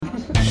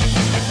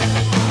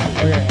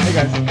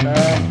guys.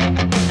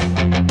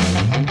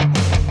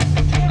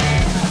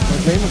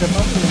 Wat neem ik het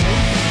af?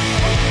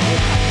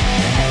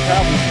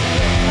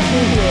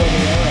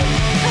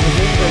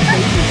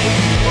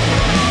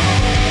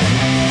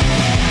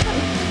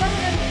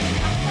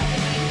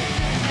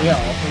 Ja,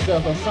 of we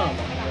zelf dan samen.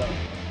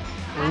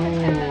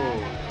 Oeh,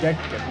 kijk,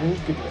 nu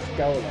kunnen we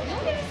skåla.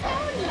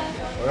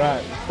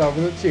 Alright, let's start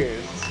with a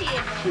cheers.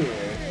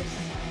 Cheers.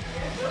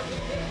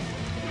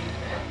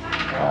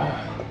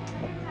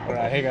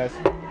 Alright, hey guys.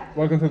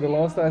 Welcome to the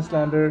Lost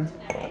Icelander.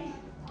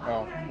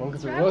 Oh, welcome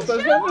to the Lost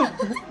Icelander.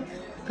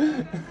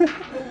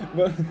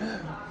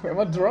 Am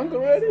I drunk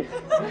already?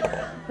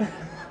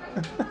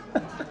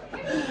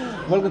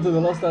 Welcome to the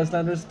Lost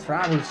Icelanders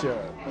travel show.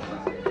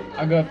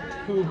 I got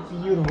two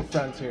beautiful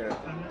friends here.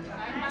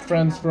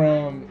 Friends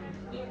from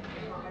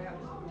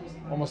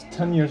almost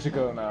 10 years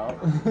ago now.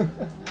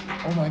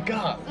 Oh my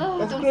god,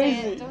 that's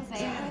crazy. Don't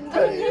say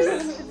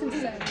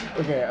it.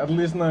 Okay, at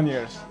least 9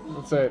 years.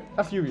 Let's say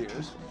a few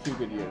years, a few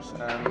good years.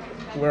 And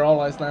we're all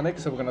Icelandic,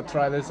 so we're gonna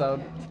try this out,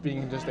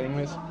 speaking just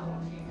English.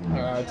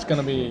 It's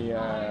gonna be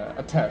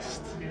a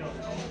test,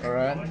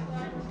 alright?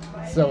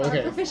 So,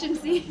 okay.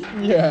 Proficiency.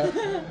 Yeah,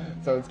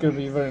 so it's gonna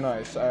be very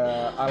nice.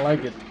 I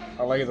like it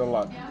a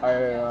lot.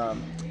 I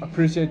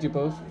appreciate you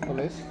both for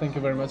this. Thank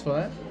you very much for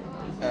that.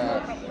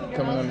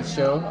 Coming on the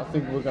show. I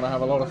think we're gonna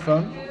have a lot of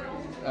fun.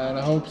 And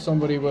I hope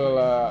somebody will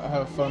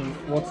have fun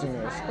watching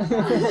this.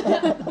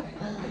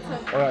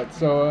 Alright,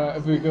 so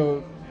if we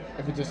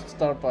just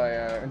start by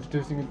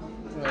introducing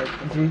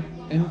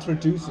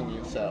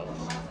yourselves.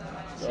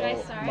 So, Should I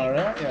start?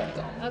 Maria?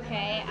 Yeah.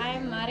 Okay,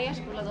 I'm Maria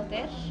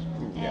Skúladóttir.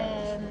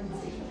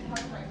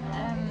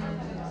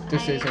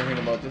 Just say something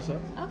about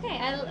yourself. Okay,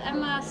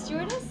 I'm a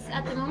stewardess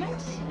at the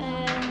moment,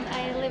 and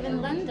I live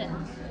in London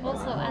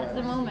also at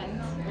the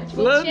moment. Which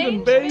will London,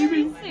 change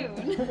baby!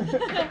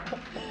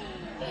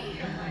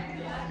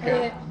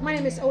 Very soon. My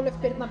name is Ólöf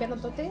Birna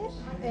Bjarnadóttir.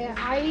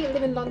 I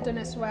live in London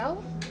as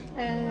well,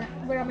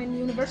 where I'm in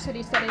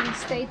university studying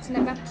States and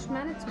Events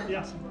Management.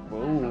 Yes.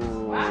 Ooh.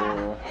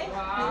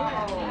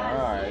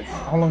 Nice.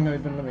 How long have you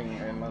been living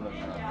in London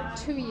now?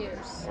 2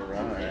 years.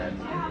 Alright.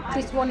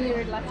 Just 1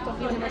 year left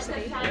of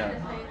university. Yeah.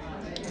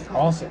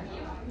 Awesome.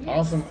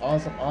 Yes.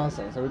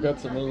 Awesome. So we got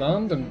some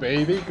London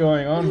baby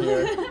going on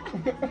here.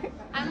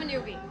 I'm a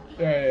newbie.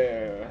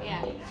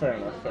 Yeah. Fair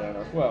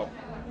enough. Well,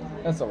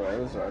 that's alright.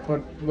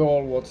 But we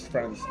all watch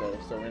Friends though,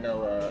 so we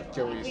know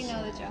Joey's We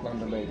know the joke.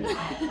 London baby.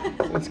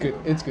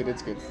 It's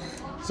good.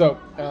 So,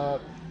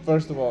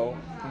 first of all,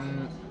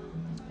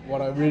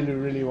 what I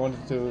really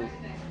wanted to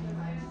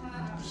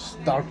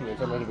start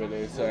with a little bit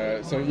is,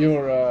 so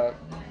you're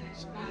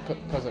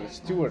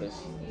stewardess.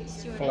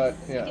 Stewardess.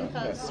 Yeah, You can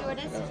call it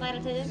stewardess, yeah. flight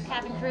attendant,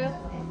 cabin crew,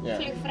 Yeah.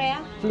 flugfröja,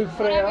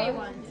 whatever you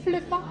want.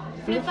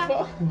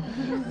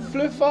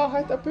 Fluffa,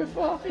 heter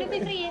puffa.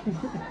 Fluffy.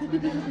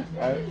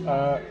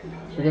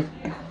 Because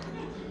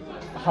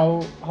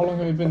how long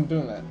have you been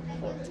doing that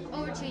for?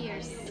 Over 2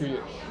 years. 2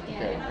 years. Yeah.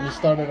 Okay. And you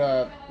started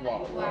at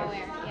WoW. WoW,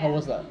 yeah. How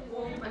was that?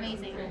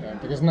 Amazing. Yeah,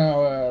 because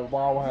now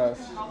WoW has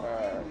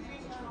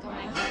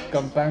Going.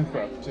 gone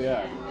bankrupt.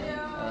 Yeah.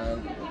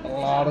 And a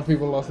lot of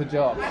people lost their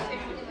jobs.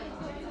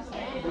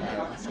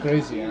 It's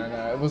crazy, and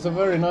it was a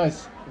very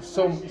nice. It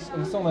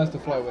was so nice to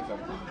fly with them.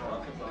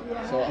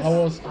 So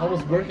how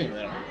was working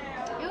there?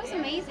 It was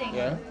amazing.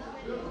 Yeah.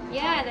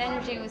 Yeah, the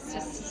energy was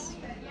just.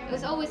 It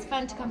was always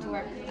fun to come to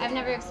work. I've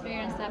never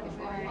experienced that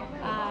before.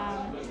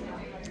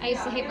 I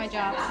used to hate my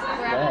jobs,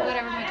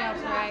 whatever my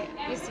jobs were. I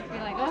used to be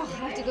like, oh, I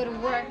have to go to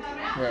work.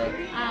 Yeah.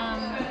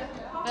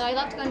 But I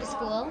loved going to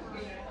school.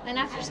 Then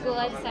after school,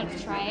 I decided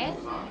to try it,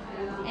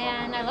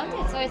 and I loved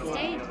it. So I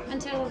stayed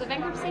until the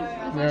bankruptcy,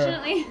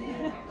 unfortunately.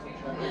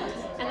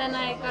 And then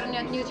I got a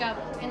new job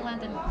in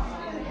London.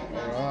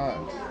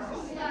 Alright.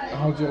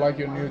 How do you like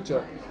your new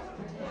job?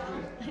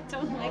 I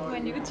don't like my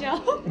new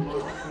job.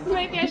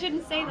 Maybe I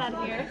shouldn't say that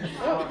here.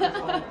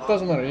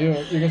 Doesn't matter.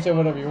 You can say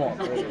whatever you want.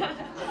 Really.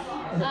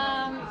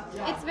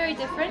 It's very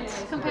different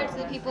compared to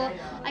the people.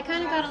 I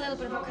kind of got a little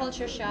bit of a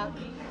culture shock.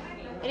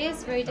 It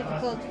is very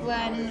difficult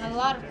when a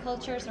lot of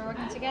cultures are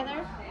working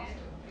together.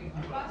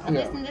 At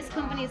least in this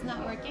company, it's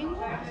not working.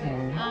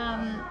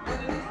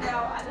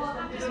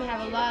 Because we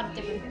have a lot of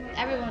different.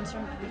 Everyone's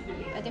from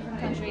a different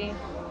country.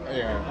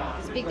 Yeah.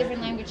 Speak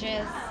different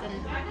languages, and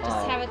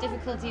just have a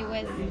difficulty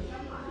with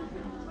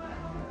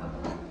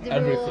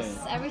the rules.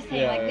 Everything.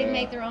 Yeah, like they yeah.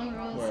 make their own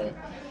rules. Right.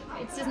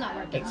 And it's just not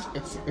working.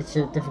 It's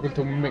so difficult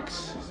to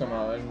mix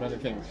somehow in many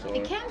things. Or,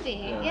 It can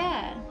be,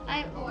 yeah.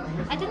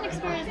 I didn't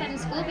experience that in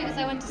school because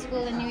I went to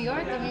school in New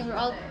York and we were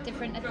all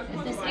different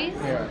ethnicities.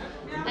 Yeah.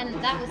 And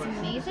that was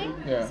amazing.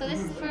 Yeah. So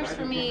this is first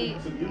for me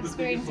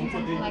experiencing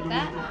something like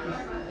that,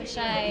 which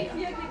I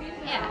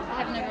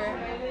have never.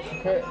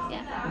 Okay.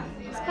 Yeah,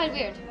 it's quite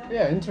weird.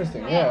 Yeah,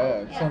 interesting.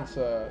 Yeah. It sounds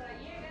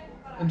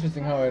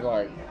interesting how it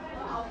like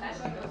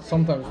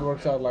sometimes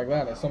works out like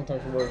that, and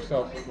sometimes it works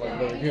out like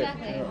very good.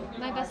 Exactly. Yeah.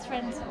 My best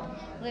friends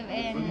live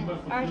in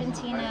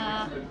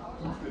Argentina,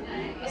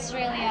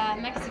 Australia,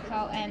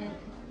 Mexico, and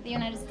the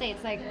United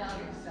States. Like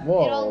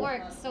Whoa. it all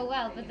worked so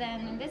well, but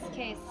then in this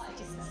case, it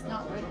just it's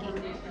not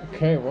working.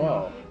 Okay,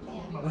 wow.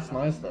 Yeah. That's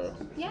nice though.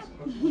 Yeah.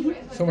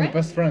 So many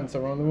best friends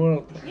around the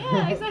world.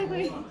 Yeah,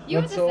 exactly. You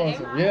That's the so same.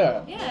 awesome.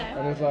 Yeah. Yeah.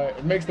 And it's like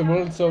it makes the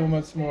world so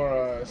much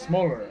more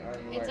smaller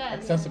and It like does.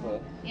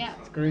 accessible. Yeah.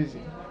 It's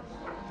crazy.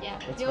 Yeah.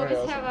 That's You very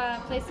always awesome. have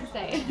a place to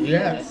stay.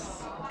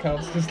 Yes.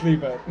 Counts to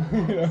sleep at.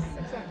 You know?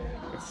 Exactly.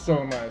 It's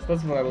so nice.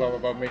 That's what I love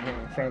about making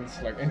friends,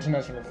 like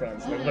international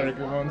friends, like very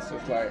good ones.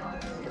 It's like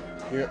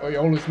you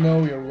always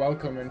know you're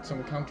welcome in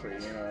some country,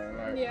 you know. And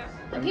like, Yeah.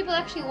 And people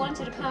actually want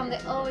you to come. They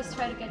always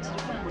try to get you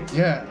to come.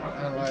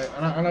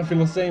 yeah, and I feel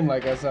the same.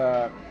 Like as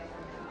I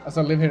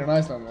live here in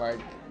Iceland, like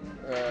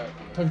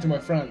talking to my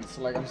friends,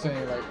 like I'm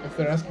saying, like if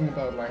they're asking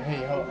about like,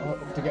 hey, how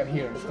to get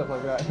here and stuff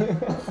like that.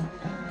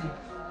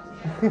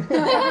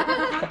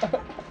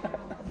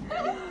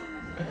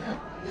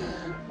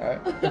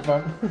 If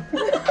I'm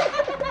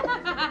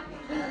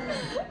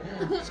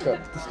just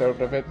got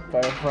disturbed a bit by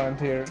a friend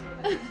here.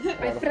 A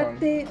By lot of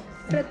fun.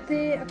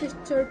 Freddy, a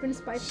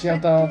disturbance by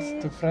Shout out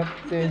to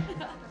Freddy.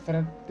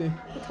 Freddy.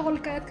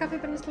 Tolka at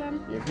kaffebrennslan.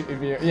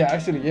 Yeah,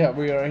 actually, yeah,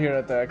 we are here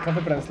at the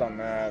Kaffebrennslan.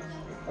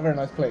 A very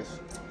nice place.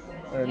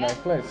 Very nice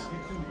place.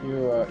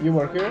 You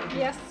work here?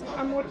 Yes,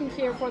 I'm working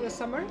here for the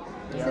summer.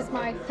 This Yeah. is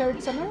my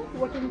third summer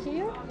working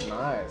here.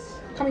 Nice.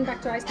 Coming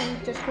back to Iceland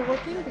just for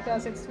working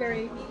because it's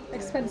very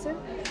expensive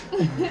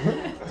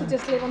to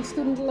just live on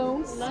student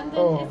loans. London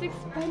Oh. is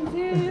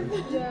expensive.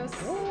 Yes.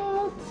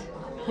 What?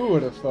 Who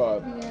would have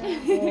thought?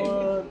 Yeah.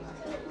 What?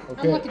 I'm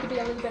Okay. lucky to be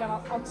a little bit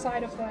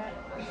outside of the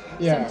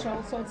Yeah.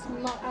 central, so it's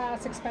not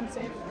as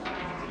expensive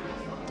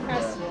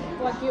as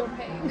like you're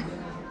paying.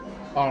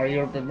 Are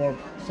you a bit more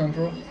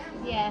central?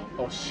 Yeah.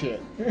 Oh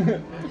shit.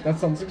 That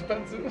sounds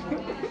expensive.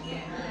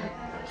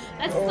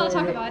 Let's Oh, not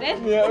talk yeah. about it.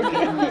 Yeah,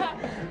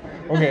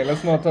 okay. Okay,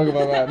 let's not talk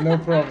about that. No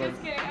problem.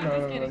 just kidding, I'm No,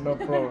 just no, no, kidding. no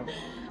problem.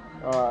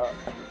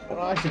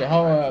 Well, actually,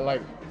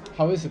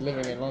 how is it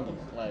living in London?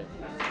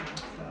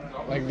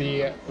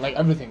 Like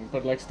everything,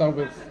 but like start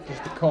with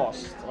just the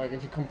cost. Like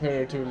if you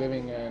compare it to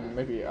living in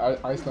maybe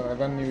Iceland and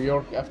then New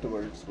York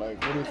afterwards. Like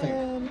what do you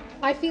think?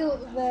 I feel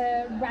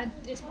the rent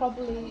is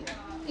probably,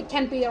 it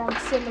can be around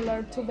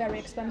similar to very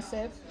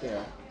expensive,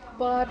 Yeah.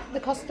 but the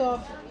cost of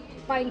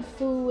buying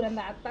food and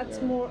that's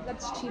Yeah.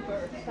 that's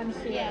cheaper than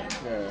here. Yeah.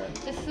 Yeah.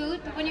 The food,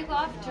 but when you go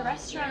out to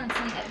restaurants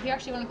and if you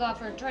actually want to go out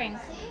for a drink,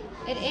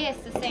 it is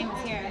the same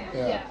as here.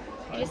 Yeah. Yeah.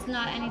 It is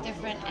not any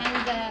different, and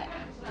the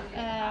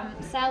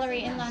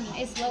salary in London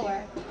is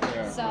lower,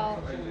 Yeah. so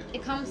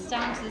it comes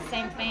down to the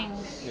same thing,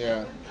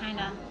 Yeah.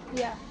 kinda,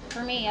 Yeah.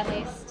 for me at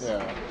least.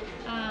 Yeah.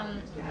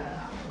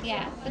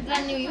 Yeah, but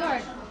then New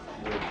York,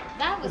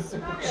 that was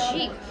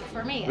cheap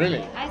for me.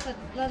 Really? I thought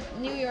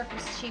New York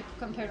was cheap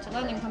compared to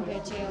London,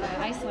 compared to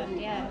Iceland.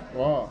 Yeah.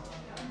 Wow.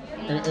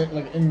 You know?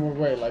 Like in what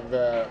way?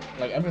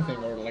 Like everything,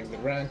 or like the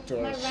rent, or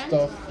The rent?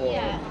 stuff, or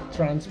Yeah.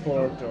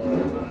 transport,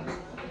 or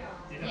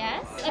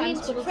Yes, I mean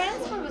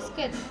transport was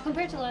good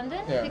compared to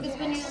London, Yeah. because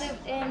when you live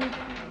in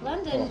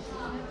London,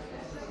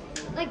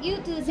 like you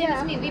do the same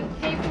as me, we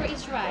pay for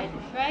each ride,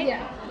 right?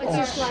 Yeah. It's Oh,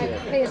 just like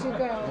shit. pay as you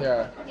go.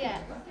 yeah. Yeah,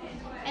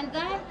 and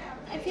that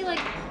I feel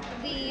like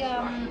the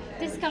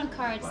discount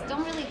cards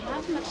don't really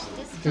have much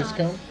discount.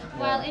 Discount?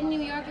 While Yeah. in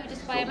New York, you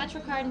just buy a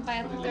Metro card and buy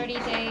a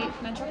 30-day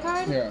Metro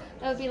card. Yeah.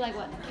 That would be like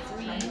what,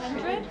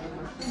 300? I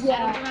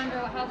Yeah. don't remember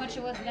how much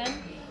it was then.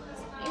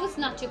 It was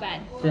not too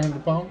bad.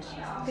 £300?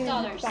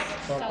 Dollars.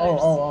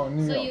 Oh,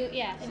 New So York. you,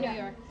 yeah, in New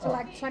York. So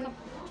like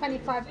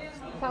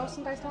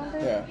 25,000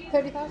 Icelanders? Yeah.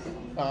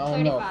 30,000?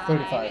 No,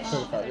 35.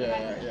 35,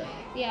 yeah.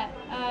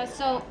 Yeah,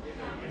 so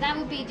that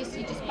would be you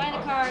just buy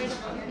the card,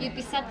 you'd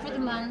be set for the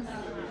month.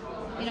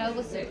 You know, it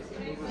was a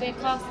bit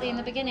costly in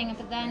the beginning,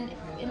 but then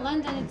in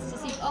London it's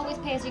just you always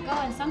pay as you go,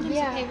 and sometimes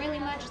Yeah. you pay really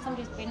much,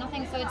 sometimes you pay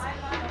nothing. So it's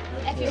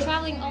if you're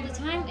traveling all the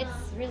time, it's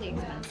really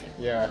expensive.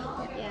 Yeah.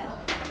 Yeah,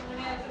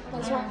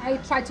 That's why I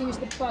try to use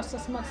the bus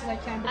as much as I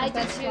can. I because do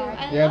that's too. like-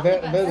 I Yeah, love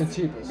they're the the bus.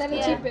 cheapest. They're the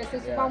Yeah. cheapest.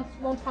 It's Yeah.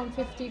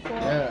 £1.50 for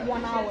Yeah.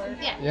 1 hour.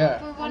 Yeah, Yeah.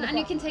 for one, and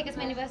you can take as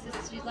many buses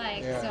as you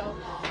like. Yeah. So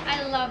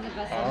I love the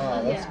buses. Ah,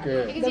 that's Yeah.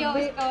 good. Because you The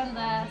always vi- go on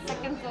the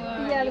second floor.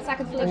 Yeah, the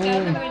second floor Look is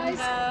out the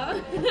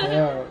nice. window.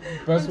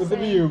 Yeah, best with the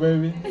view,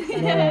 baby.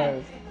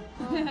 Nice.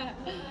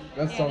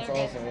 That Yeah, sounds they're good.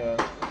 awesome. Yeah,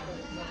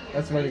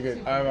 that's really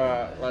good.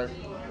 I've like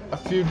a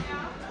few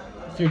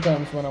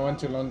times when I went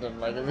to London.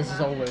 Like this is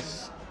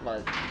always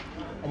like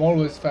I'm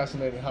always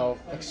fascinated how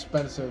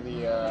expensive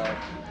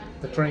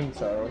the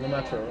trains are or the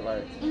metro.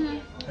 Like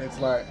it's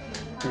like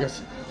because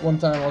one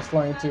time I was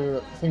flying to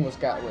I think it was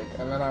Gatwick,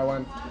 and then I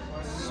went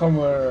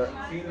somewhere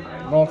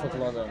north of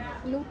London.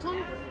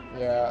 Luton?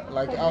 Yeah,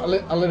 like a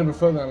little bit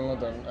further than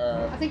London.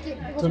 I think it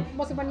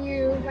was it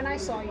when I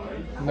saw you?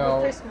 No,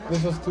 Over Christmas?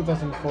 this was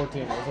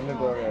 2014. It was a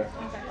little earlier.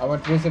 I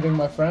went visiting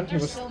my friend. He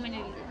There's was. so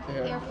many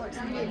Yeah. airports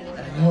in London.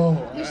 I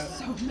know. There's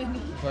so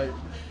many. Like,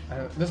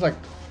 there's like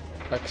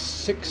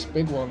 6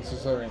 big ones or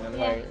something, and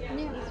like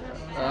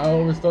Yeah. I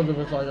always thought there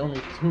was like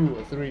only 2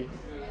 or 3.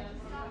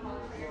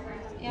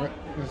 Yeah.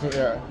 So,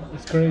 yeah,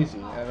 it's crazy,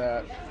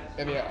 and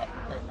And yeah,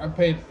 I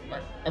paid,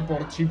 like, I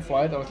bought a cheap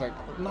flight. I was like,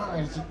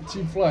 nice,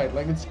 cheap flight,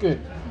 like it's good.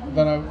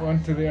 Then I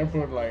went to the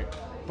airport, like,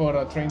 bought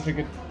a train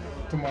ticket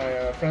to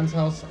my friend's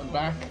house and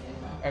back,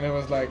 and it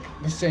was like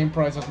the same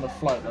price as my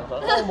flight. I was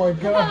like, oh my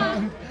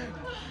god,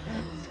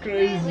 it's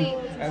crazy. Really?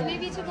 So And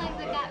maybe you took like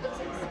the Gatwick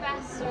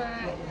Express or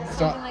So-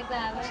 something like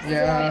that. Which is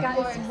Yeah.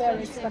 more It's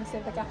very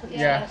expensive, the Gatwick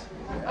Yeah.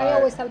 Express. I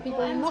always tell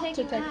people I'm not to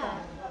taking take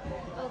that.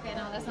 Okay,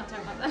 no, let's not talk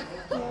about that.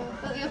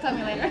 Yeah. You'll tell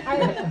me later.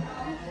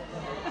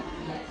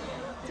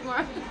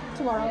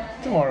 Tomorrow.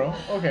 tomorrow,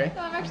 okay.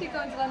 No, I'm actually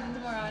going to London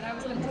tomorrow, and I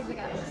was going to take the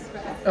Gatwick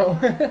Express. Oh.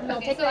 No,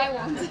 Okay, take so the, I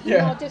won't.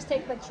 Yeah. No, just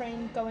take the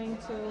train going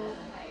to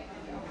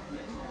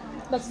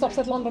that stops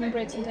at London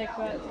Bridge and take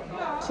the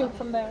tube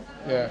from there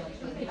Yeah.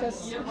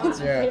 because it's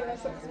Yeah. way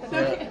less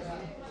expensive.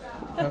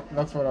 Yeah.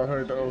 That's what I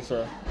heard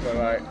also.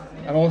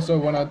 And also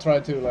when I try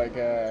to like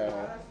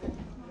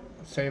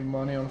save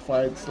money on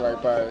flights,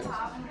 like by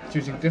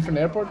choosing different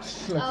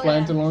airports, like Oh,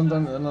 flying yeah. to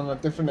London and then a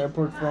different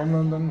airport from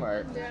London,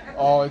 like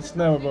oh, it's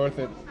never worth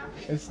it.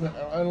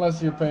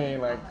 Unless you're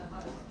paying like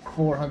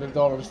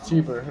 $400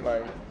 cheaper,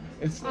 like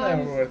it's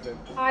never worth it.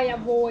 I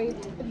avoid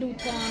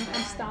Luton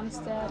and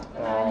Stansted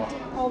Oh.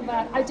 and all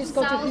that. I just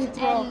go to South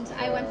Heathrow. End.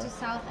 I went to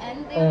South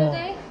End the Oh. other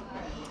day.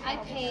 I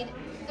paid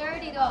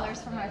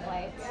 $30 for my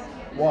flight.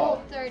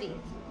 Wow. 30.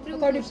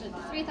 30.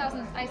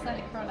 3,000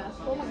 Icelandic krona.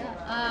 Oh my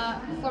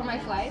god. For my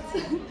flight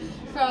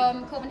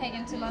from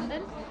Copenhagen to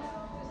London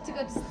to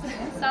go to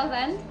South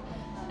End,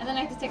 and then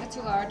I had to take a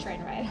 2-hour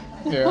train ride.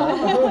 Yeah.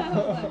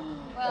 Well,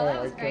 Oh that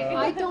my was great. God.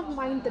 I don't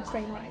mind the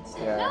train rides.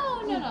 Yeah.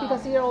 No.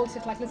 Because you're always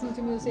like listening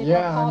to music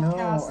Yeah, I or know,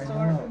 podcasts I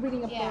or know.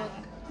 reading a Yeah. book.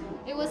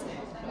 It was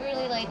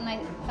really late and I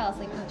fell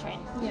asleep on the train.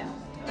 Yeah.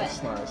 That's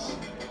But nice.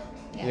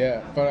 yeah.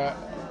 Yeah, but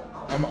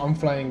I'm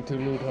flying to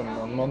Luton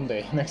on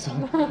Monday next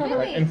week,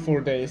 like in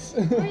 4 days.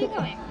 Where are you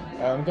going?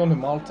 I'm going to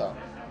Malta.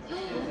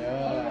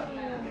 Yeah.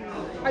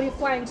 Are you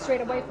flying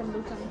straight away from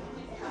Luton?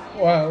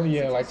 Well,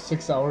 yeah, like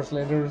 6 hours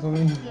later or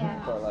something. Yeah.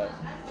 But like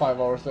 5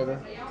 hours later.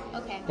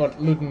 Okay. But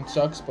Luton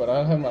sucks, but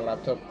I have my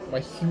laptop, my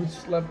huge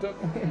laptop.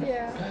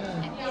 Yeah.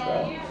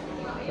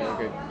 So, very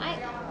good.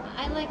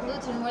 I like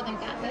Luton more than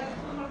Gatwick.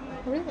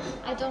 Really?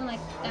 I don't like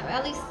Gatwick.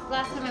 At least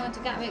last time I went to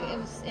Gatwick, it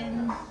was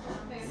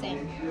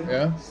insane.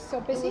 Yeah? So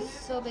It busy? was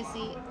so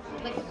busy.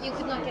 Like you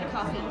could not get a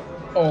coffee.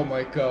 Oh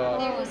my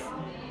god. There was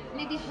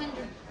maybe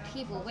 100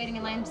 people waiting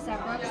in line to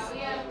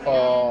Starbucks.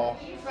 Oh.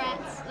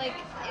 Rats. Like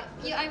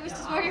I was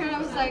just walking around. I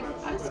was like,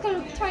 I'm just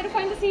gonna try to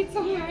find a seat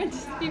somewhere and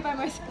just be by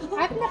myself.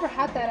 I've never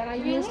had that and I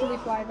Really? usually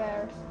fly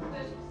there.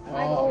 I've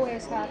Oh.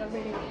 always had a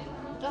really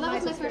Well, that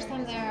was nice my first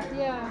time there.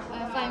 Yeah.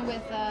 Flying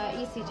with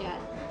EasyJet.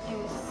 It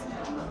was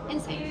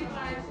insane.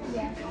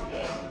 Yeah.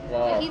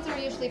 Wow.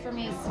 Heathrow usually for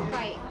me is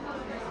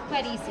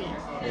quite easy.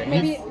 Yeah,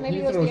 Maybe it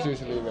was Heathrow's the-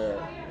 usually the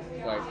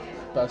like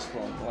best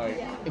one. Like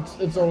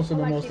it's also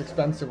the Like most Heathrow.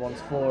 expensive ones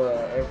for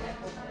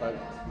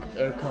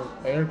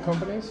air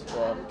companies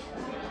or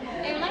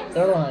Airlines?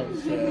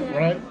 airlines,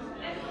 right?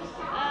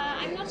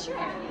 I'm not sure.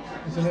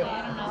 Isn't it?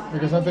 I don't know.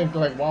 Because I think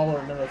like Wow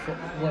never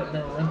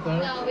went there.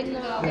 No, we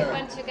didn't go. We Yeah.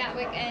 went to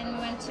Gatwick and we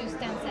went to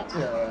Stansted.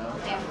 Yeah,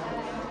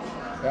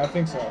 Yeah. yeah, I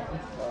think so.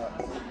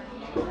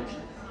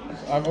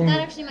 I've only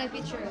That actually might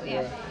be true.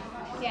 Yeah.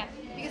 Yeah.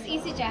 Because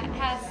EasyJet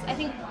has, I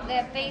think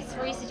the base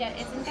for EasyJet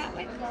is in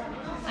Gatwick.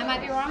 I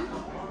might be wrong,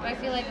 but I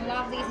feel like a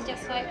lot of the EasyJet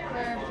flights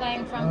were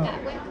flying from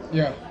Gatwick.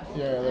 yeah,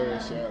 there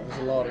is. Yeah, there's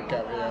a lot of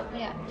gap. Yeah,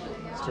 Yeah.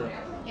 it's true.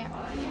 Yeah.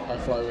 I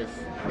fly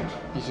with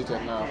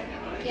EasyJet now.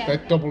 Yeah. They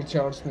double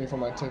charged me for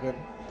my ticket.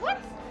 What?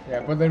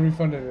 Yeah, but they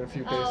refunded it a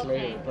few days Oh, okay.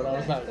 later. But I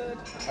was like,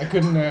 I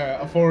couldn't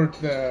afford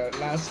the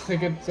last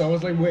ticket, so I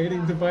was like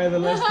waiting to buy the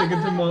last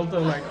ticket to Malta.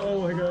 Like,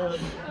 oh my god.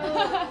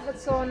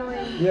 That's so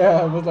annoying.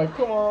 Yeah, I was like,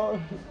 come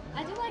on.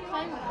 I do like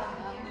flying with them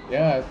though.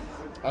 Yeah,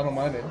 I don't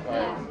mind it. Like,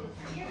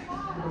 Yeah.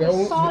 the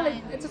only- Solid.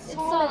 It's a It's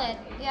solid. solid.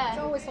 Yeah. It's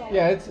always solid.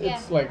 Yeah, it's Yeah.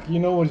 like you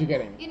know what you're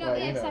getting. You know, like,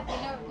 yeah, exactly.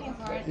 You know what you're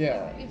paying for it.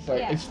 Yeah, it's like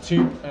yeah. it's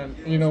cheap and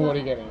you know what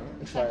you're getting.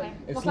 It's like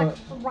Exactly. it's It's not.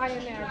 like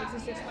Ryanair,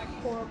 which is just like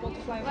horrible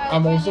to fly with. Well,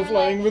 I'm when also they're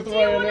flying like, with do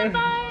you wanna Ryanair."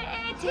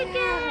 buy a ticket?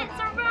 It's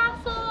a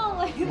raffle.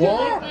 Like,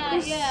 What? that, They're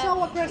yeah. so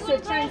You aggressive wanna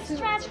buy trying a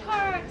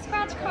to-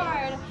 scratch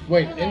card.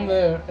 Wait, And in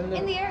they're the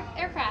in the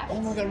aircraft.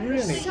 Oh my god,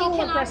 really? So So you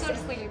cannot aggressive. go to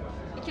sleep.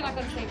 You cannot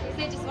go to sleep because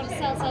they just want to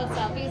sell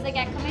because they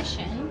get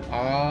commission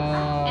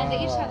Ah. and they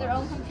each have their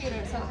own computer.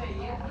 So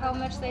how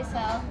much they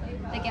sell,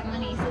 they get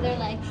money. So they're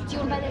like, do you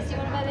want to buy this? Do you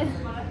want to buy this?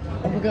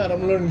 Oh my god,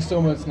 I'm learning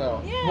so much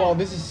now. Yeah. Wow,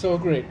 this is so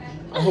great.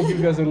 I hope you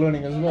guys are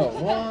learning as well.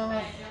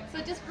 Wow. So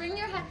just bring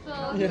your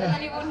headphones Yeah. and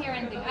then you won't hear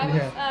anything.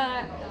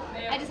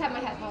 I just had my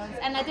headphones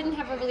and I didn't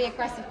have a really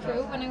aggressive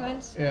crew when I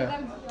went Yeah. with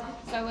them.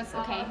 So it was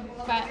okay.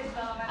 But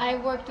I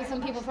worked with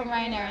some people from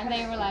Ryanair and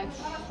they were like,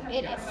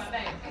 it is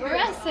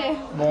aggressive.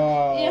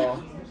 Wow. Yeah.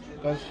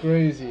 That's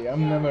crazy.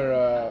 I'm never.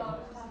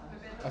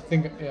 I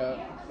think I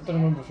don't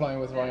remember flying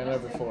with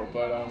Ryanair before,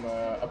 but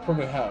I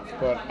probably have.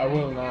 But I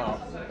will now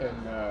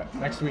in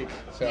next week.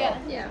 So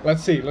Yeah.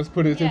 let's see. Let's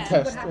put it to Yeah.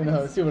 test. You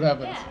know, see what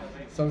happens. Yeah.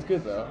 Sounds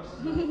good though.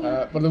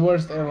 But the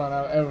worst airline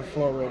I've ever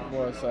flown with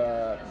was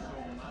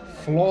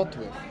flawed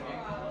with.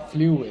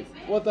 flew with.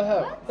 What the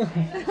hell?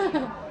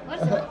 What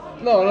is it?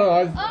 No,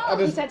 I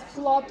He just said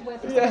flawed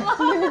with. He Yeah. said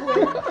flew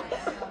with.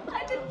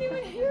 I didn't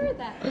even hear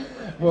that.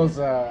 was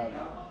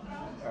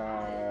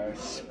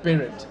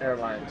Spirit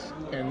Airlines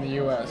in the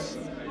U.S.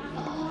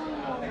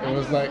 It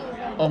was like,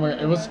 oh my,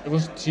 it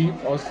was cheap.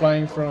 I was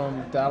flying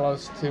from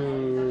Dallas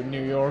to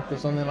New York or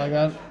something like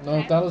that.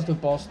 No, Dallas to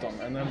Boston,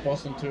 and then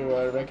Boston to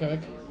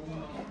Reykjavik,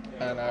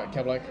 and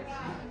Keflavik,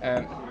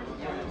 and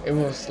it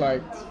was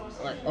like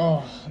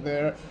oh,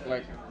 there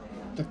like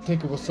the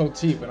ticket was so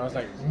cheap, and I was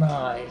like,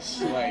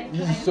 nice, like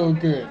this is so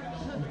good.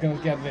 I'm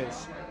gonna get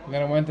this. And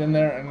then I went in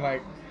there, and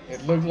like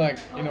it looked like,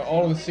 you know,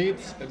 all the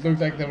seats. It looked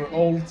like they were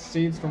old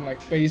seats from like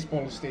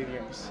baseball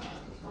stadiums.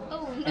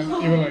 Oh And no.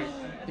 you were like,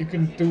 you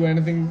couldn't do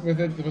anything with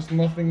it. There was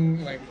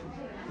nothing, like,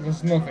 there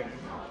was nothing.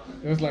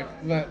 It was like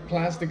that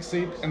plastic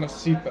seat and a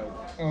seatbelt.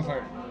 I was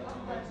like,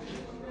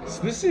 is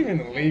this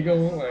even legal?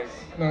 Like,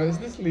 no, is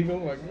this legal?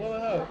 Like, what the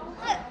hell?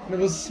 And it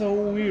was so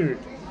weird.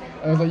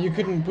 I was like, you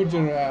couldn't put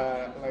your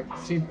like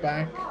seat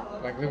back.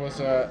 Like there was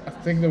I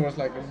think there was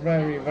like a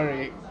very,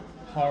 very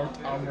hard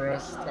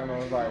armrest, and I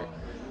was like,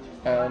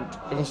 and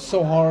it was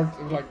so hard.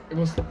 It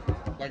was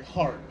like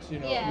hard, you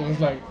know. Yeah. It was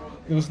like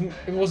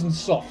it wasn't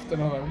soft,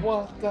 and I was like,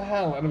 what the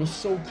hell? And it was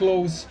so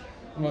close.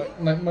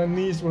 My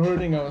knees were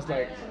hurting. I was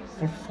like,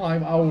 for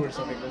 5 hours,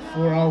 I think, or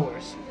 4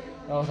 hours.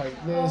 I was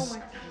like, this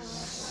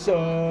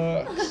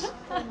sucks.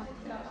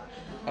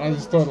 And I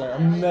just thought, like,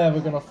 I'm never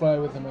gonna fly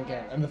with them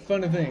again. And the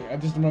funny thing, I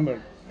just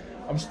remembered,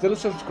 I'm still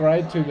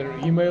subscribed to their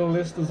email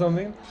list or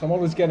something, so I'm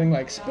always getting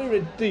like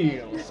Spirit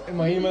deals in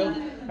my email,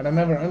 and I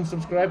never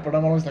unsubscribe, but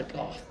I'm always like,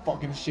 oh,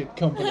 fucking shit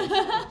company,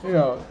 you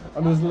know.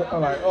 I'm just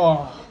like,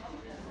 oh.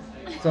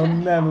 So I'll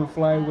never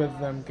fly with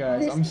them,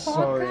 guys. This I'm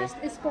sorry.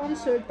 podcast is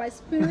sponsored by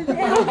Spirit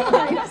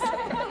Airlines.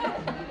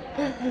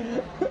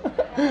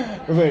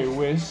 They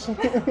wish.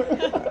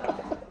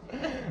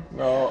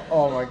 No,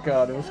 oh my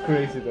god, it was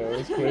crazy though. It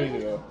was crazy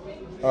though.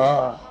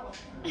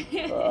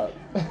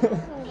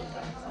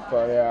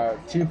 But yeah,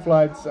 cheap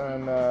flights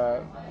and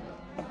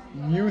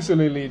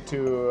usually lead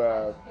to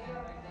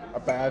a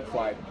bad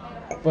flight,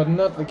 but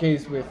not the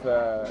case with.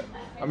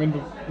 I mean,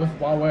 with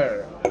WoW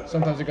Air,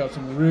 sometimes I got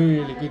some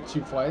really good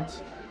cheap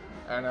flights,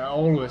 and I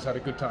always had a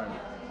good time.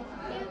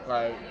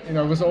 Like, you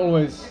know, it was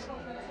always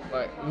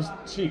like, it was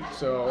cheap,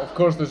 so of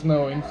course there's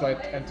no in-flight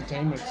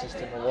entertainment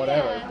system or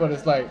whatever. But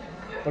it's like,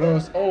 but it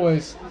was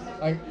always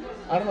like,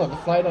 I don't know, the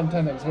flight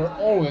attendants were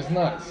always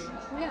nice.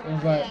 Yeah. It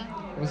was like,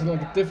 it was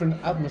like a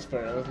different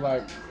atmosphere. It was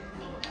like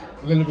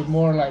a little bit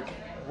more like,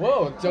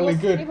 whoa, jolly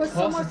good It was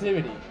so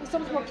positivity.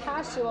 much more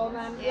casual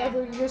than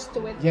we're used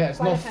to it. Yeah, it's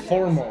not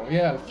formal.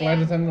 Yeah, the flight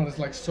attendant is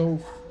like so,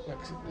 like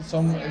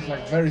some is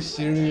like very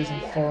serious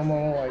and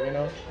formal, like, you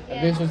know.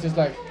 And this was just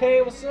like,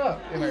 hey, what's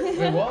up? You're like,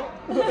 hey, what?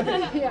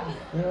 Yeah.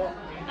 You know?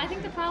 I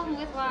think the problem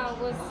with WoW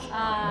was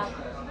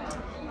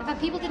that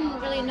people didn't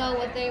really know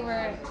what they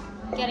were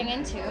getting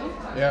into.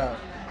 Yeah.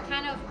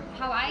 Kind of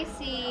how I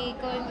see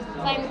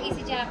flying with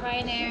EasyJet,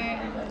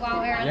 Ryanair,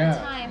 WoW Air at Yeah. the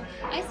time.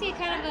 I see it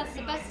kind of as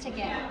the bus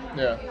ticket.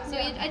 Yeah. So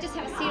I just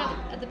have a seat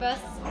at the bus,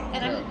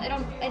 and I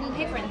didn't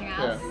pay for anything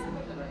else.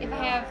 If I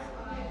have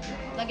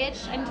luggage,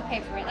 I need to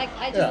pay for it. Like,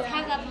 I just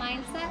have that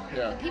mindset.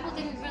 Yeah. But people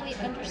didn't really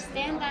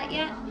understand that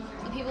yet,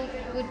 so people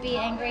would be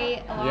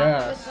angry a lot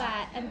Yes. with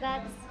that, and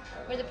that's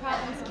where the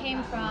problems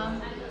came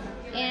from.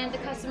 And the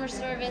customer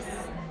service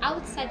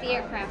outside the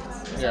aircraft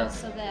was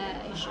also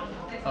the issue.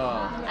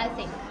 I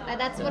think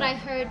that's what I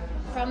heard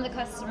from the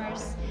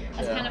customers.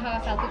 That's kind of how I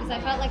felt, because I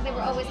felt like they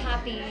were always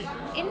happy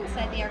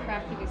inside the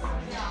aircraft, because,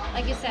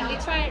 like you said, we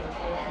tried.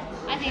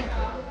 I think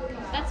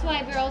that's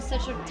why we're all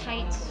such a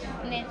tight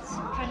knit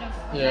kind of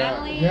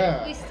family.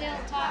 Yeah. We still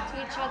talk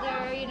to each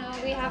other. You know,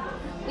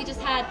 we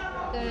just had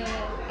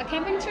a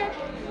camping trip.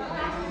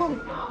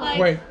 Like,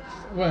 Wait,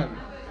 when?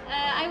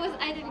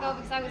 I didn't go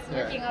because I was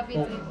working,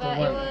 obviously, Oh, but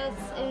when? it was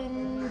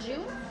in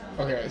June.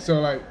 Okay, so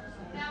like,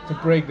 to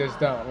break this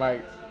down,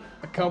 like,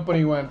 a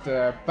company went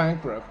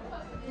bankrupt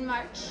In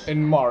March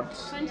in March.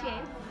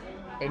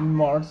 28th. In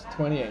March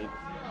 28th,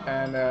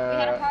 and We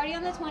had a party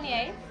on the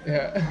 28th,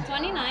 yeah.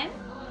 29th,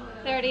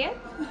 30th,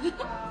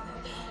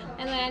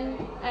 and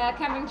then a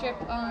camping trip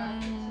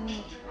on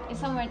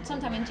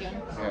sometime in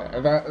June.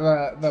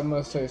 Yeah, that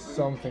must say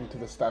something to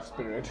the staff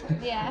spirit.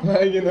 Yeah.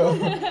 Like, you know,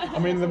 I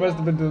mean, they must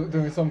have been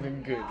doing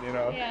something good, you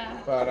know. Yeah.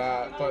 But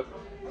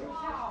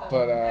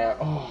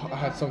oh, I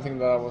had something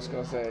that I was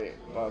gonna say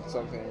about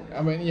something.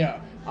 I mean, yeah,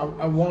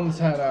 I once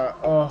had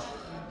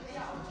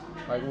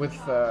like with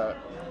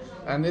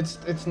and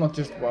it's not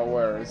just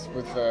WoW, it's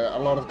with a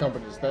lot of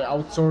companies. They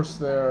outsource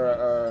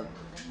their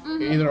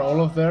either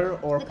all of their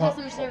or The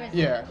customer service.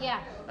 Yeah.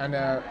 Yeah. And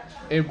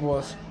it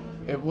was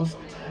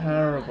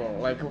terrible.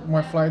 Like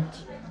my flight,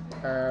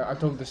 I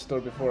told this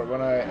story before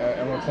when I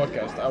on my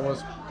podcast. I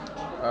was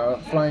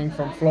flying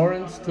from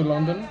Florence to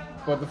London,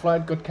 but the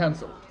flight got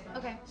cancelled.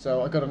 Okay.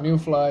 So I got a new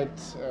flight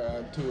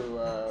to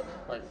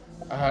like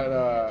I had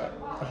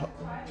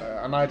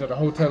a night at a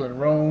hotel in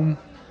Rome.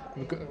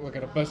 We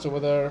got a bus over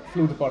there,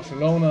 flew to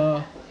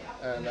Barcelona,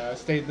 and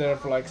stayed there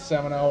for like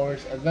 7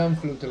 hours, and then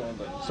flew to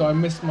London. So I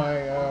missed my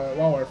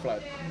WOW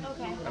flight,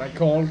 Okay. and I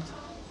called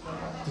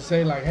to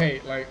say like,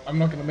 hey, like I'm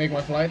not gonna make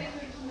my flight.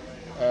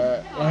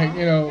 Like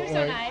you know, You're so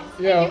like nice.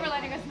 yeah. Thank you for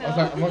letting us I was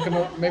know. like, I'm not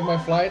gonna make my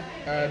flight.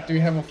 Do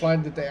you have a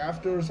flight the day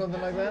after or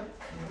something like that?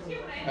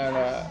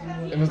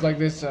 And it was like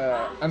this,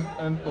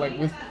 and like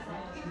with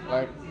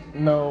like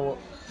no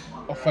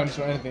offense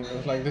or anything, it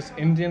was like this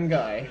Indian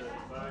guy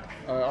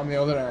on the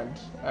other end,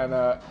 and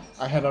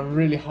I had a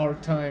really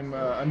hard time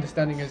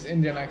understanding his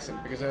Indian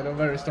accent because I had a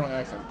very strong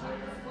accent,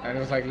 and it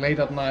was like late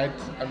at night.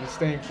 I was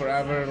staying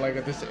forever like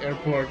at this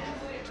airport,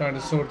 trying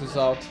to sort this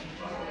out,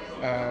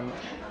 and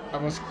I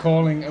was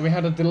calling, and we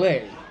had a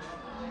delay.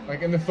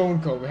 Like in the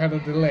phone call, we had a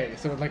delay,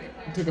 so it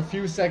took a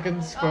few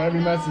seconds for every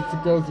message to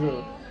go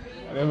through,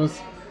 and it was,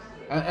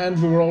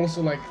 and we were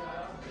also like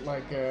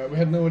we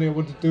had no idea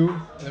what to do.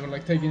 And they were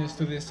like taking us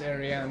to this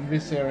area and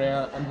this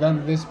area, and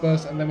then this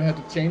bus, and then we had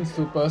to change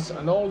to a bus,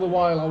 and all the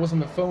while I was on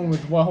the phone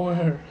with WOW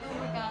Air.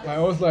 I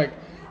was like,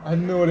 I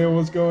had no idea what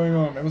was going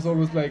on. It was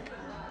always like,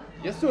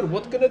 yes sir,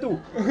 what can I do?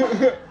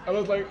 I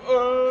was like,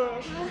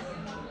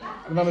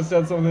 and then I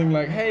said something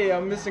like, hey,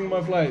 I'm missing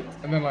my flight,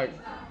 and then like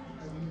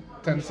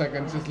 10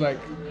 seconds, it's like,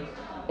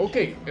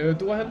 okay,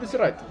 do I have this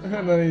right?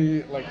 And then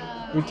he, like,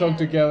 we talked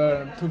together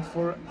and it took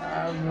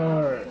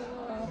forever.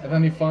 And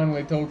then he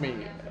finally told me,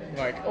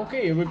 like,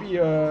 okay, it would be,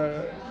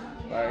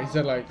 he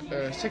said like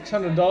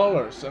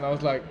 $600. And I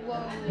was like,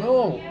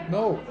 no,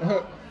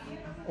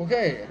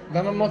 okay,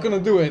 then I'm not gonna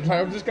do it. Like,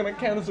 I'm just gonna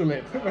cancel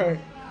it. Like,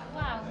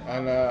 Wow.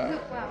 and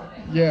Wow.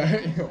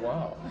 yeah,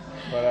 wow.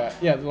 But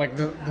yeah, like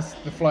the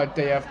flight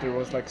day after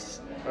was like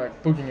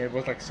booking it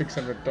was like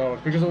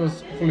 $600 because it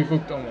was fully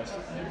booked almost.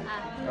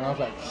 And I was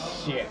like,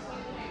 shit.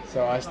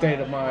 So I stayed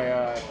at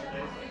my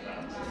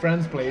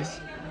friend's place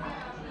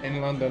in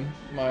London.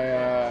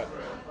 I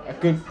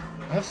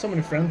have so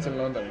many friends in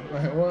London.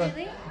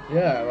 Really?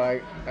 Yeah,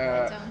 like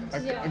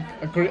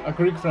don't. a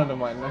Greek friend of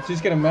mine, and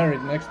she's getting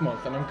married next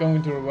month, and I'm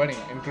going to her wedding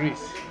in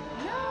Greece.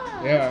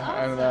 No, Yeah, that's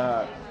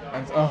awesome.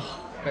 and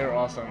oh, they're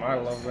awesome. I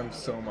love them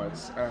so much,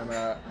 and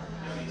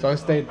so I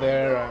stayed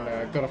there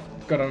and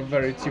got a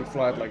very cheap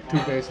flight like 2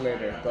 days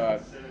later.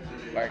 But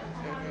like,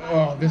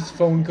 oh, this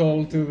phone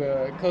call to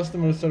the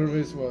customer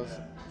service was,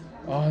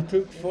 oh, it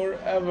took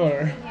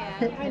forever.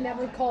 Yeah. I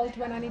never called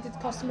when I needed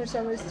customer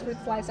service with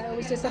flights. I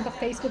always just sent a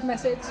Facebook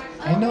message.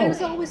 I know. It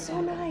was always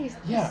so nice.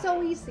 Yeah. It's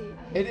so easy.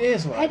 It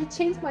is I right. had to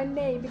change my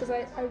name because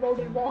I wrote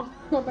it wrong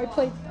on my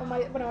plate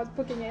when I was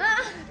booking it.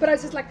 But I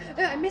was just like,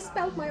 I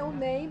misspelled my own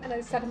name, and I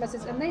sent a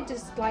message, and they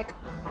just like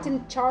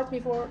didn't charge me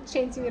for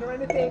changing it or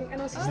anything, and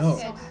I was just No.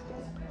 so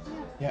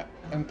Yeah,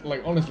 and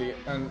like honestly,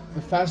 and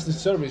the fastest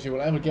service you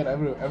will ever get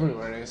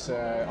everywhere is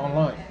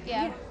online.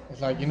 Yeah. It's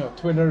like, you know,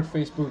 Twitter,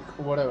 Facebook,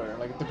 whatever.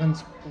 Like, it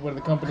depends where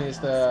the company is.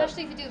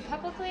 Especially if you do it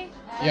publicly,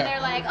 and Yeah.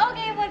 they're like,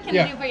 okay, what can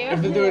I do for you?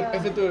 If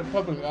they do it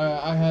publicly,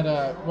 I had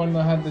when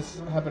I had this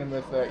happening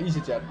with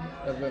EasyJet,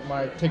 that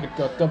my ticket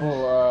got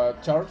double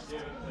charged.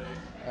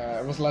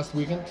 It was last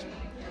weekend,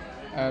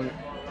 and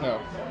no,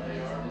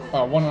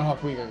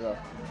 1.5 weeks ago,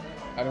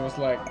 and it was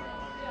like,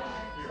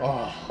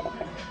 oh,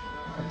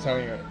 I'm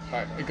telling you,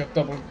 like it got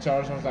double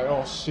charged. And I was like,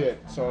 oh shit.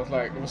 So I was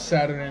like, it was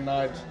Saturday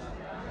night.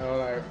 And I was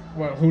like,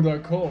 well, who do I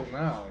call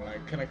now?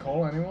 Like, can I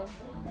call anyone?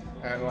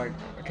 And like,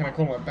 can I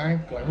call my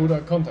bank? Like, who do I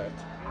contact?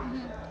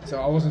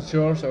 So I wasn't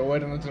sure, so I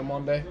waited until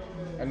Monday,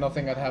 and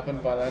nothing had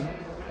happened by then.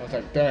 I was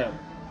like, damn.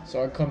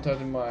 So I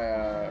contacted my,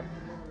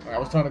 I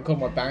was trying to call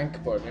my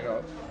bank, but you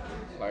know,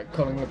 like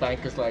calling the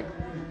bank is like,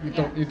 you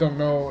don't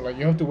know, like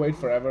you have to wait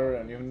forever,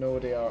 and you have no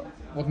idea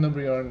what number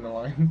you are in the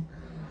line.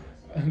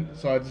 And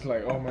so I just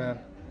like, oh man.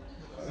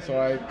 So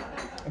I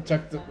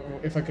checked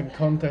if I can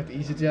contact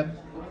EasyJet.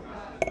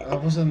 I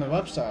was on the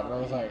website and I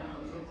was like,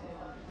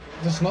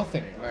 there's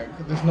nothing, like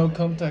there's no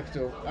contact,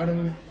 or I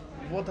don't,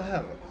 what the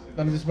hell?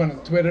 Then I just went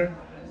on Twitter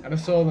and I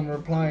saw them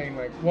replying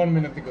like 1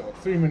 minute ago,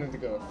 3 minutes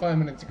ago, 5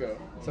 minutes ago.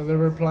 So they're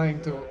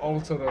replying to all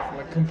sort of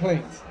like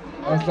complaints.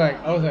 I was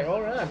like,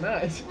 all right,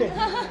 nice.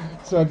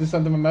 So I just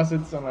sent them a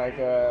message, and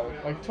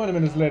like 20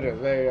 minutes later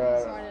they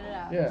Sorted it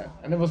out. yeah,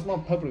 and it was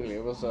not publicly,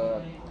 it was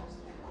a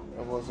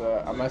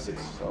message.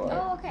 So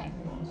Oh, okay.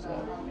 so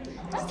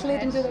That's slid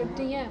good. into their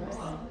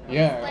DMs.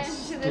 yeah,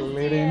 Slid into the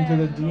slid into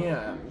the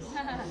DMs.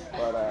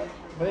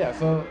 But yeah,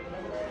 so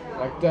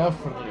like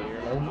definitely, you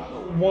know,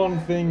 one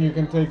thing you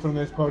can take from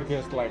this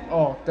podcast, like,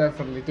 oh,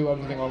 definitely do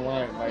everything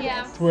online, like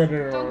Yeah.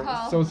 Twitter Don't or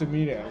call. social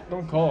media.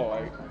 Don't call.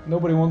 Like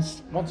nobody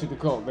wants you to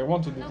call. They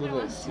want you to Nobody do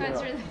wants this. to you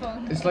know. answer the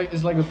phone.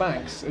 It's like the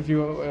banks. If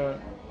you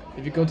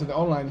go to the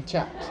online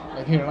chat,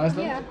 like here in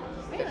Iceland, Yeah.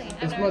 Really?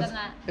 I've it's never much done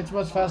that. it's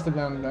much faster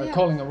than Yeah.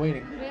 calling and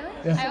waiting. Really?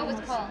 Yeah. I always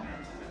call.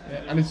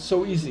 Yeah, and it's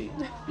so easy.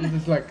 You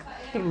just like,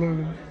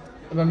 and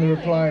then you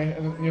reply,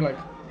 and you're like,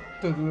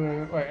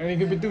 and you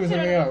could be doing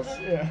something else.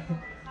 Yeah.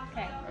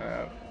 Okay.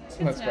 It's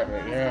Good much to know.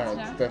 better. Good Yeah, to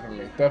it's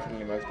know.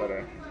 definitely much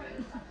better.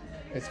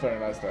 It's very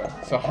nice there.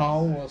 So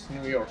how was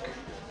New York?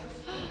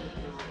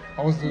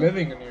 I was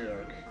living in New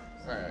York.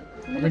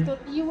 I mean,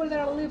 You were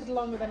there a little bit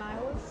longer than I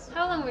was.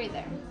 How long were you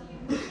there?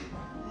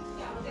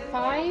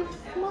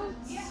 5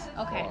 months,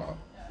 Okay. Wow.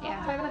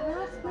 Yeah.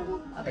 5.5 maybe.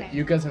 Okay. Like,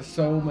 you guys have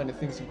so many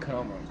things in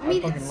common. I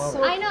mean, fucking it's love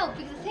so- it. I know,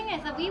 because the thing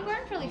is that we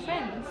weren't really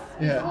friends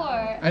Yeah.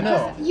 before. I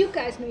know. You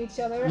guys knew each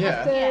other Yeah.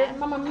 after Yeah.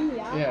 Mamma Mia.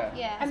 Yeah.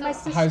 Yeah. And so my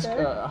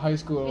sister. High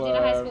school, we did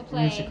a high school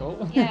play.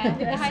 musical. Yeah.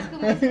 The high school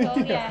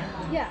musical. Yeah.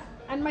 Yeah,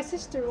 and my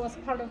sister was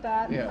part of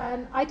that, Yeah.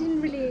 and I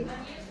didn't really,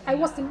 I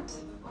wasn't.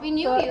 We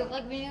knew But you,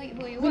 like we knew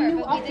who you we were, knew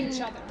but of we didn't.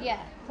 each other. Yeah.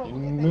 You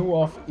Probably. knew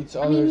of each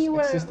I other's mean, you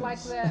were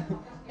existence. like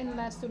in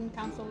the student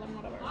council and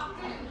whatever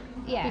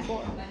Yeah.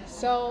 before.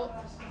 So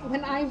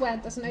when I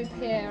went as an au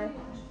pair,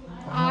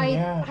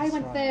 yeah, I that's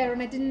went right. there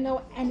and I didn't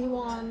know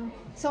anyone,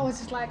 so I was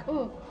just like,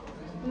 oh.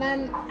 And then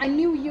I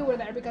knew you were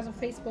there because of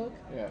Facebook,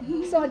 Yeah.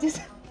 so I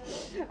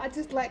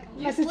just like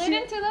You messaged slid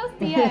you. into those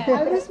I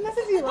DMs. just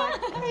messaged you like,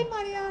 hey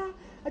Maria,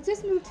 I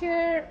just moved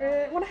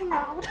here, wanna hang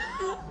out?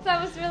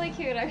 That was really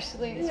cute,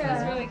 actually. It was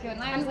Yeah. really cute,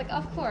 and I was like,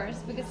 of course,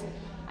 because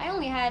I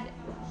only had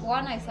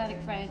one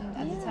Icelandic friend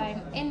at the Yeah.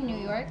 time in New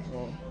York,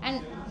 Oh.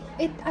 and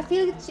I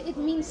feel it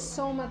means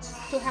so much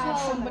to have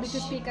so somebody much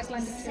to speak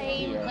Icelandic to.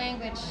 same Yeah.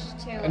 language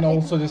too. And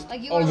also just Like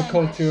all your the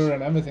language. culture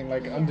and everything,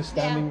 like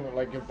understanding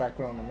like your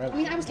background and I mean,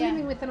 everything. I was Yeah.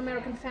 living with an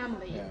American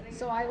family, Yeah.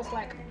 so I was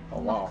like Oh,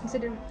 not wow.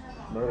 considered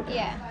American.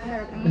 Yeah,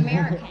 American.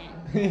 American.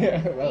 Yeah,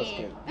 that was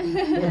Yeah.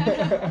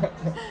 good.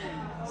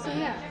 So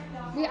yeah,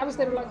 I was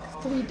there like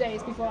 3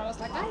 days before I was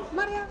like, hi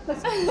Maria,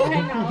 let's go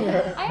hang out.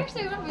 I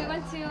actually remember we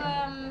went to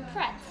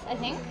Pratt's, I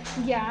think.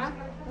 Yeah,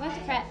 We went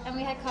to Pratt and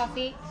we had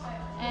coffee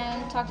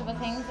and talked about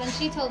things, and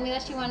she told me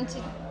that she wanted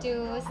to do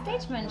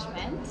stage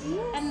management,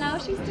 and now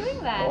she's doing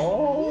that.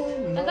 Oh,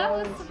 And that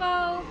was nice.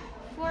 about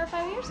 4 or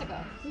 5 years ago.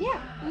 yeah.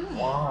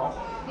 Wow.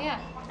 Yeah.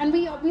 And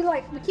we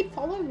keep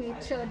following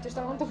each other just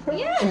around the world.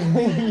 Yeah. And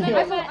then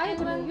I we flew met out in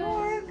to New London.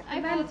 York, I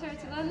and followed then her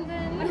to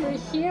London. we were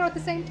here at the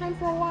same time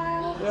for a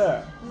while.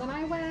 Yeah. And then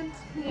I went,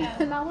 Yeah.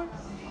 and now we're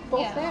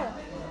both Yeah. there.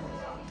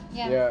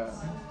 Yeah. Yeah.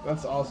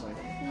 That's awesome.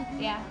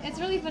 Yeah. It's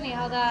really funny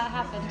how that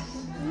happened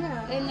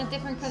Yeah. in a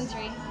different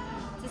country.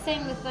 It's the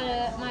same with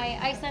my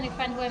Icelandic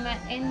friend who I met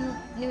in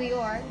New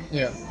York.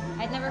 Yeah.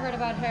 I'd never heard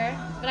about her,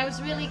 but I was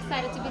really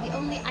excited to be the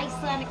only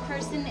Icelandic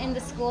person in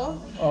the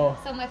school. Oh.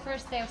 So my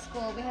first day of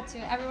school,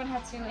 everyone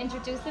had to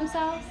introduce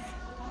themselves,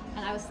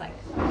 and I was like,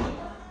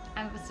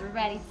 I was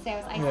ready to say I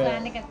was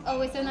Icelandic. It's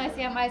always so nice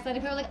to have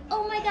Icelandic. People were like,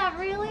 oh my god,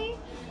 really?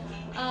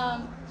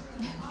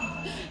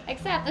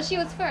 Except that she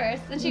was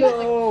first, and she was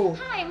No. like,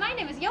 hi, my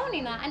name is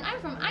Jonina, and I'm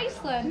from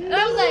Iceland. And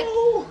I was like,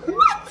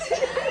 what?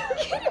 Are you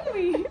kidding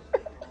me?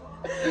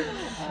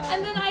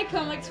 And then I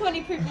come like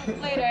 20 people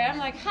later. I'm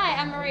like, hi,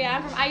 I'm Maria.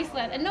 I'm from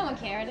Iceland, and no one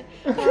cared.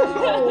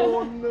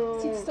 Oh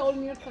She no. stole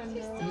me your thunder.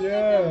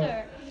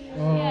 Yeah.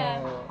 Oh.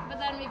 Yeah. But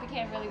then we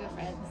became really good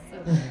friends.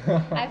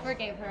 So I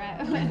forgave her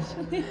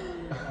eventually.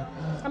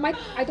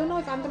 I don't know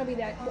if I'm gonna be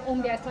the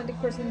only Icelandic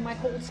person in my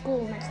whole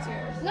school next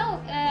year.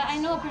 No, I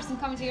know a person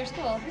coming to your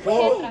school.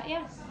 Whoa. Petra,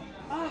 yeah.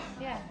 Ah,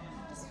 Yeah.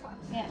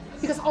 Yeah.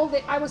 because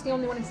I was the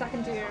only one in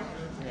second year.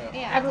 Yeah.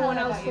 Yeah. I Everyone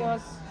told her else about you.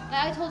 was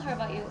I told her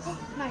about you.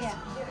 nice. Yeah.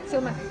 So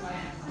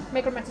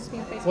make her message me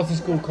on Facebook. What's the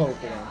school called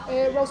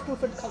again? Rose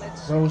Bruford College.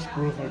 Rose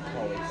Bruford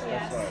College. That's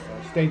Yes.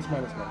 right. States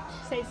management.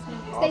 States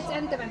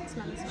and events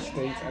management.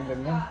 States and then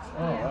oh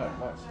right,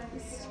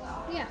 nice.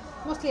 Yeah,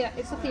 mostly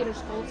it's a theater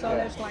school, so Yeah.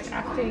 there's like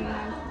acting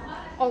and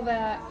all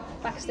the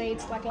backstage,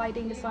 like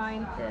lighting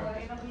design,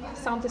 Yeah.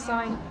 sound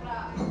design,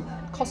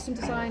 costume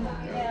design,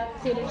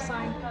 theater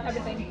design,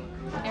 everything.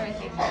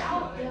 Everything.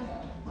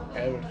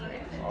 Everything.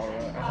 All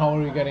right. And how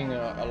are you getting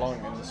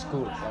along in the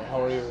school? Like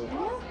how are you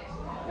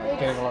like,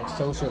 getting along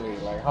socially?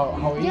 Like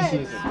how Yeah, easy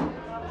is it?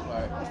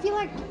 Like I feel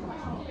like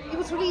it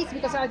was really easy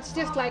because it's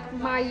just like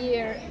my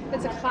year.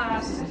 It's a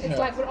class. It's Yeah.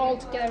 like we're all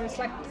together. It's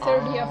like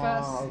 30 of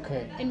us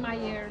okay. in my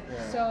year.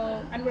 Yeah. So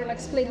and we're like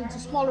split into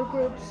smaller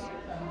groups.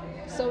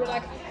 So we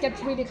like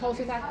get really close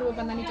with that group,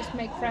 and then you just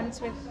make friends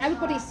with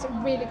everybody's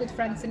really good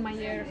friends in my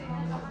year.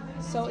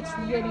 So it's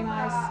really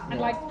nice. And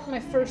like my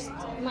first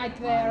night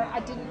there,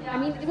 I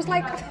mean, it was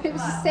like it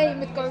was the same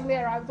with going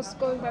there. I was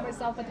going by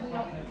myself. I didn't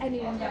know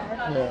anyone there.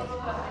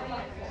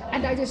 Yeah.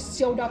 And I just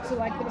showed up to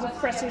like, there was a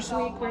freshers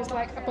week where it's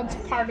like a bunch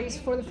of parties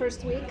for the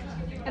first week.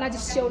 And I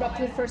just showed up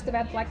to the first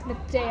event like the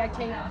day I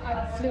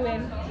flew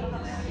in.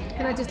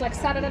 And I just like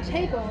sat at a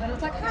table and I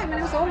was like, hi, my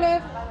name is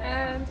Olive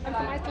and I'm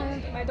from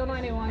Iceland and I don't know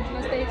anyone. Can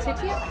I sit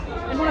here?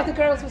 And one of the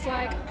girls was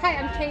like, hi,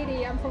 I'm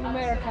Katie, I'm from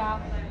America.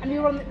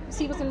 And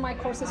she was in my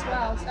course as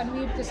well. And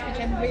we just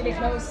became really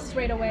close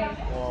straight away.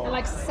 Wow. And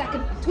like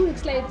 2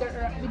 weeks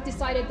later, we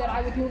decided that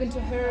I would move into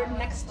her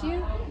next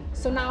year.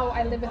 So now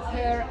I live with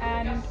her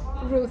and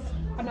Ruth,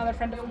 another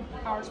friend of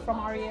ours from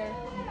our year.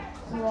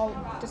 And we're all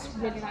just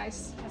really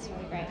nice. That's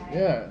really great.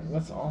 Yeah,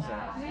 that's awesome.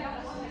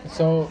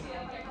 So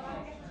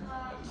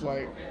it's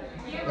like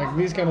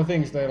these kind of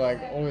things, they like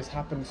always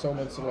happen so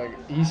much like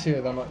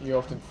easier than what you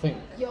often think.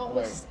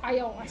 I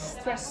always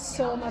stress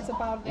so much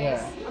about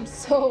this. Yeah. I'm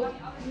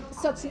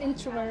such an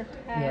introvert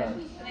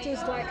and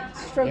just like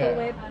struggle Yeah.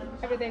 with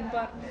everything,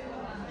 but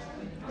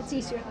it's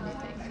it's easier than you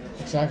think.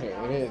 Exactly,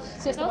 it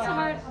is. It's also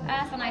hard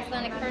as an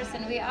Icelandic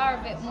person. We are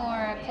a bit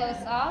more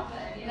closed off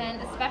than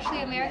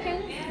especially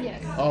Americans.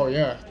 Yes. Oh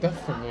yeah,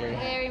 definitely.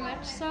 Very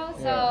much so.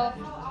 So, Yeah.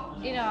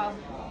 you know,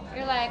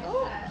 you're like,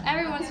 oh,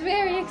 everyone's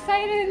very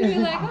excited. And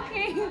you're like,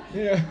 okay.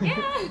 Yeah.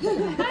 Yeah.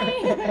 Hi.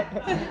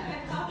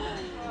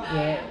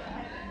 Yeah.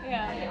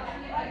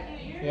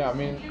 Yeah. Yeah, I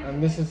mean,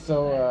 and this is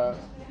so,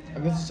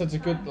 and this is such a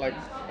good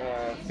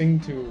thing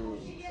to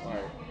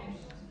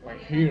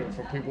like hear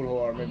from people who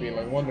are maybe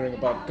like wondering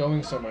about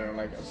going somewhere and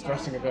like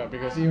stressing about,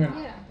 because even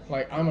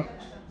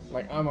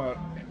I'm a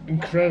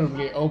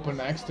incredibly open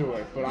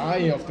extrovert, but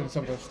I often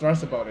sometimes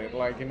stress about it,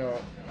 like, you know,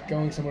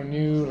 going somewhere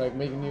new, like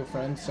making new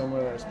friends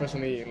somewhere,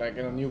 especially like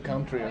in a new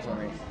country or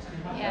something.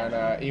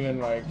 Yeah. And even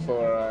like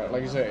for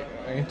like you say,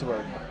 an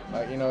introvert,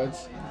 like, you know,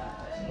 it's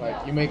like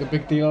you make a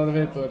big deal out of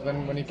it, but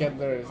then when you get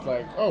there, it's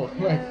like, oh,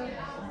 like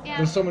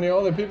there's so many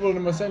other people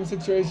in the same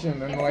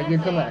situation, and like you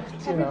connect.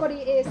 You Everybody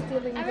know? is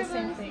dealing with the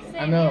same Everyone's thing. the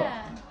same, I know.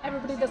 Yeah.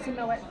 Everybody doesn't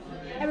know it.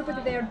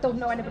 Everybody there don't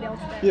know anybody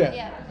else there.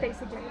 Yeah.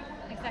 Basically.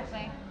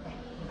 Exactly.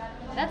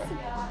 That's the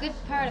good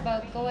part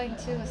about going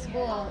to a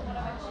school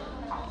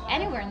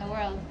anywhere in the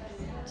world.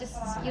 Just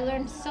you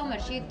learn so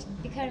much. You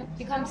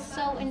become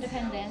so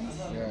independent.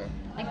 Yeah.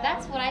 Like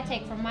that's what I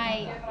take from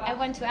I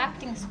went to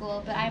acting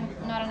school, but I'm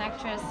not an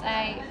actress.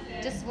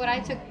 What I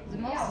took the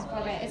most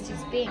from it is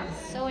just being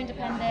so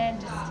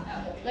independent, just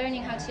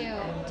learning how to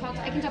talk.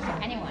 I can talk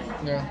to anyone.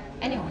 Yeah.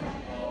 Anyone.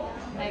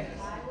 Like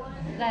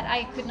that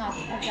I could not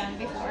have done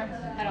before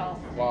at all.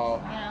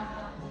 Wow. You know.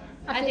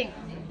 I think.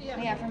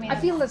 Yeah, for me. I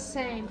feel the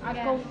same. I've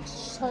Yeah. grown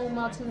so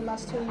much in the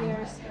last 2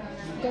 years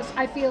because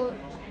I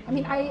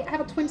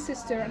have a twin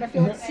sister, and I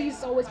feel like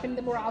she's always been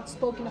the more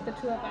outspoken of the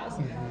two of us.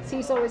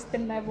 She's always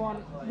been the one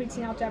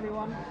reaching out to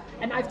everyone,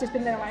 and I've just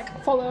been there like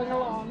following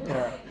along.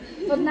 Yeah.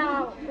 But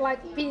now,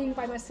 like being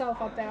by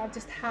myself out there,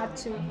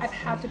 I've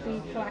had to be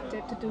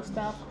proactive to do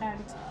stuff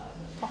and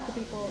talk to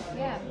people.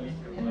 Yeah.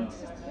 And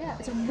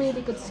it's a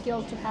really good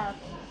skill to have.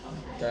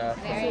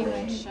 Very to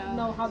much so.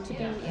 know how to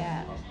be.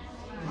 Yeah.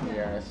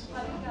 Yes.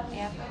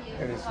 Yeah.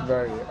 It is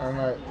very,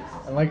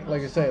 and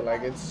like you say,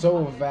 like it's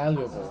so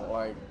valuable,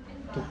 like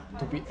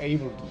to be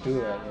able to do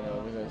that, you know,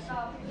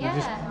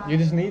 because you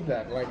just need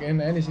that, like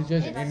in any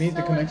situation, you It's need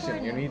the so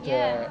connection, you important, need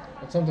yeah.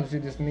 and sometimes you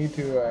just need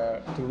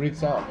to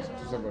reach out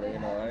to somebody, you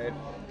know, and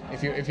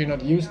if you're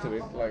not used to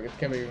it, like it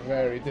can be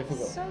very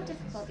difficult. So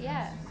difficult,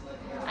 yeah.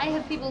 I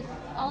have people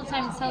all the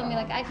time telling me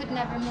like I could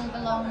never move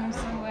alone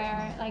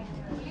somewhere, like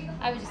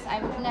I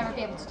would never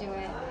be able to do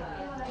it.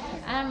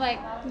 And I'm like,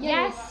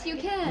 yes, you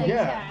can.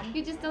 Yeah.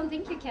 You just don't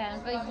think you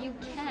can, but you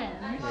can.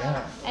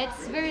 Yeah.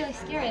 It's very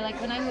scary. Like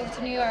when I moved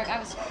to New York, I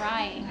was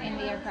crying in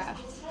the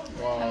aircraft.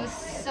 Wow. I was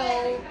so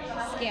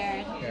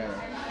scared. Yeah.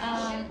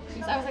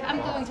 So I was like, I'm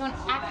going to an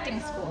acting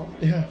school.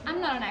 Yeah. I'm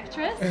not an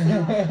actress.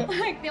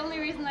 Like the only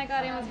reason I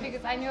got in was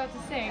because I knew how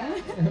to sing.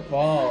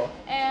 Wow.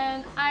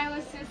 And I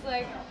was just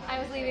like, I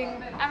was leaving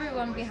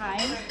everyone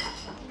behind.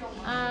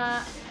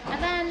 And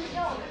then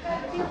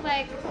I think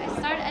like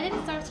I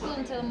didn't start school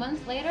until a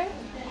month later.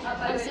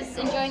 I was just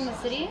enjoying the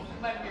city.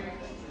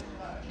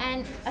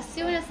 And as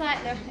soon as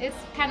it's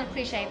kind of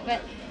cliche,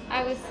 but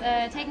I was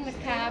taking the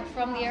cab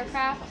from the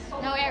airport,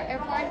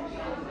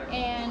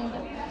 and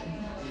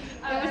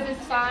there was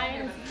this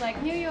sign, it's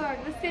like New York,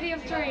 the city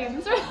of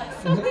dreams, or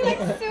something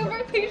like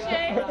super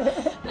cliche.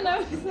 And I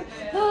was like,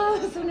 oh,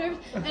 I was so nervous.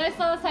 And I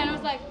saw the sign, I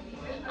was like,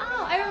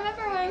 oh, I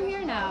remember why I'm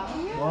here now.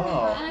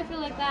 Wow. And I feel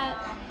like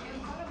that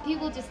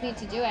people just need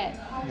to do it.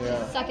 Yeah.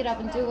 Just suck it up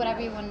and do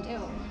whatever you want to do.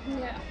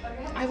 Yeah.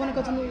 I want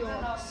to go to New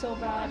York so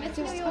bad.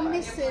 I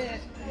miss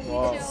it.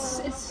 Wow.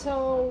 It's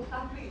so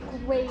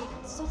great.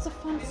 It's such a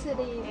fun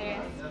city.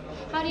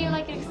 How do you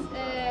like it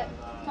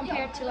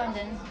compared to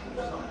London?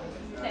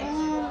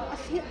 I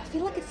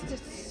feel like it's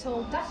just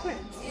so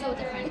different. So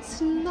different. It's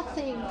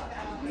nothing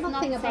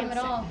not the about same it. at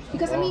all.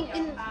 Because I mean,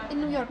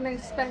 in New York,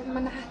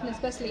 Manhattan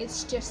especially,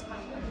 it's just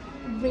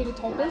really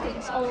tall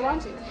buildings all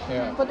around you.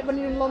 Yeah. But when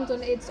you're in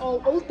London, it's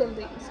all old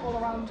buildings all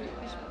around you.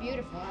 It's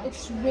beautiful.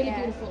 It's really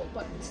beautiful,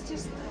 but it's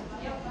just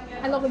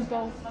I love them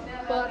both.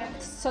 But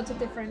it's such a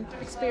different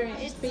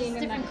experience It's being a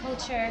in different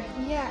culture.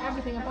 Yeah,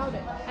 everything about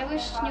it. I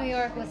wish New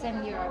York was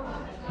in Europe.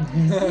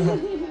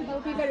 That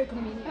would be very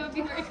convenient. That would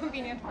be very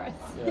convenient for us.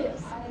 Yeah.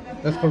 Yes.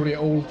 That's probably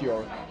old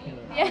York. You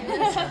know.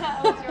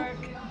 Yeah, Old York.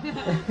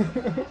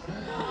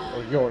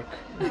 Or York.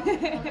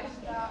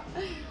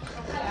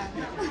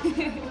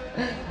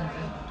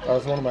 That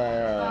was one of my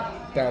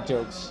dad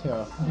jokes.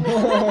 Yeah.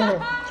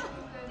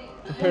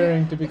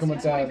 Preparing to become a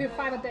It's one of dad. your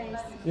 5 days.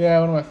 Yeah,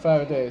 one of my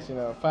 5 days. You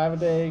know, 5 a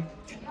day.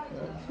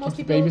 Most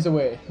Keep the people- babies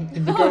away.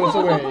 Keep the girls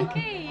away.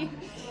 Okay.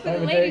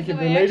 5 a day. Ladies Keep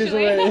the away, ladies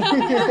actually. away.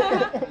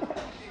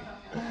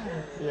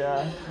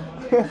 Yeah.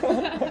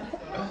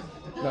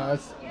 No,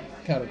 it's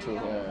kind of true.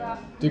 Yeah.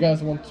 Do you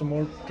guys want some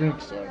more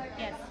drinks or?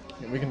 Yes.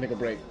 Yeah, we can take a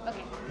break.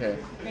 Okay. Okay.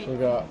 Great.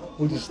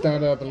 We'll just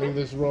stand up and leave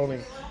this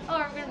rolling. Oh,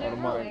 we're gonna Out of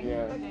do mind, rolling.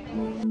 yeah. Okay.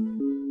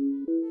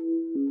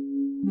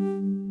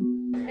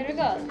 Here we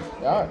go.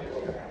 Ja,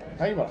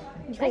 hej bara.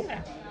 Thank you.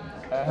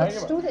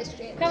 Let's do this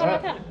shit. Come on,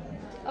 Alright. come on.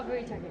 What were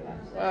we talking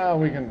about?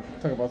 We can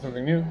talk about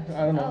something new.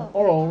 I don't know. Oh.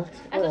 Or old.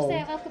 Jag Or skulle old.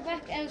 säga welcome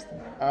back.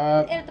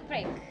 Uh, Är det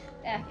break?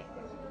 Ja, okej.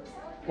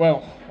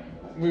 well,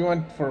 we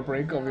went for a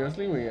break.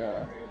 Obviously, we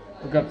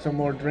got some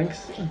more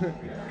drinks.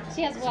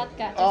 She has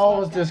vodka. I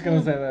was just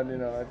gonna say that,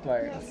 it's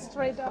like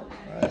Straight up.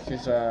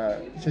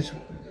 she's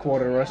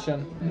quarter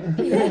Russian.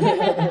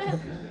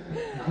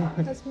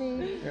 That's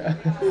me. Yeah.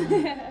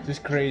 She's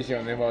crazy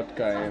on the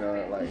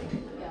vodka, like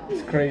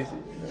it's crazy.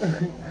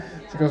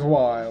 She goes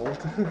wild.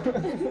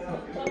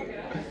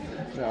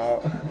 No.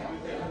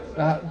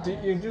 Have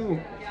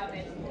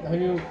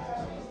you?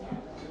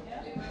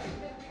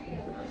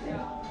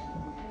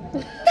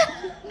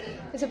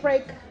 It's a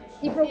break.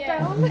 He broke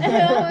down.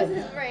 That was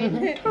his brain.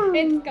 It's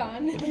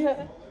gone.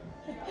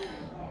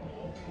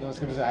 I was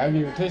gonna say, have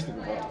you tasted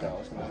the vodka? I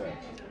was gonna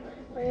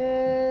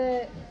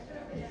say.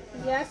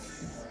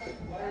 Yes.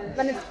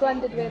 When it's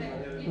blended with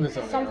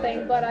With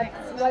something, but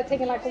I've like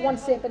taken like one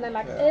sip and then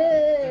like,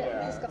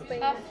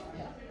 disgusting.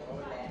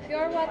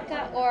 Pure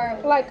vodka or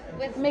Like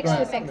with mixed with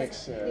Right, something.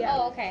 mix, Yeah.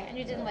 Oh, okay. And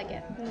you didn't like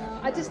it. No,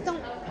 I just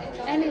don't.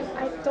 I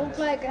don't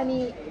like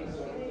any.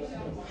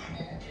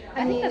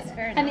 I think that's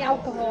fair Any enough.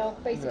 alcohol,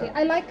 basically. Yeah.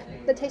 I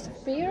like the taste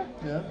of beer.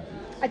 Yeah.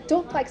 I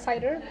don't like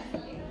cider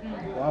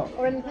Wow.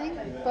 or anything,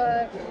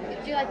 but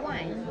Do you like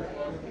wine?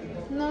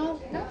 no.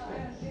 No.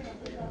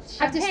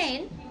 I've just-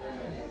 Champagne?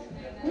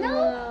 No.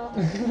 No.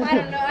 I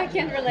don't know. I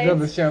can't relate. Got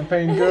the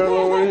champagne girl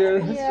over here.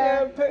 Yeah.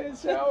 Champagne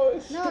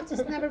showers. No, I've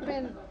just never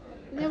been.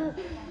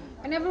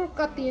 I never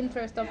got the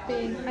interest of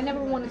being. I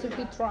never wanted to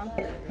be drunk.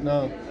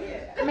 No.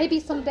 Maybe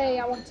someday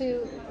I want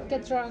to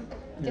get drunk,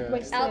 get Yeah.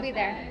 wasted. I'll be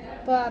there.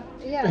 But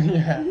yeah,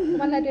 Yeah.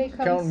 when that day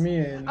comes, Count me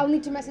in. I'll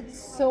need to message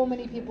so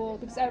many people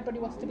because everybody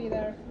wants to be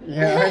there.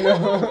 Yeah, I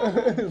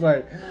know. It's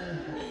like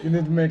you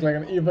need to make like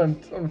an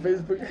event on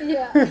Facebook.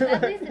 Yeah.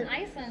 At least in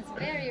Iceland, it's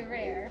very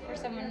rare for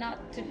someone not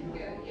to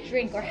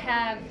drink or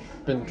have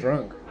Been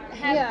drunk.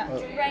 Yeah.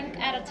 drank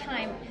at a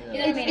time. You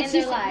know what I mean? In It's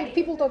their usually, life. if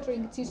people don't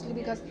drink, it's usually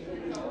because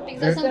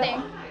Because of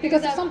something.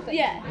 Because of something.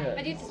 Yeah. Yeah.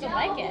 But you just don't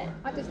like it.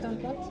 I just don't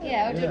want to.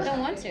 Yeah, or Yeah. don't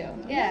want to.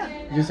 Yeah.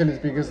 Usually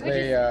it's because Which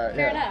they. is fair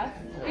yeah. enough.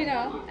 You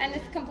know, and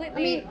it's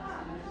completely.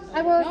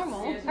 I mean,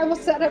 Normal. I was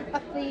set up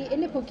at the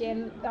Indie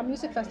in a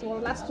music festival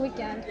last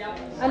weekend,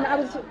 and I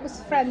was with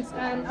friends,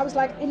 and I was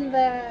like in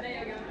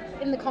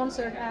the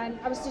concert, and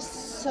I was just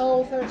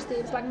so thirsty.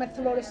 It was like my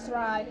throat is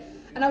dry,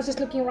 and I was just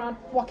looking around,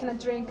 what can I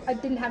drink? I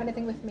didn't have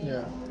anything with me.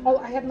 Yeah. Oh,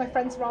 I had my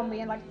friends around me,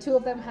 and like two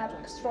of them had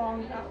like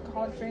strong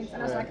alcoholic drinks,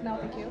 and I was Yeah. like, no,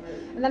 thank you.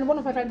 And then one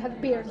of my friends had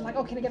beer. I was like,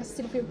 oh, can I get a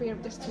sip of your beer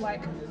just to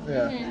like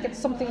Yeah. get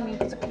something in me?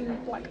 Because I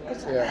couldn't like.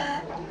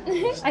 Yeah.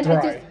 And dry,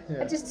 I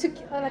yeah. just took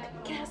like,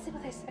 can I have a sip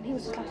of this? And he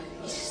was just like,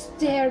 he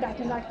stared at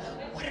me like,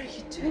 what are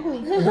you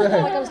doing?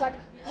 Like I was like,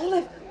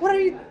 Olive, what are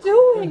you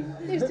doing?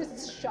 He was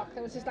just shocked.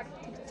 I was just like,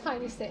 take a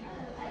tiny sip.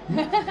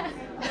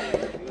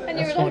 and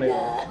you That's were funny.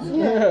 like,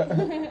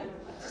 Yeah.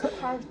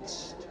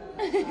 Parched.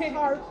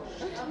 Parched.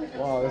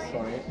 Wow, that's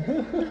funny.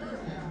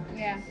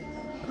 yeah.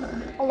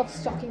 I love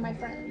stalking my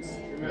friends.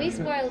 We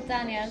spoiled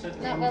Daniel.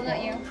 No, well,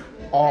 not you.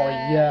 Oh Uh,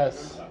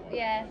 yes.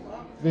 Yeah.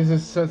 This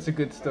is such a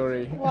good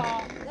story.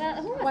 Wow. Well,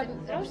 who was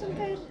it?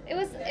 Rosenberg? It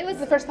was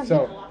The first time.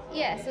 So,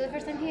 Yeah, so the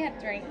first time he had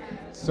a drink.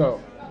 so,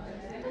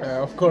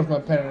 of course my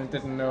parents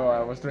didn't know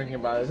I was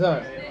drinking by the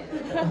time.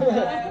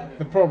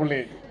 They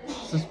probably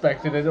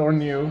suspected it or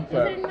knew, Was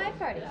but it in my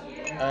party?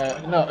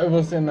 no, it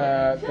was in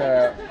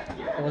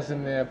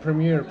the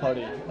premiere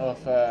party of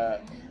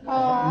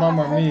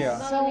Mamma I've heard Mia.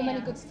 so Mamma many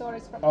Mia. good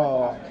stories from.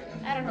 Oh,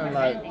 I don't remember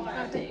like-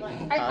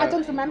 anything. I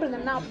don't remember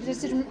them now. But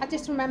I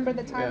just remember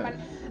the time Yeah. when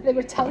they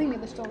were telling me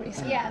the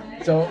stories. Yeah.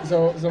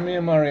 So me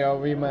and Mario,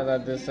 we met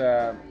at this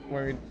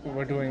when we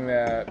were doing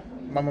the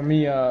Mamma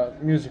Mia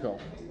musical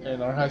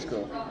in our high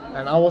school,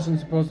 and I wasn't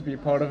supposed to be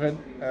part of it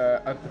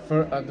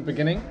at the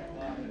beginning.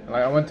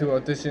 Like I went to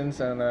auditions,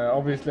 and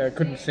obviously I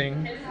couldn't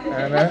sing,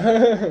 and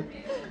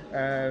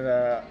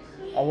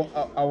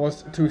I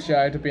was too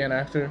shy to be an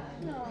actor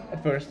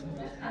at first,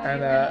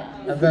 and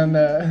then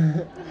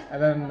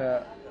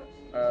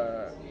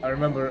I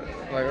remember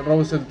like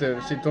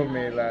Rosalde, she told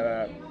me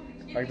that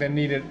like they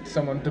needed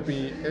someone to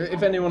be,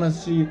 if anyone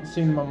has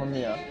seen Mamma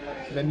Mia,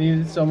 they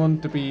needed someone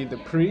to be the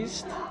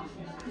priest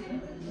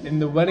in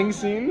the wedding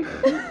scene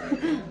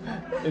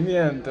in the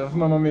end of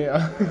Mamma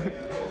Mia.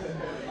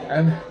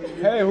 And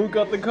hey, who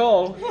got the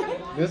call?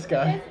 This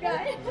guy.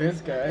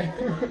 This guy.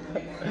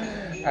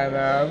 And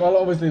well,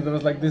 obviously there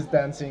was like this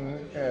dancing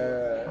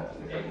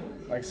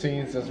like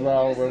scenes as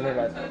well, where we're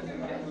like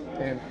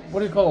in, what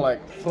do you call it,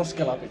 like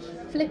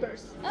froskelapis?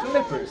 Flippers. Oh,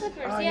 Flippers.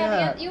 Flippers. Oh, yeah,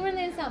 yeah. you were in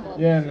the ensemble.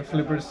 Yeah, in the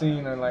flipper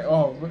scene, and like,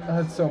 oh, I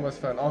had so much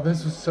fun. Oh,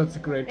 this was such a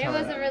great It time.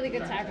 was a really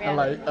good time, yeah. And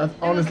like, was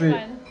honestly,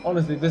 fun.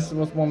 honestly, this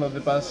was one of the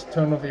best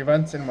turn-off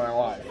events in my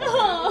life.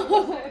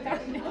 Oh,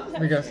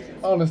 Because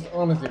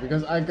honestly,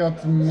 because I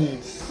got to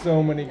meet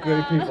so many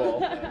great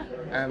people,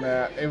 and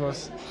it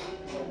was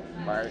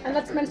like And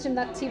let's mention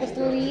that she was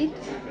the lead.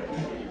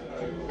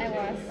 I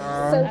was.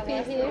 Sophie I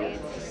was here. late.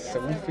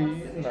 Sophie,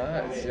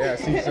 nice.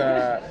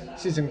 Yeah,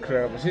 she's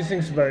incredible. She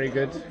sings very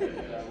good.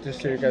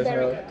 Just so you guys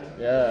know.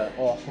 Yeah.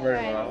 Oh, very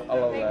Right. well. I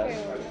love that.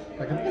 Very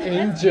Like an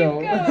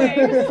angel.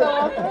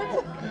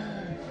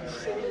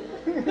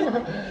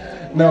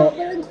 No.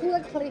 We'll include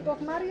a clip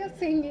of Maria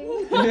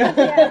singing.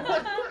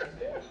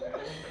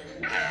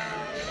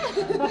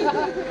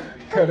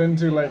 Cut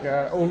into like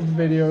old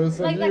videos of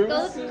Like you.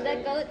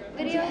 that goat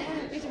video.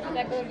 You should put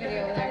that goat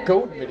video there.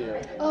 Goat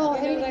video. Oh,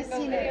 You know, have like you goat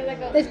seen video, it? like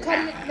goat.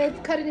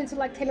 They've cut it into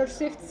like Taylor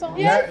Swift songs.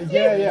 Yeah.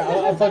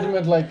 I thought you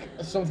meant like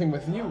something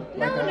with you.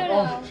 No, Like, no.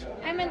 oh.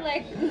 I meant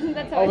like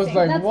that's how I I was sing.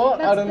 like,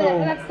 what? I don't know.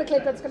 That's the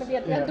clip that's gonna be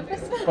at the end of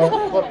this.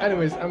 But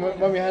anyways, and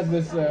when we had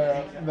this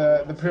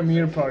the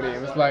premiere party,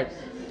 it was like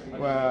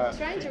I'm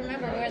trying to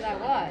remember where that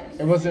was.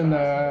 it was in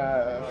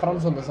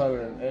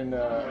Framsambassaden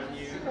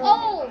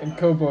in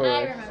Coburg.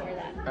 I remember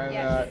that. And,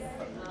 yes.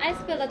 I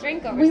spilled a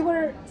drink over. We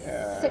were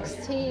Yeah.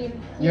 16.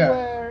 Yeah. You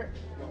were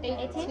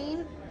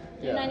 18.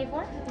 Yeah.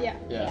 94? Yeah.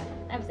 Yeah.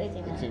 I was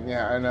 18 then.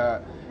 Yeah, and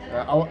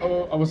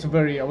I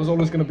was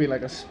always gonna be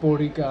like a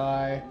sporty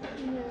guy,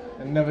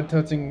 and never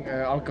touching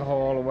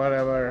alcohol or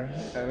whatever.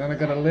 And then I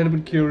got a little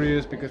bit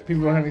curious because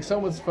people were having so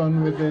much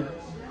fun with it.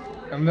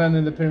 And then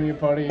in the premiere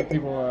party,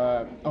 people,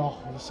 it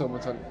was so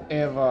much fun.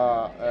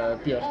 Eva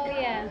Björk, Oh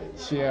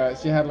yeah.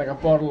 she had like a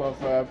bottle of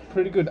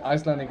pretty good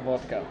Icelandic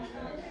vodka.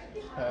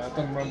 I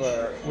don't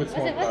remember which Was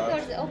one. it vodka or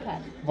was it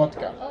Opad?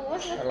 Vodka. Oh,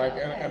 was it? Like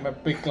in a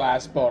big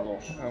glass bottle,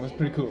 and it was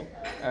pretty cool.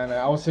 And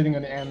I was sitting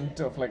on the end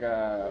of like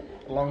a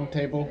long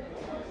table,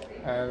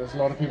 and there's a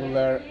lot of people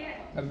there.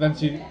 And then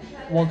she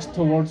walks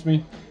towards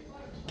me,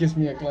 gives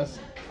me a glass,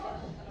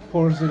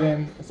 pours it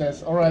in, and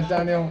says, "All right,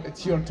 Daniel,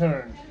 it's your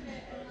turn."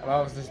 And I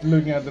was just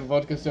looking at the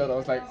vodka shot. I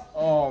was like,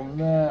 "Oh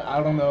man,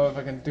 I don't know if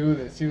I can do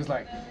this." She was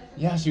like,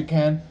 "Yes, you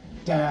can,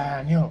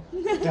 Daniel,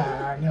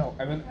 Daniel."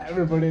 And then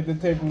everybody at the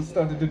table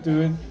started to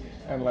do it.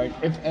 And like,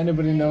 if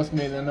anybody knows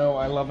me, they know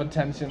I love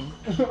attention.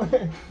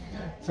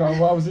 So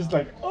I was just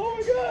like, "Oh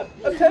my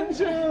god,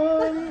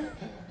 attention!"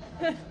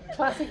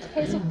 Classic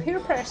case of peer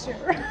pressure.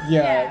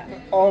 Yeah,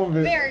 all of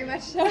it. Very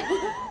much so.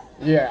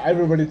 Yeah,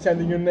 everybody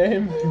chanting your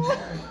name.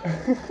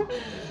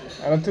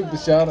 And I took the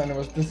shot and it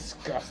was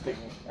disgusting.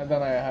 And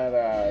then I had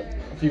a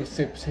few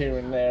sips here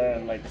and there,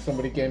 and like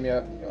somebody gave me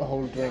a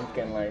whole drink,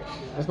 and like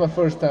it was my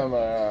first time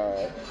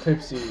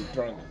tipsy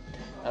drunk.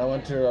 And I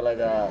went to like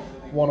a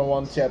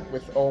one-on-one chat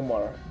with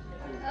Omar.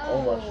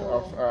 Omar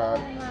of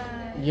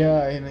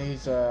yeah, and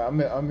he's I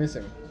miss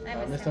him.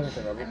 I miss him.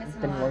 It's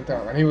been a long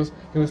time, and he was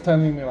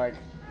telling me like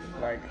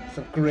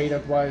some great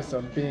advice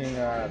on being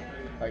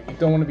like you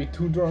don't want to be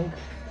too drunk,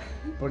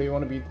 but you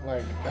want to be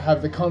like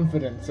have the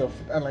confidence of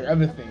and like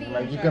everything.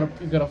 Like you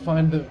gotta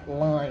find the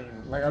line.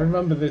 Like I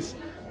remember this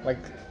like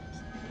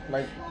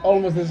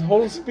almost this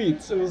whole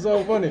speech. It was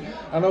so funny,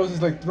 and I was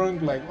just like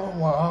drunk, like oh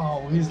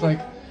wow, he's like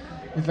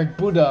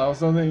Buddha or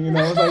something, you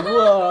know. I was like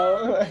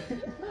wow.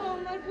 Oh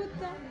my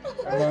Buddha.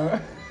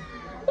 And,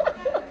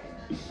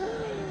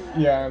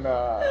 yeah, and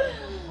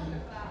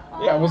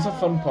yeah, it was a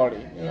fun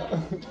party. You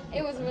know?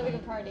 It was a really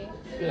good party.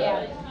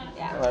 Yeah.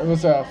 Yeah. It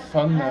was a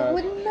fun. I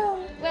wouldn't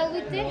know. Well,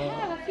 we did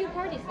have a few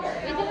parties there.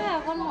 We did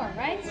have one more,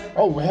 right?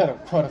 Oh, we had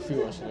quite a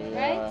few actually.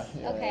 Right?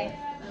 Yeah. Okay.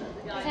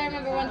 Because I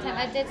remember one time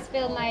I did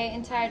spill my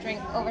entire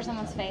drink over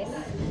someone's face,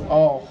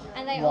 Oh.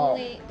 and they wow.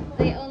 only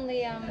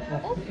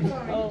oh,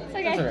 Oh, it's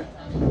okay. It's okay.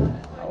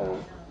 Oh.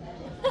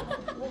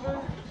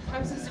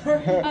 I'm so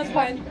sorry. That's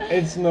fine.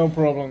 It's no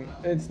problem.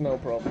 It's no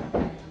problem.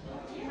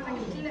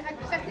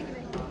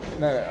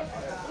 No.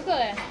 We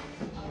got it.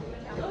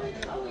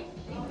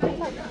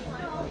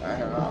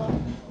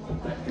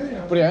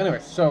 But yeah, anyway,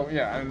 so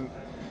yeah, and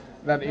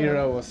that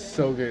era was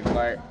so good.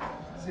 Like,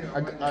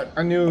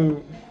 I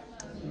knew.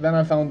 Then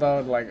I found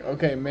out, like,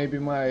 okay, maybe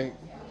my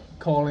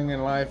calling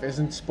in life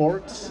isn't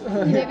sports.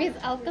 Maybe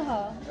it's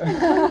alcohol.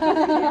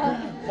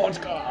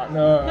 Vodka.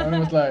 No, and it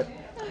was like,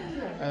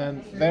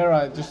 and there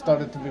I just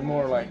started to be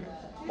more like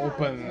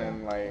open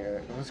and like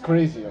it was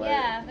crazy. Like,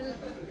 Yeah,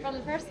 from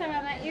the first time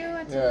I met you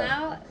until Yeah.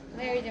 now,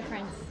 very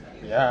different.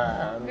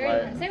 Yeah, and Very like,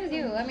 different. Same with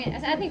you. I mean,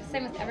 I think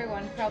same with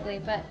everyone probably,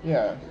 but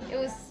yeah, it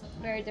was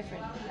very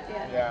different.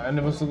 Yeah. yeah, and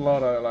there was a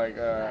lot of like,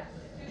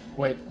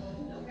 wait,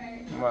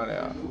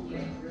 Maria,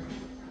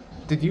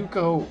 did you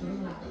go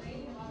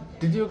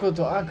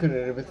to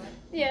Akureyri with?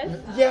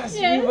 Yes. Yes,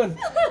 Yes. you went.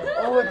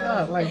 Oh my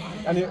god, like,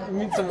 and you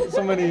meet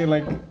so many,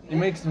 like, you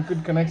make some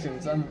good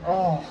connections, and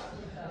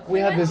we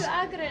had went this. to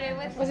Akureyri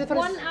with Was it for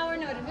 1 hour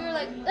notice. We were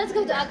like, let's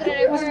go to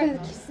Akureyri Was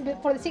for it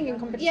for the singing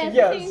competition? yes,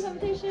 Yes. singing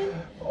competition.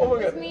 Oh my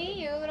It was god. me,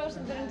 you,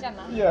 Rosenberg, and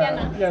Jenna.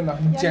 Yeah, Jenna.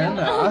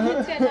 Jenna,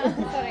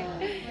 sorry.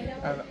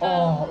 And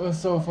it was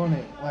so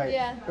funny. Like,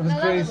 Yeah. it was No,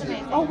 that was crazy.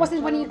 amazing. Oh, was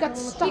it when you got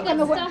stuck got on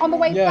the stuck. on the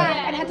way Yeah. back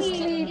and had to Yeah.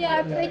 sleep Yeah.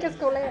 at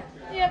Veikasskole?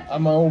 Yep. At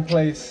my old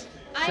place.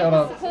 I Shout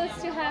was out. supposed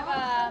to have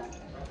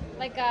a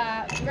like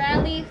a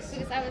rally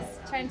because I was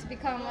trying to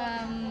become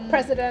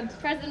President.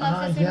 president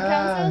of the student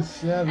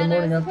council. Yeah, the and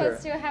morning I was after.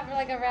 supposed to have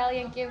like a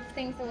rally and give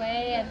things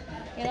away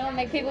and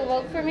make people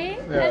vote for me.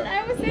 Yeah. And I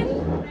was in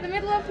the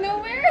middle of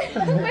nowhere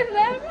with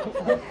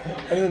them.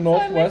 In the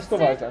northwest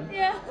of Iceland.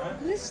 Yeah.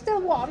 You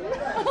still won.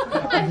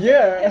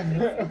 Yeah.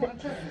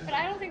 But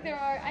I don't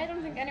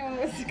think anyone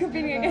was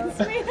competing against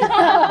me.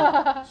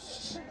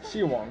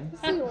 She won.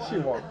 She won. She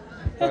won.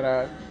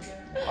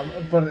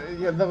 But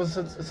yeah, that was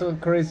so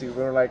crazy.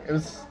 We were like, it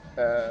was.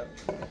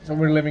 So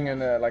we're living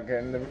in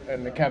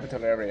in the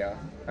capital area,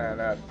 and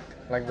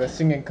like the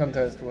singing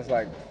contest was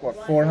like what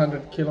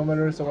 400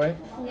 kilometers away.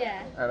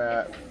 Yeah. And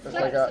it's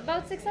like like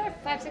about 6 hours,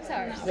 5-6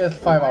 hours. yeah, it's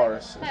 5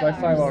 hours. It's 5 like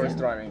 5 hours. hours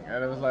driving,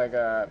 and it was like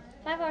 5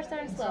 hours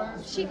starting slow.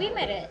 We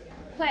made it.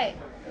 Quite.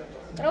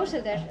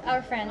 Rosilder,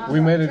 our friend. we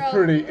made it drove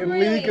pretty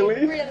really,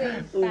 illegally, really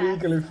fast.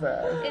 illegally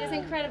fast. It is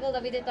incredible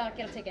that we did not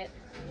get a ticket.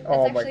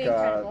 Oh It's my actually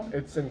god, incredible.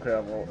 it's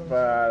incredible.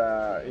 But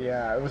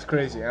yeah, it was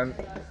crazy, and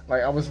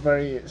like I was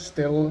very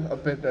still a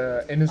bit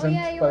innocent Oh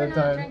yeah, you by were the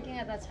not time. drinking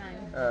at that time.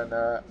 And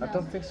I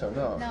don't think so.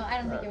 No. No, I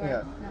don't think you were.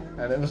 Yeah.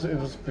 No. And it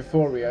was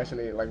before we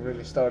actually like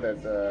really started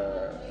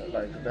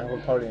like the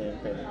whole partying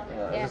thing.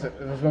 Yeah.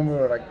 It was when we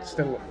were like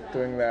still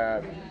doing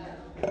the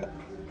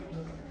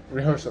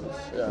rehearsals.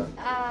 Yeah.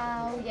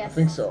 Oh yes. I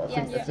think so. I Yes,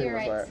 think you're it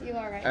was right. like. You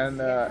are right. And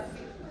yeah.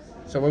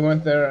 so we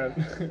went there,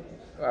 and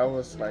I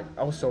was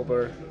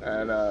sober,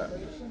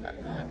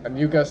 and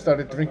you guys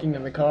started drinking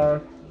in the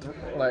car,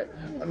 like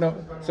no,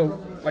 so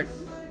like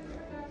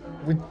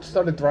we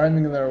started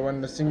driving there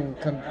when the singing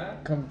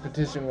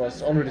competition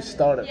was already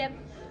started. Yep.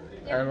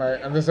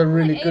 And there's a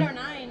really like good 8 or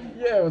 9.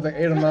 yeah, it was like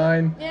 8 or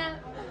 9 Yeah.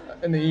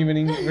 in the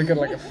evening. We got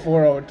like a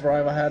 4-hour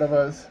drive ahead of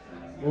us.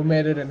 We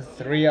made it in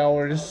 3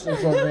 hours or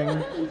something,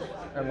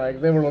 and like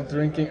they were all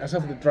drinking,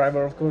 except for the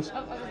driver, of course.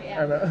 Oh,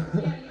 yeah. And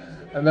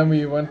and then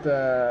we went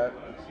to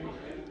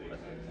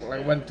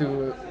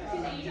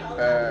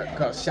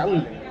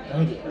Sjallin.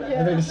 Yeah.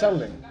 Yeah.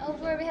 Sjallin. Oh,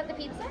 where we had the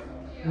pizza?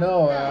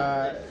 No.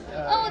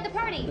 Oh, the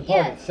party. The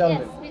party. Yes, Sjallin.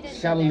 yes, we did.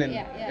 Sjallin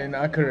Yeah. in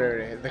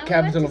Akureyri, the And we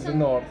capital went of to the some-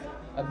 north.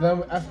 And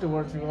then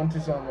afterwards we went to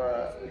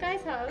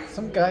Guy's house.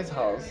 some guy's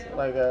house,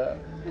 like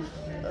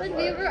Like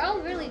we were all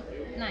really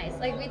nice.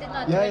 Like we did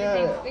not do Yeah,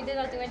 anything. yeah. We did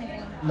not do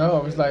anything. no,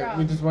 it was like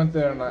we Wrong. just went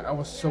there, and I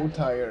was so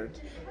tired.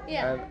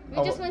 Yeah. And We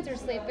I just wa- went to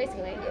sleep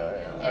basically.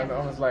 And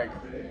I was like,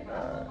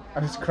 I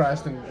just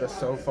crashed in the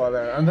sofa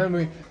there, and then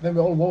we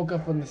all woke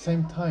up at the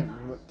same time.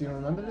 Do you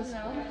remember this?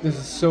 No. This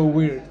is so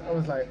weird.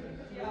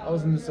 I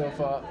was in the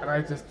sofa, and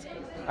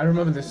I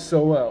remember this so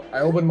well. I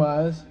opened my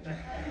eyes,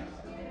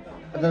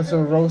 and then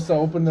so Rosa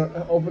opened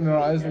her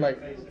eyes, like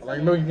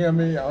looking at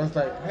me. I was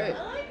like, hey.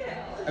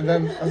 And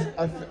then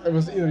it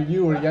was either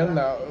you or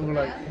Jenna who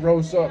like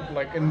rose up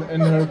like in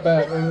her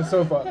bed in the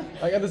sofa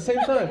like at the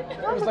same time.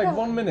 It was like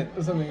 1 minute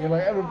or something. And,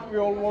 like we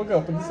all woke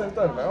up at the same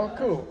time. Like, oh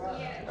cool.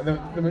 And then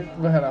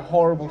we had a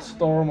horrible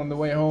storm on the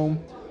way home.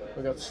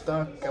 We got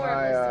stuck,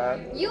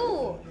 and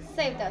You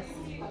saved us.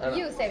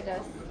 You saved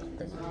us.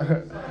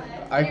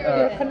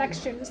 Your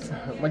connections.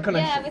 my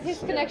connection. Yeah, with his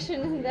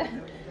connection in the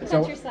So-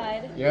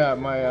 countryside. Yeah,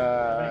 my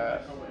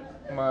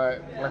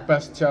like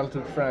best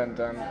childhood friend,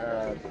 and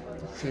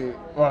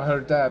her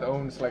dad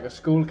owns like a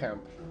school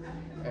camp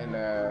in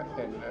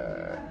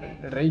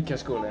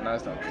Reykjavík in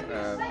Iceland.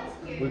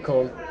 We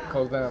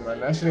called them,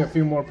 and actually a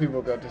few more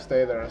people got to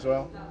stay there as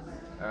well.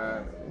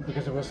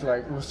 Because it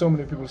was so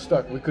many people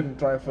stuck, we couldn't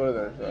drive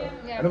further. So.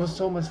 Yeah. And it was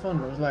so much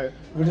fun. It was like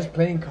we were just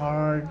playing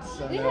cards.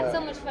 And, We had so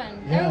much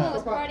fun. yeah. Everyone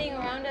was partying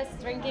around us,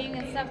 drinking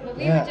and stuff, but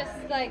we Yeah. were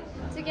just like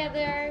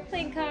together,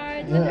 playing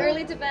cards, Yeah. went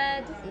early to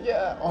bed,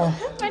 Yeah. Oh.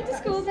 went to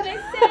school the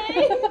next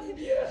day.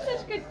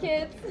 Such good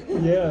kids.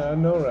 Yeah, I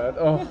know, right?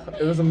 Oh,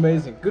 it was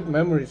amazing. Good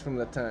memories from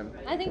that time.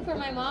 I think for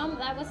my mom,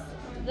 that was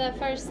the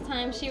first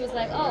time she was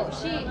like, oh,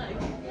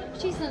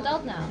 she's an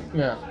adult now.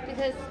 Yeah.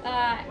 Because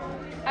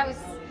I was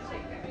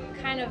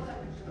kind of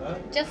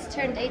just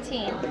turned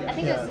 18. I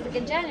think it was like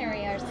in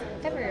January or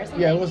February or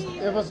something. Yeah,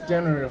 it was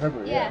January or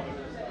February. Yeah.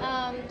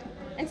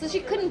 And so she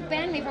couldn't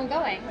ban me from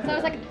going. So I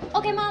was like,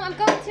 okay, Mom, I'm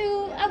going to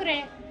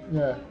Akureyri.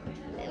 Yeah.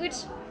 Which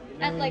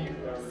at like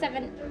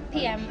 7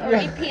 p.m. or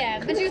Yeah. 8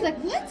 p.m. And she was like,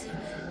 what?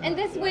 And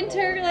this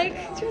winter, like,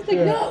 she was like,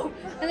 Yeah. no.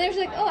 And then she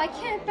was like, oh, I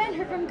can't ban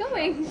her from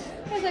going.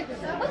 I was like,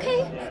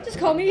 okay, just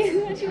call me.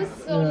 And she was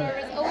so Yeah.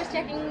 nervous, always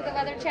checking the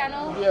Weather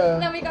Channel. Yeah.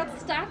 And then we got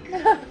stuck.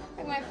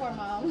 Like my poor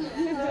mom.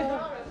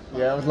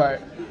 Yeah, it was like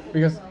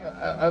because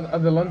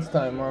at the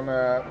lunchtime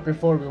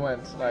before we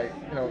went, like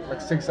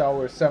 6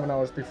 hours, 7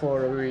 hours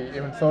before we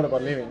even thought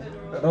about leaving,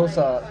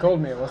 Rosa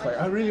called me and was like,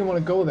 I really want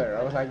to go there.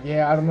 I was like,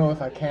 yeah, I don't know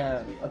if I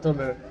can. I told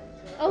her.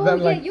 Oh, Then,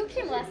 yeah, like- you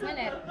came last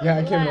minute. Yeah,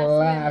 I came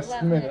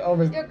last minute.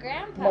 Almost Your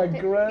grandpa. my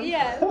grandpa.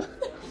 Yeah.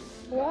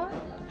 What?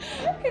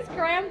 His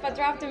grandpa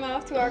dropped him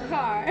off to our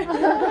car.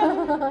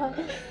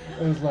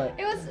 It was like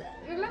It was.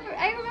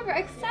 I remember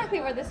exactly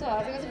where this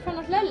was. It was in front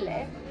of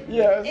Lelle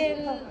yes. in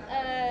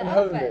Höfði.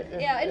 Alpbet.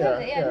 Yeah, in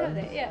Höfði. Yeah, in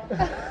Höfði.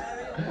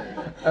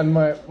 Yeah. And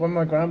when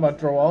my grandpa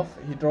drove off,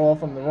 he drove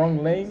off on the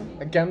wrong lane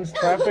against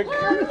traffic.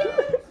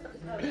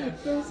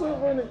 That's so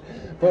funny.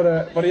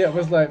 But yeah, it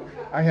was like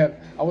I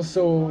was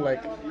so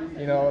like,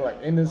 you know, like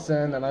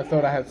innocent, and I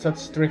thought I had such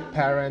strict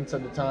parents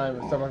at the time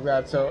and stuff like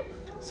that. So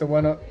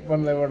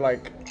when they were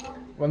like,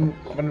 when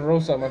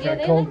Rosa, my friend,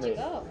 they called let you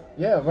me. go.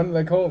 Yeah, when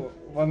they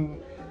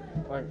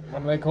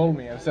called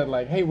me and said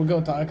like, hey, we're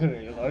going to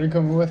Akureyri, are you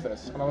coming with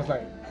us? And I was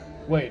like,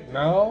 wait,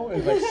 now?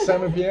 It's like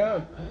 7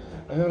 p.m.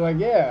 And they were like,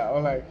 yeah. I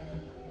was like,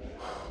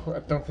 I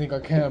don't think I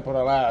can, but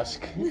I'll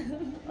ask.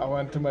 I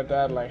went to my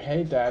dad like,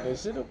 hey dad,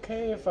 is it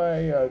okay if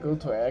I go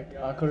to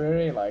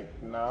Akureyri like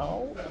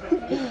now?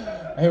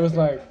 And he was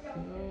like,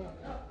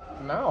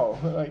 now?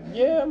 Like,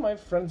 yeah, my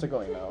friends are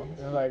going now.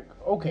 And I'm like,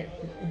 okay,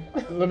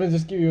 let me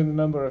just give you the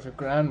number of your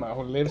grandma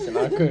who lives in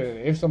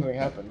Akureyri if something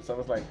happens. I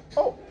was like,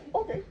 oh,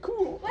 okay,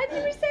 cool. Why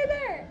did we stay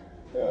there?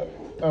 Yeah.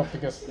 Oh,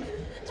 because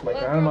it's my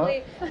Well, grandma.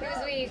 probably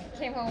because we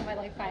came home at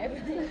like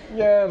 5.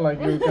 Yeah,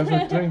 like you guys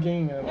were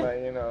drinking and like,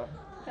 you know.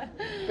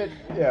 But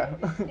yeah.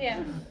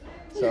 Yeah.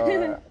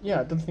 So yeah,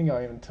 I don't think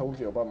I even told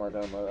you about my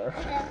grandmother.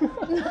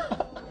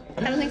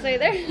 I don't think so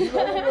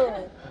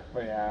either.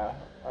 But yeah,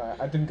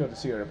 I didn't go to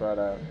see her,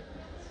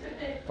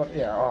 but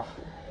yeah, oh,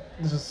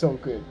 this is so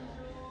good.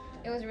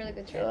 It was a really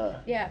good trip. Yeah.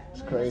 Yeah.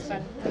 It's crazy.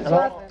 It was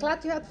fun. And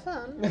Glad you had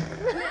fun.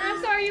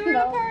 I'm sorry you were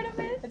No. a part of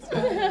it. It's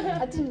fine.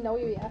 I didn't know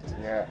you yet.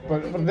 yeah,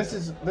 but this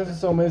is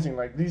so amazing.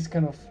 Like these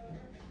kind of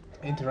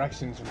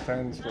interactions with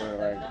friends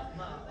were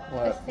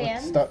like, With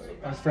fans?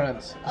 With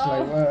friends. It's Oh,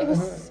 like, It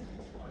was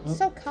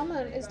so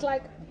common. It's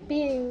like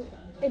being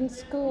in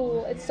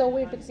school. It's so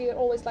weird because you're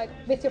always like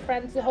with your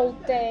friends the whole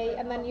day,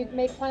 and then you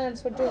make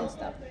plans for doing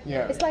stuff.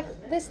 Yeah. It's like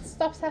this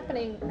stops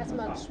happening as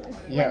much.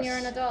 yes. When you're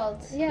an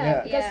adult.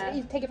 Yeah, because Yeah.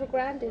 you take it for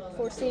granted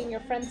for seeing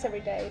your friends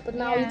every day. But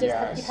now Yeah. you just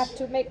Yes. you have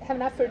to have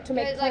an effort to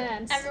make It's like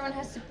plans. everyone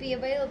has to be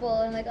available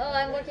and like, oh,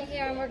 I'm working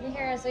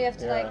here, so you have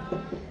to Yeah.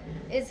 like,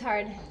 it's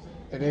hard.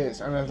 It is,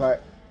 and it's like,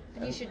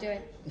 But you should do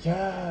it.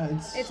 yeah,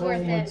 it's so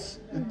worth much. it.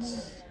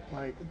 It's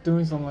like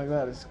doing something like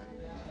that is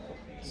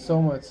so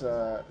much,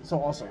 so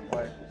awesome.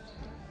 Like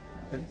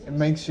it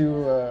makes you,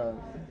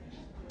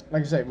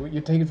 like you say, you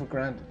take it for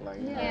granted.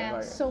 Like, you know, Yeah.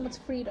 like, So much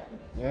freedom.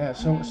 yeah,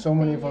 so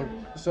many of our,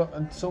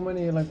 so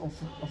many like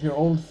of your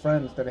old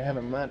friends that I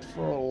haven't met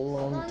for a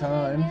long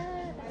time.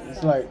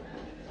 It's like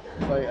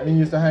I mean,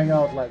 used to hang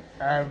out like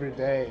every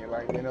day.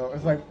 Like, you know,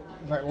 it's like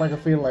I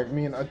feel like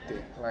me and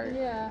Utti. Like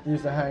Yeah. we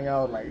used to hang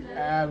out like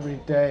every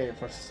day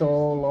for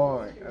so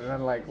long, and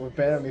then like we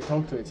barely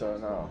talk to each other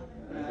now.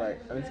 It's like,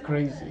 and it's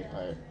crazy.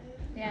 Like,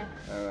 Yeah.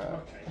 uh,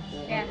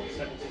 Yeah.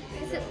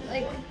 Is it,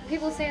 like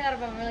people say that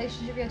about a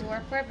relationship you have to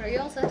work for it, but you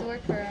also have to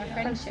work for a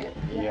friendship.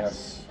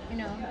 yes, You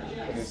know,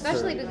 it is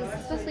especially true.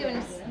 when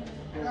it's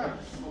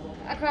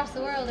across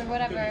the world or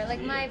whatever.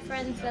 Like my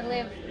friends that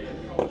live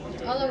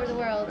all over the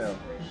world, Yeah.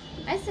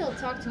 I still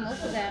talk to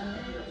most of them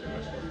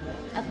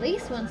at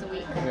least once a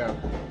week. Yeah.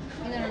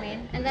 You know what I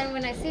mean? And then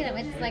when I see them,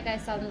 it's like I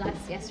saw them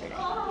last yesterday.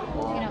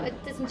 You know,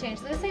 it doesn't change.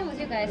 So the same with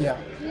you guys. Yeah.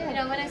 You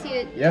know, when I see you,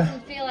 it Yeah.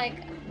 doesn't feel like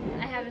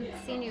I haven't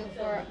seen you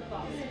for,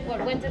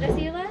 what, when did I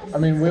see you last? I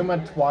mean, we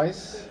met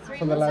twice 3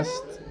 for the months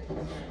last.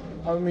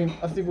 I mean,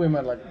 I think we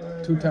met like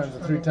 2 times or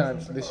 3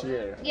 times this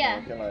year.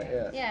 Yeah. Like,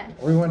 yeah. Yeah.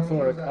 We went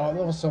for it. Oh,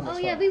 that was so much Oh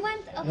fun. yeah, we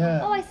went. Oh,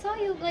 Yeah. oh, I saw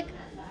you like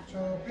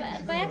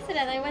by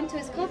accident. I went to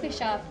his coffee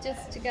shop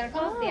just to get a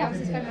coffee. I was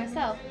just by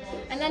myself,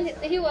 and then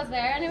he was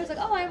there, and he was like,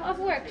 "Oh, I'm off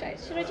work.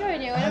 Should I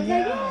join you?" And I was like,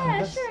 yeah, "Yeah,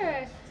 that's-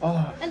 sure."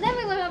 Oh, And then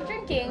we went out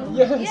drinking.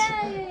 Yes.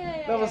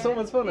 Yeah. that was so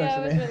much fun Yeah,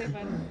 actually. it was really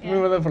fun. We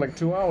were there for like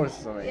 2 hours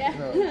or something. Yeah.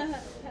 You know,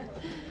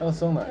 that was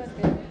so nice. That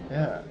was good.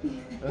 Yeah,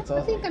 that's I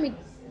awesome. think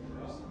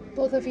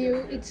both of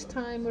you each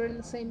time were in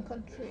the same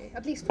country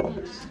at least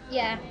once.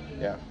 Yeah.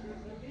 Yeah.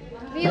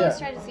 We always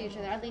Yeah. try to see each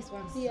other at least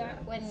once. Yeah.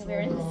 When we're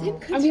in the same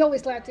country. And we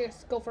always like to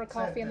just go for a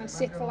coffee and then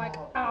sit for like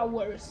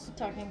hours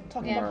talking.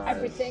 talking Yeah. about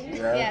everything.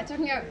 Yeah. Yeah,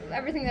 talking about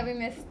everything that we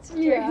missed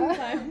Yeah. during the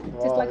time.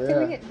 Just like Oh,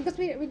 filling yeah. it because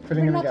we're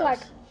Filling in not the like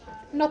gaps.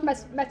 not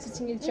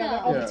messaging each other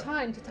No. all Yeah. the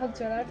time to tell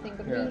each other everything,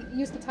 but Yeah. we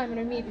use the time when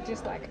we meet to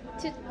just like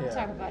To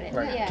talk about it.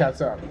 Like Yeah.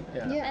 cats up.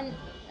 Yeah. Yeah.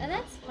 And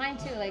that's fine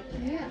too. Like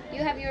Yeah.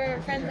 you have your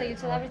friends that you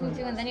tell everything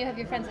to, and then you have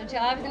your friends that you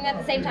tell everything at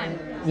the same time.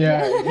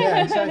 Yeah,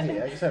 yeah, exactly.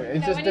 It's No, just when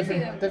you see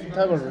different them.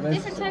 type of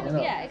relationship. Different type you of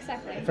know. yeah,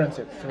 exactly.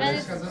 Friendships, And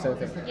relationships, it's- same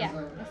thing. Yeah,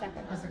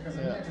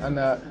 exactly.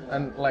 Yeah,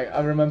 and like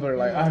I remember,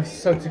 like I have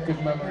such a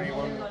good memory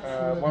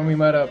when we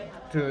met up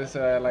to this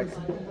like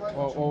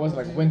what was it,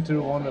 like Winter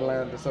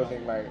Wonderland or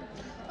something, like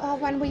Oh,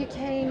 when we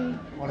came.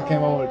 when I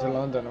came over to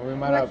London and we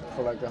met up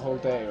for like the whole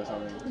day or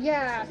something.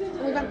 Yeah,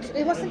 we went.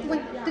 It wasn't.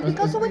 Did we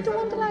go to Winter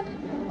Wonderland?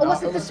 Or No,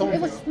 was it it? was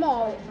It was something.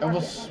 small. It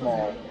was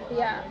small.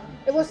 Yeah,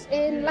 it was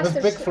in was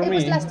Leicester. big for it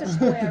was me. Leicester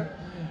Square.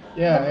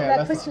 Yeah, The- yeah, that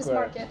that's the Christmas square.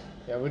 market.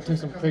 Yeah, we took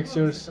some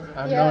pictures.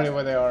 I have Yeah. no idea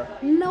where they are.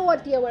 No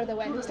idea where they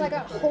went. It was like a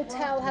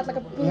hotel had like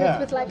a booth Yeah.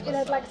 with like it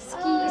had like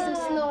skis and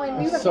snow, and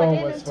we It's went so right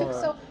in much and took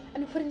fun. and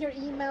we put in your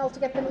email to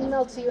get them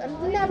emailed to you, and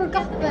we never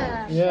got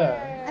them.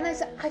 Yeah. And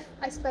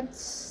I spent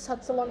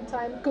such a long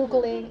time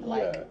googling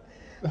like Yeah.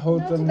 The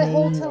hotel the name.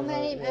 hotel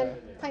name yeah. and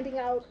finding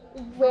out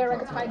where I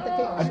could find the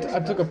picture. I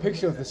took a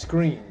picture of the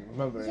screen,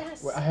 remember?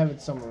 Yes. Well, I have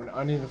it somewhere.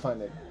 I need to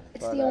find it.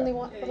 It's But, the only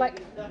one.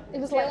 Like, it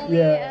was The like. only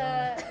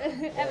Yeah.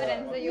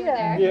 evidence that you were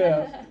Yeah. there.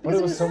 Yeah, but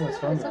it was so much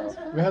fun. so Though. much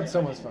fun. We had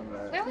so much fun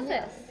there. Where was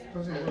this?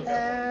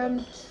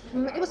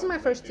 It was in my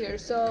first year,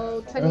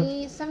 so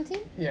 2017.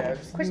 Yeah,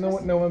 it's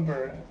Christmas?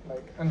 November,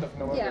 like end of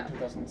November Yeah.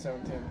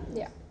 2017.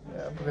 Yeah.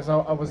 Yeah, because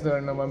I was there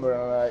in November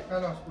and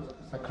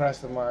I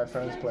crashed at my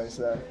friend's place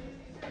there.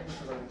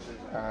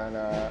 And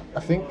I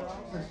think,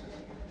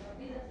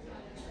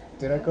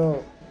 did I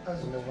go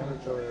in November?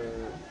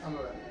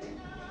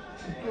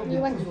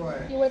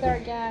 You were there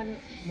again.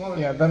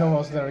 Yeah, then I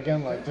was there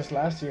again, like just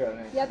last year, I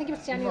think. Yeah, I think it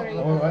was January.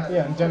 Yeah,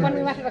 in When January.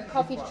 we met at a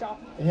coffee shop.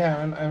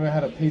 Yeah, and we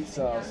had a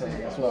pizza or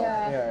something as well.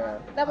 Yeah. Yeah,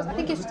 That was, I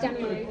think it was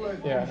January.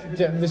 yeah.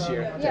 This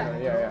year. Yeah.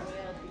 January, yeah.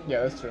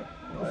 Yeah, that's true.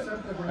 Right.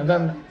 And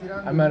then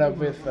I met up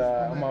with,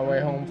 on my way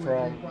home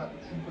from,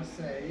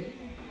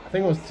 I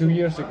think it was 2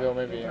 years ago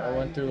maybe, I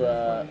went to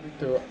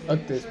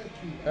Uttis,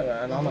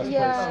 an Anna's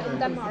Yeah, place. in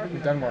Denmark. In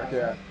Denmark,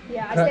 yeah.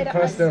 Yeah, I stayed at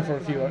crashed there my- for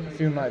a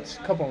few nights,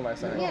 couple of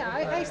nights I think.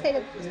 Yeah, I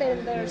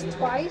stayed there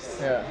twice.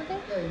 Yeah. I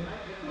think.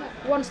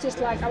 Once just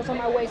like I was on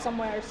my way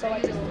somewhere, so I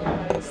just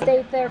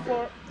stayed there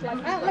for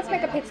like let's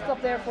make a pit stop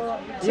there for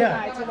 2 Yeah.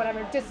 nights or whatever,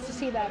 just to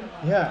see them.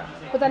 Yeah.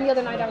 But then the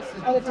other time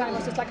I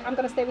was just like I'm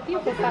gonna stay with you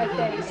for 5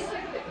 days,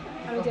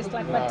 and we just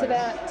like went to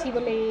the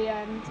Tivoli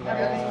and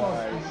everything.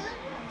 Nice.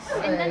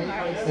 In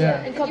Denmark?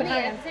 Yeah. In Did you meet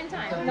Copenhagen. at the same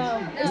time? No,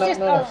 it's No, just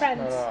no, our no,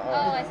 friends.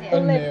 Oh, I see.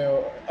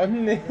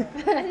 Only.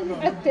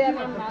 At the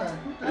Anna.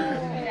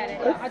 Got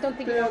it. I don't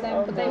think you know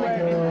them, but they were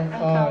in Oh,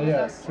 Ankara with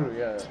yeah, us. true,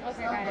 yeah.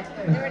 Okay, got it.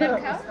 They were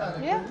down Cow?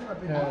 Yeah,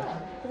 Yeah.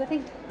 but I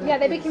think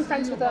they became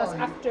friends with us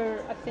after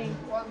I think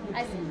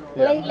I see.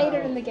 Yeah.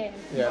 later in the game.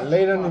 Yeah,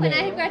 later in the When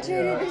game. I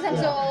graduated because I'm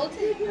so old.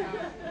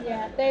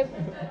 Yeah, they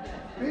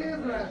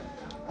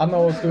Anna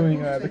was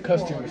doing the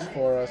costumes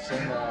for us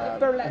in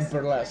Burlesque.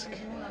 Burlesque.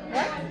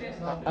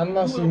 What?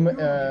 Anna, she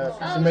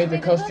made the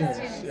costumes.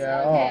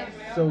 Yeah, Okay.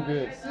 oh, so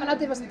good. and I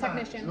was a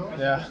technician.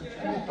 Yeah,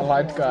 a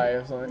light guy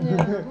or something.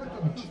 Okay.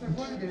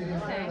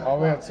 Oh,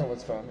 we had so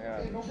much fun,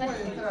 yeah.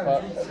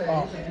 But,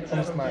 oh, it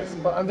was nice.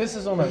 But, and this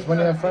is so nice, when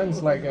you have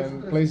friends like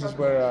in places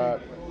where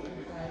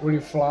you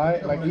fly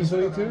like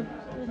easily to,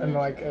 and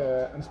like,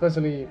 and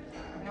especially,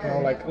 you know,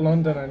 like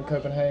London and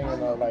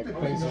Copenhagen are like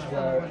places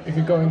where if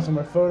you're going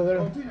somewhere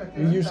further,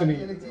 you're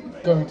usually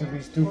going to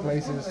these two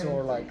places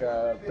or like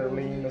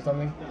Berlin or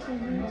something.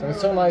 So it's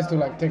so nice to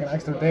like take an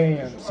extra day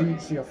and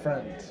see your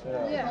friends. You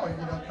know?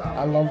 Yeah.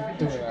 I love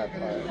doing that.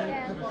 Like,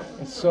 Yeah.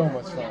 it's so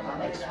much fun.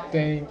 Like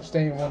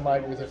staying one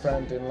night with a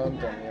friend in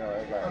London. You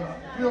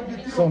know, it's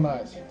like so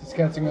nice. Just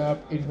catching up,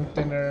 eating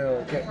dinner,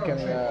 or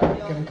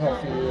getting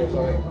coffee or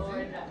something.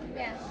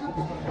 Yeah.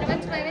 I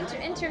went to my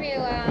interview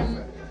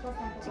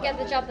to get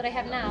the job that I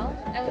have now.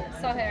 I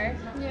saw her.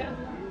 Yeah.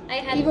 I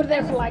had. You were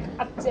there for like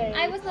a day.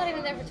 I was not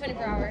even there for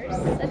 24 hours.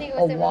 I think it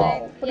was Oh, there wow. for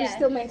like. but Yeah. you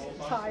still made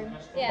time.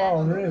 Yeah.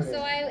 Oh, really? So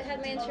I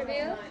had my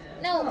interview.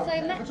 No, so I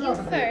met you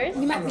first.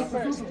 You met me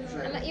first.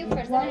 I met you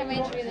first, then I had my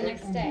interview the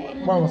next day.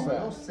 When was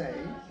that?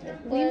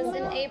 Was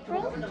in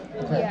April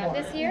Yeah.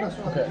 this year.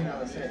 Okay.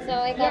 So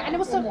I got. Yeah, and it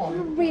was a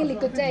really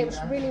good day. It was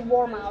really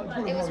warm out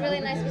It was really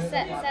nice. We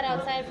sat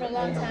outside for a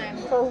long time.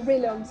 for a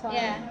really long time.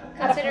 Yeah,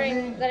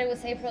 considering that it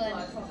was April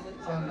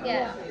and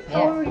yeah.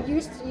 However,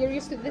 you're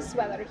used to this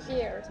weather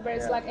here, where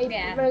it's like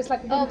Yeah. where it's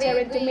like winter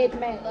into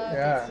mid-May. loved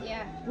Yeah. it,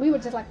 yeah. We were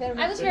just like there.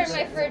 I was wearing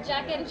my fur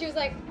jacket and she was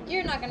like,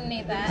 "You're not gonna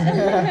need that."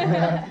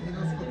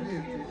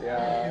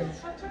 Yeah, it's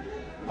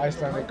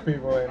Icelandic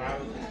people in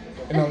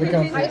other I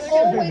countries.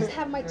 always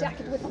have my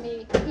jacket with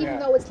me, even Yeah.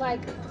 though it's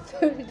like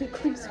 30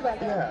 degrees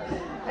weather.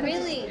 Yeah. And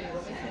Really?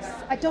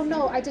 I don't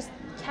know. I just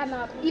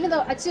cannot. Even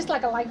though it's just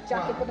like a light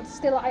jacket, but it's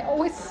still. I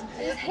always.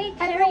 I just hate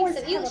I carrying always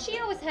stuff. have a- She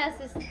always has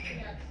this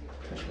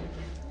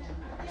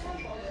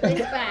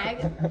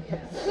bag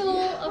full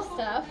of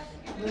stuff.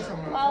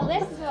 Well,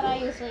 this is what I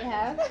usually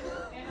have.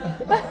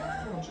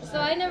 So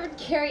I never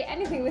carry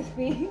anything with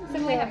me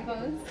except my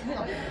headphones.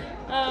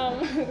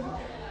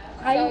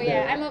 So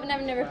yeah, I'm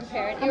never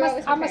prepared. You're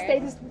always I'm a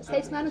prepared.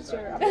 stage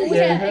manager. Yeah,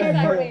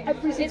 exactly.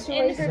 Every It's in her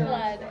situation.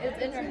 blood.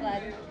 It's in her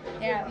blood.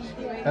 Yeah.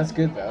 That's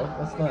good though.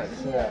 That's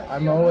nice. Yeah,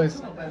 I'm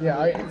always.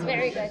 Yeah, It's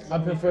very good. I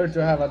prefer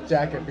to have a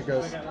jacket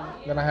because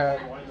then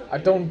I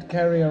don't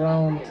carry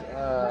around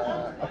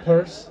a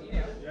purse,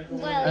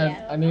 Well, and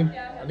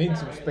yeah. I need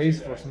some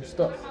space for some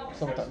stuff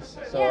sometimes.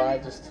 So Yeah.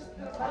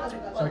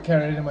 I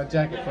carry it in my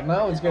jacket. But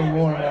now it's getting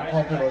more and more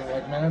popular,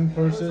 like man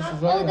purses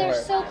as well. Oh, they're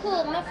like, so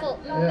cool. Muffa.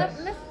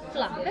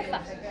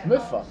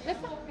 Muffa.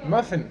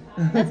 Muffin.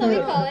 That's what we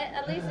call it,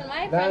 at least in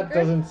my friend That group.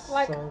 doesn't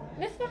Like- sound.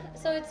 Muffa.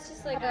 So it's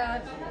just like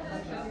a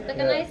Yeah.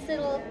 nice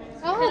little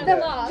Oh, kind the, of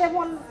log. the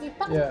one with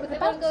buttons, Yeah. with The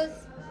the one buttons.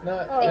 goes. No,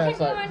 It yeah, can it's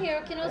go like, around here.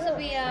 It can also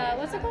be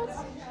what's it called?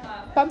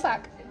 Bump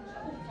bag.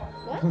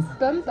 What?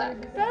 Bump bag.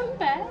 Bum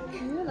bag.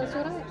 Yeah,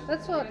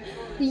 that's what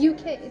the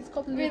UK. It's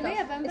called in the Really? UK.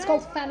 A bum It's bag?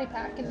 called fanny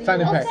pack in the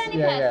fanny US. pack. fanny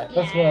Yeah, pack. yeah.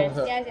 That's what I was.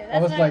 Yes, yes, I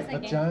that's was what I like was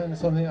thinking. vagina or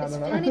something. I It's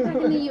don't know. fanny pack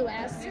in the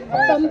US.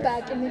 Bum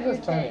bag in the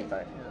It's fanny UK.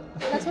 pack.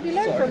 That's what you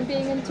learn from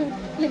being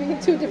living in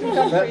two different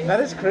That, countries. that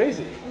is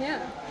crazy. Yeah.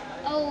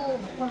 Oh,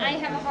 I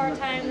have a hard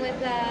time with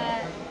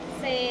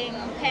saying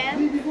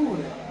pants.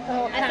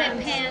 Oh, I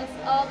say pants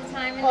all the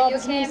time in the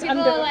this UK. means People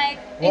underwear. are like,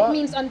 It What?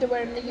 means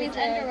underwear in the it means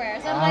UK. underwear.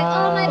 So I'm like,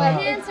 oh, my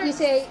But pants are you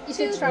say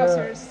too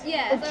trousers.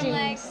 Yeah, Or so I'm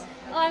like, jeans.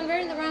 oh, I'm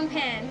wearing the wrong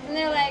pants. And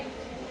they're like,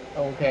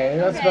 Okay,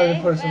 that's okay,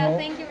 very personal. well,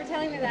 thank you for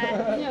telling me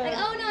that. Yeah. Like,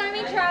 oh no, I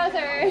mean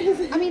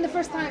trousers. I mean, the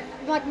first time,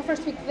 like my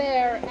first week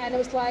there, and it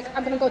was like,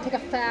 I'm gonna go take a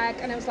fag,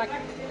 and I was like,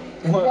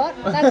 What?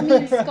 what? That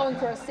means going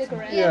for a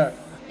cigarette. Yeah.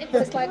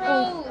 It's like,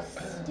 oh.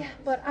 gross. Yeah,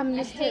 but I'm I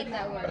used to hate it.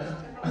 that word.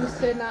 I'm used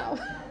to it now.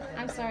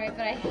 I'm sorry,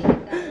 but I hate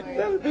that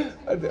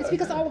word. It's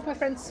because all of my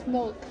friends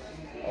smoke.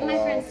 My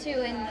friends too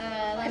in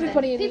London.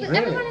 Everybody in People, Really?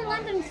 everyone in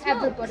London smokes.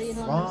 Everybody in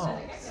London Wow.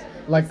 smokes.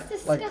 Like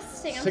It's like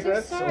disgusting. I'm so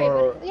cigarettes sorry,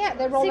 or Yeah,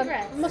 they roll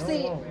Cigarettes. them.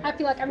 Mostly, Oh. I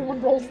feel like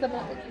everyone rolls them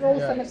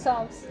Yeah.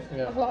 themselves.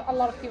 Yeah. A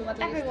lot of people at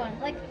least. Everyone,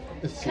 like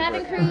It's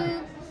cabin cigarette. crew,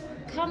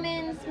 come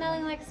in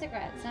smelling like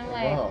cigarettes. I'm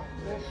like, wow.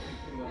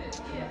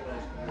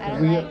 I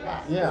don't We like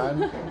that.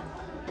 yeah.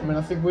 I mean,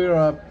 I think we're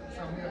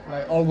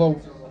like although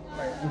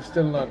like we're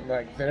still not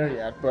like there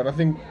yet, but I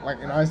think like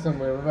in Iceland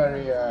we're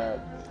very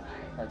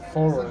like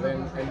forward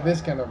in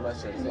this kind of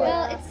measures. Like,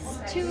 Well,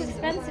 it's too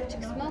expensive to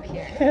smoke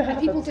here. And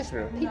people That's just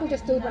true.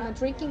 do it when they're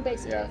drinking,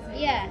 basically.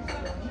 yeah.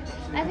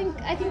 Yeah, I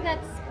think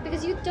that's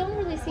because you don't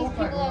really see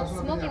people out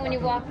smoking when you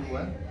walk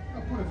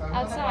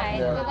outside,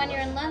 Yeah. but when you're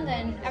in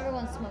London,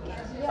 everyone's smoking.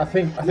 I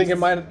think it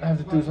might have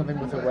to do something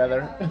with the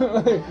weather.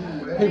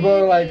 People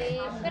are like,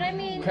 Maybe, but I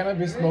mean, can I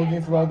be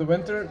smoking throughout the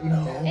winter? No,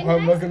 in I'm high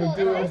not school, gonna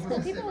do in high it. school,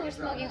 people were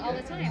smoking all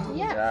the time.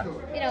 Yeah. Yeah.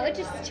 You know, it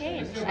just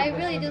changed. I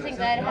really do think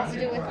that it has to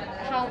do with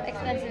how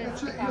expensive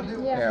it's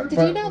become. Yeah. Did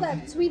but- you know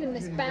that Sweden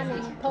is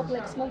banning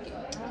public smoking?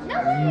 No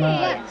way!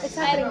 Nice. It's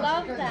I happening.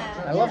 love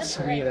that. I love That's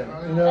Sweden.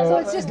 great. You know, So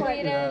it's just like-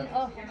 Sweden. Yeah.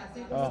 Oh,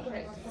 Oh,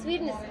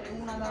 Sweden is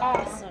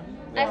awesome.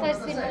 I fly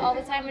to Sweden all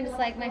the time, and it's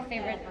like my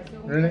favorite.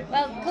 really?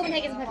 Well,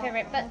 Copenhagen's my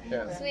favorite, but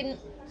Yeah. Sweden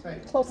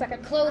Close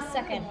second. close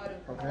second.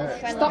 Okay.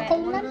 I love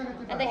Stockholm it. then?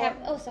 And they have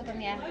Stockholm,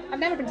 yeah. I've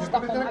never been to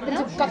Stockholm. I've been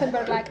to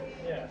Gothenburg like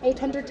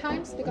 800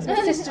 times because my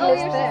sister Oh,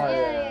 lives yours-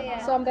 there.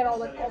 yeah. So I'm there all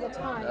the I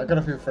time. got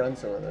a few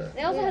friends over there.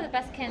 They also have the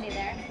best candy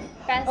there.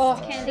 Best Oh,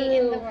 candy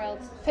in true. the world.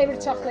 Favorite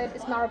chocolate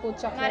is Marabou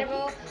chocolate.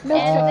 Marabou. Milk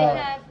And they chocolate.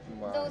 have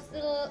Wow. those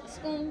little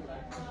skum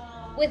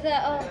with the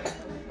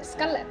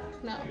Skallet?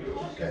 No.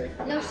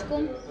 no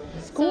skum.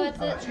 Skum?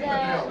 So it's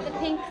the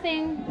pink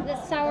thing,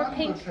 the sour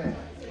pink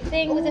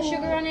thing with the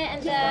sugar on it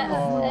and the, And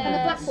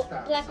the black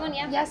one. black one,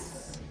 yeah. Yes.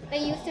 They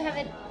used to have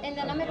it in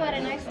the Namibara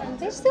in Iceland.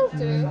 They still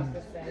do.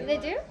 They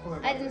do?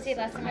 I didn't see it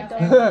last time I was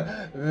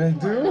there. They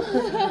do?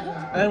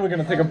 And we're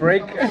gonna take a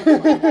break.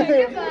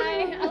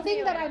 Goodbye. The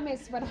thing that I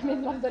miss when I'm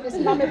in London is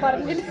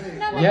Namibara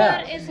Namibara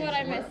Yeah. is what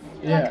I miss.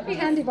 Yeah.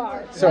 candy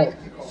bar. So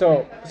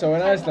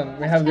in Iceland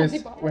we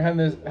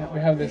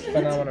have this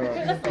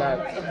phenomenon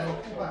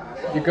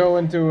that you go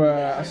into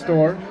a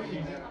store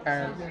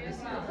and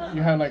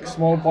you have like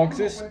small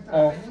boxes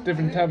of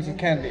different types of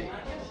candy,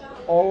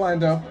 all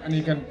lined up, and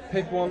you can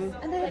pick one,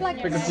 And they have like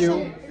pick a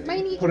few,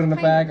 mainly put it in a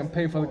bag, and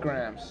pay for the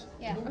grams.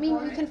 Yeah. I mean,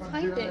 you can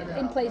find it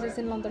in places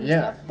in London Yeah.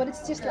 and stuff, but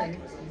it's just like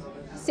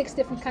 6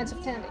 different kinds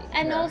of candy.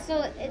 And Yeah.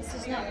 also, it's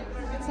just not.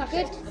 It's not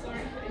good.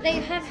 They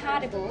have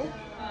Haribo,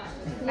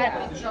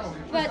 Yeah.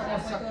 but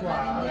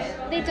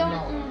they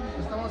don't.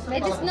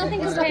 It just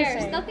nothing It's not the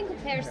compares. same. Nothing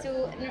compares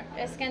to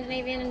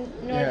Scandinavian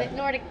and Yeah.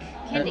 Nordic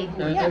And, candy.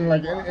 and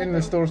like in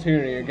the stores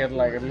here you get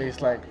like at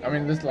least like I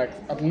mean there's like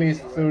at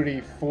least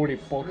 30-40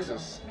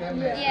 boxes Yeah,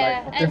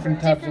 like, and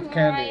different types of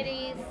candy.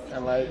 varieties.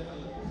 and like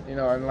you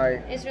know and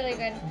like It's really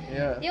good.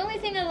 yeah. The only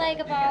thing I like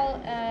about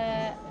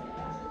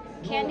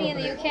candy in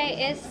the UK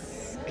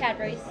is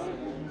Cadbury's.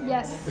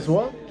 Yes. Is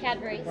what?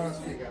 Cadbury's.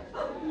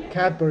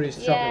 Cadbury's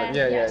chocolate.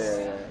 Yeah, Yes.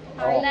 yeah.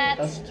 Oh,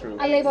 That's- that's true.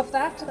 I live off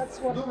that. That's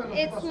what.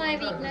 It's my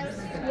weakness.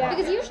 Yeah.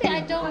 Because usually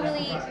I don't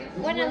really,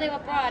 when I live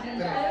abroad and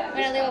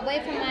when I live away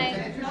from my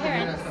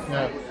parents,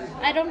 Yeah.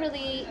 I don't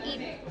really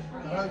eat,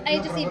 I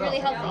just eat really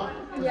healthy.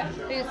 Yeah.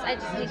 Because I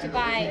just need to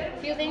buy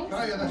a few things.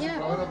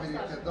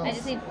 Yeah. I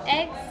just need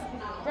eggs,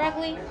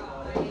 broccoli,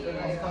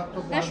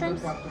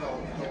 mushrooms,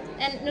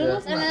 and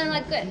noodles, and then I'm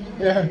like, good.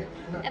 Yeah.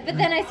 But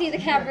then I see the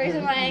Cadbury's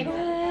and I'm like,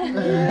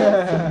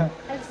 And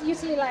it's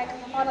usually like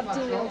on a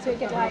deal, so you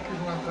get like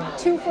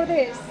 2 for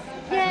this.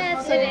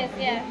 yes, So- it is,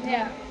 yeah.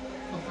 Yeah.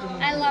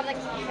 I love the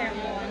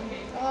caramel one.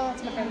 Oh,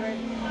 it's my favorite.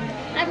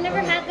 I've never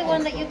had the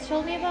one that you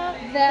told me about,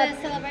 the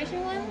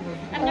celebration one.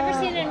 I've never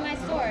seen it in my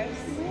stores.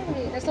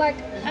 Really? It's like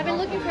I've been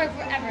looking for it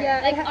forever.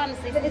 yeah. Like it ha-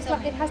 honestly, it's so-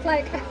 like it has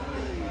like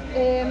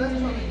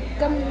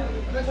gum.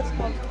 What's it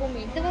called?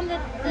 Gummy. the one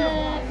that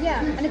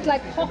Yeah, and it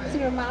like pops in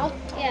your mouth,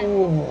 yeah.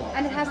 Oh.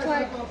 and it has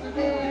like what is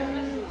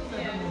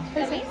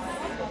it?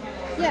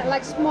 Gummies? Yeah,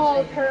 like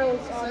small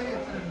pearls of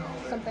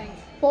something.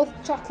 Both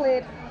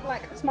chocolate,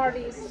 like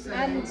Smarties,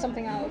 and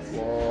something else.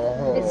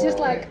 Whoa. It's just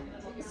like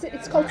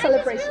it's called I just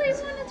celebration.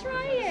 really want to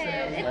try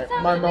it. It Like,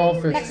 sounds my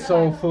mouth amazing. is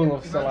so full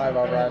of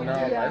saliva right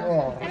now. Yeah. Like,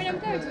 oh, I mean, I'm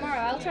going tomorrow.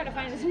 I'll try to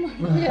find it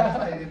tomorrow.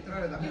 Yeah.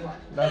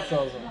 that's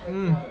awesome.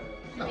 Mm.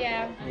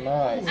 Yeah.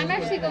 Nice. I'm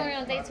actually going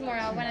on a date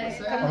tomorrow when I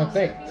come On a home.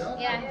 date?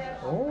 Yeah.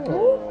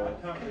 Oh.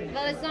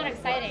 Well, it's not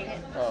exciting.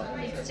 Oh.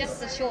 It's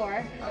just a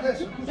chore.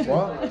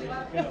 What?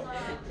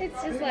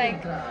 It's just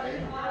like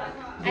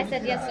I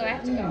said yes, so I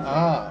have to go.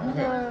 Ah,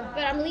 okay.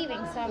 But I'm leaving,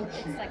 so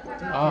it's like.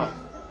 Ah.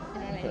 You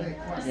know what I mean?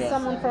 Is it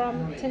someone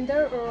from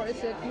Tinder or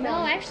is it?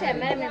 No, actually, I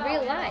met him in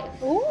real life.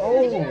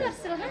 Oh. Did you know that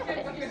still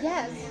happened?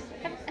 Yes.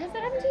 Has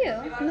that happened to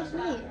you? Not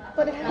me,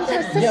 but it happened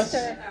to my Yes.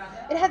 sister.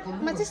 It had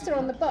my sister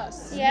on the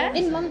bus. Yeah?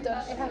 In London,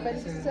 it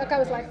happened. So the guy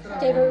was like,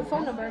 gave her a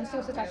phone number, and she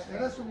was just like,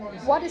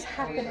 "What is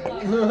happening?"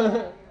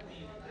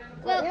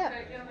 Well, Yeah.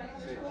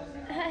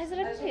 has it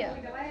happened to you?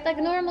 Like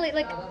normally,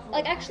 like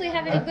actually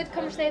having a good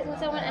conversation with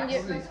someone, and you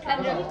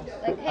end up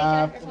like, hey, can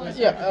I phone this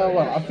Yeah,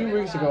 well, a few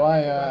weeks ago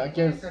I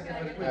gave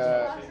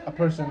a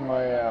person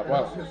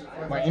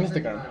my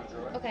Instagram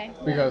Okay.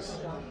 because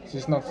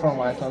she's not from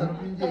Iceland,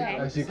 Okay.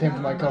 and she came to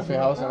my coffee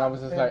house, and I was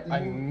just like, I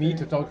need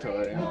to talk to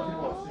her, you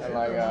know, and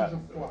like,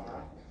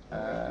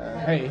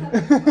 hey,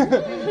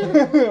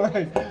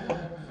 like,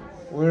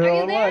 we're Are you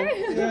online.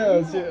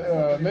 there? Yeah,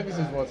 she, maybe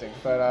she's watching,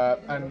 but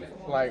and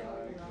like.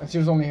 And she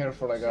was only here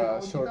for like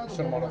a short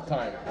amount of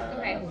time.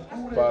 Okay.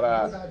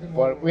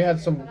 But we had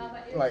some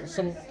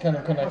kind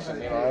of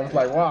connection, you know. I was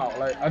like, wow,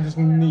 like I just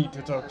need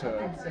to talk to her.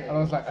 And I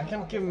was like, I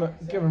can't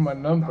give her my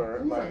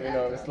number, like, you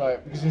know, it's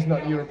like because she's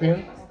not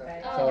European.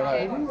 So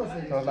I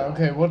was like,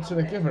 okay, what should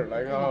I give her?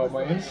 Like, oh,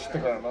 my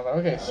Instagram. I was like,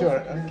 okay,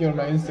 sure, I'll give her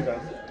my Instagram.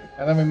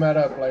 And then we met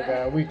up like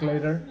a week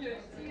later.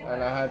 And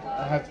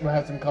we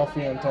had some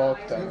coffee and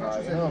talked, and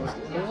you know,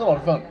 it was a lot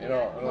of fun, you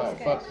know. And,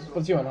 like,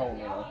 but she went home,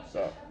 you know.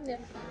 So, Yeah.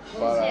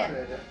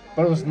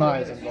 but it was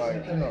nice, and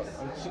like, you know,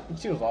 and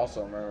she was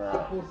awesome,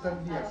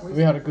 and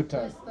we had a good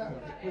time.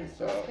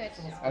 So,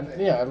 and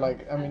yeah,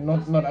 like, I mean,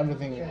 not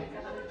everything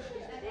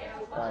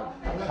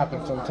like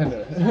happens on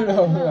Tinder, you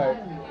know,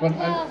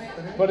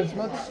 like, but it's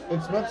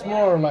much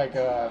more like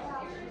I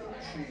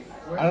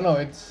don't know,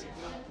 it's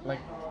like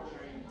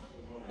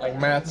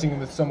matching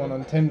with someone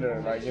on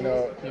Tinder, like you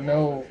know,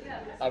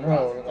 I don't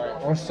know,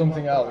 like or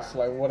something else,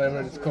 like whatever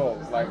it's called,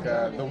 like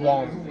the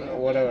one or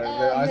whatever, the did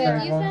you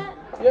Icelandic use one. that?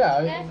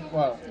 Yeah, Yeah?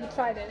 well, You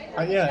tried it. yeah,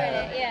 Tried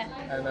it,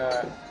 yeah. and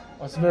I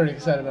was very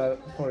excited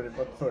for it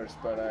at first,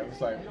 but it's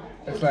like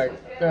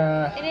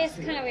It is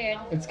kind of weird.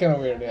 it's kind of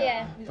weird, yeah.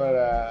 Yeah.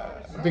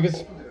 But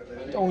because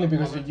only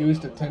because you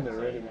used the Tinder,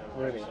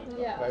 really.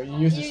 Yeah. Like you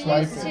used to You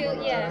swipe, used to,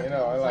 yeah. you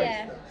know, and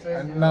like,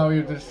 and now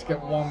you just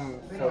get one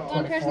for 24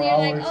 One person, you're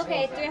hours. like,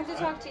 okay, do I have to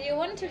talk to you?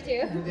 Want to?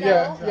 No.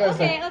 Yeah, it's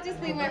Okay, like- I'll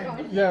just leave my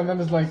phone. Yeah, and then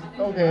it's like,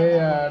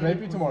 okay,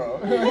 maybe tomorrow.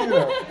 You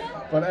know.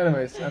 But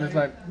anyways, and it's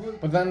like,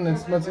 but then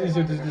it's much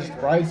easier to just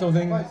write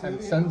something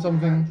and send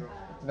something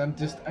than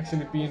just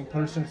actually be in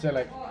person, say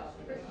like,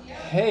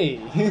 hey,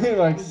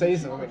 like say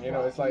something, you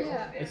know, it's like,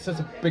 it's such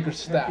a bigger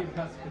step.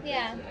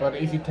 Yeah. But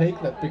if you take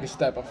that bigger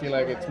step, I feel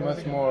like it's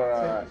much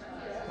more,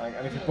 like,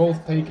 and if you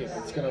both take it,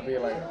 it's gonna be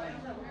like,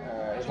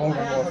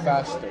 evolving more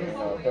faster, you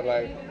know, but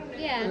like,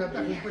 Yeah,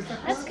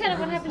 that's kind of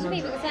what happened to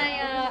me because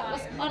I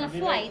was on a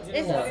flight.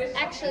 This is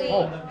actually,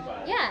 Oh.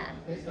 yeah,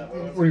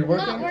 were you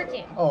working? not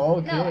working. Oh,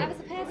 okay. No, I was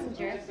a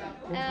passenger.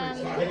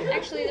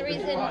 Actually, the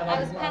reason I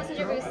was a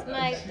passenger was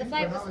the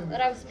flight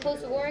that I was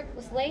supposed to work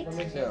was late.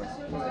 Yeah.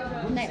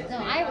 No,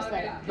 I was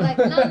late. Like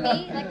not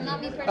me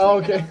personally.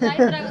 Oh, but okay. the flight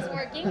that I was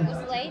working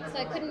was late, so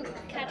I couldn't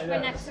catch my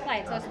next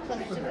flight. So I was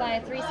supposed to fly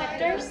 3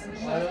 sectors.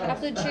 I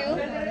flew 2,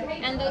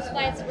 and those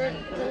flights were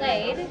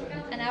delayed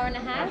an hour and a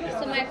half.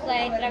 So my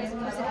flight that I was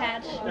supposed to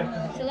catch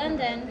to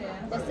London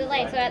was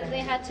delayed. So they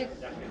had to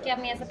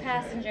get me as a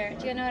passenger.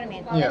 Do you know what I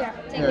mean? Yeah.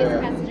 Take me as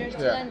a passenger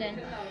to Yeah. London.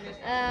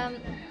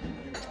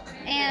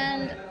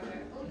 And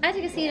I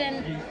took a seat,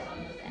 and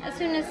as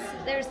soon as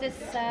there's this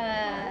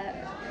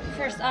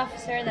first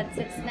officer that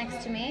sits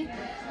next to me,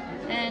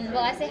 and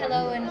well, I say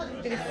hello, and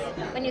because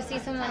when you see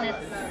someone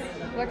that's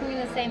working in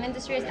the same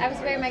industry as I was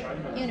wearing my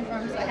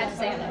uniform, so I had to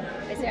say hello,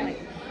 basically.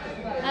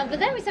 But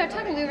then we started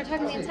talking. We were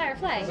talking the entire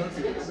flight.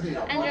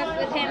 Ended up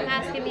with him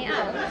asking me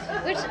out,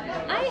 which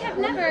I have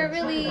never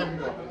really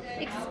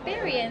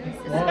experienced,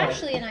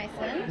 especially in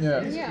Iceland.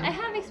 Yeah. I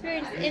have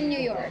experienced in New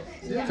York.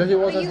 So he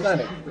was But you-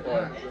 Icelandic?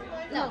 Or?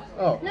 No.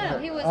 Oh, No,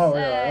 okay. he was. Oh,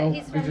 yeah. Oh,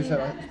 He's did from. you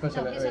say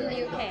especially- No, he's from the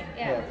yeah. UK.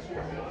 Yeah.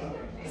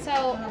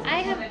 So I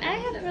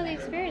haven't really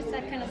experienced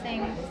that kind of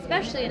thing,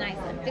 especially in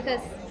Iceland,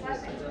 because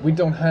We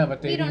don't have a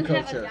we dating don't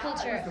culture. have a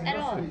culture at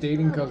all. The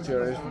dating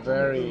culture is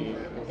very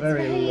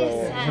very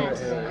low.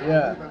 sad.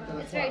 Yeah.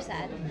 It's very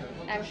sad,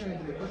 actually.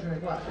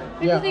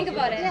 If Yeah. you think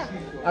about it.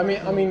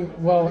 I mean,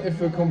 well,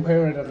 if we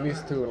compare it at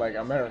least to like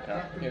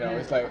America, you know,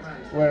 it's like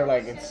where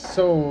like it's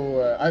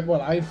so.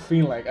 I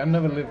feel like I've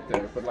never lived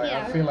there, but like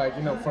Yeah. I feel like,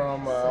 you know,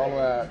 from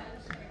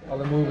all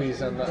the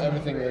movies and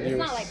everything that you.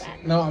 not like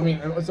that. No, I mean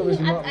it's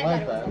obviously I not thought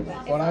like it was that. like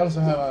that. But I also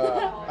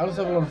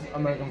have a lot of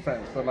American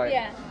friends, but like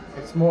Yeah.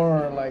 it's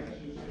more like.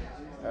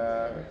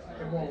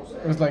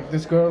 It was like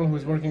this girl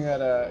who's working at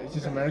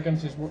she's American.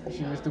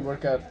 She used to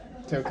work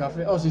at Tail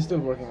Coffee. Oh, she's still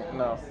working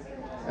now,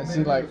 and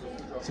she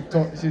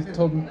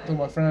told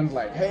my friend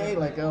like, hey,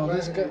 like, oh,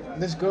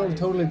 this girl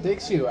totally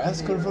digs you.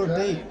 Ask her for a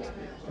date.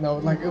 you know,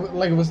 like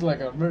it was like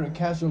a very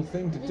casual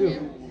thing to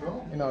do.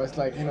 You know, it's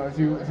like, you know, if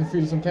you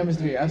feel some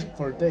chemistry, ask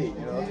for a date.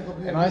 You know,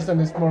 in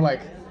Iceland it's more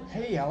like,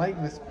 hey, I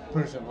like this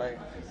person. Like,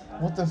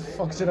 what the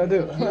fuck should I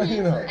do?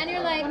 You know. And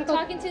you're like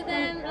talking to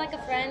them like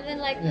a friend, and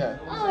like, Yeah.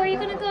 oh, are you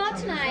gonna go out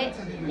tonight?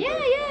 Yeah.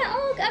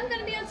 Oh, I'm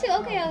gonna be out too.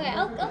 Okay.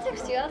 I'll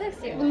text you.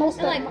 The most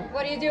And that like,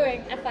 what are you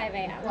doing at 5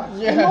 a.m.?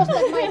 the most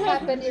that might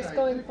happen is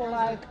going for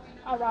like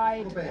a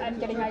ride and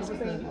getting ice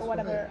cream or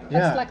whatever. That's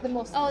Yeah. like the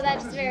most. Oh,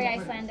 that's very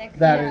Icelandic.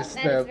 That Yeah, is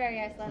that is very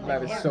Icelandic.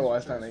 that is yeah. so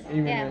Icelandic.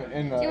 Even Yeah.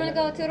 in Do you want to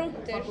go to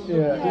Runtur?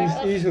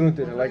 yeah,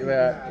 Ísrúndir, like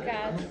that.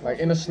 God. Like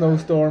in a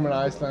snowstorm in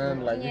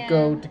Iceland, like you Yeah.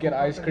 go to get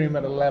ice cream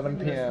at 11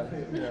 p.m.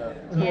 Yeah,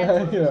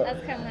 Yeah, You know,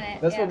 that's kind of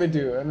it. that's yeah. what we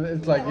do, and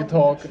it's like you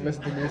talk,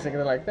 listen to music, and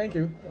they're like, "Thank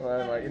you,"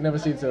 and like you never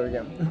see each other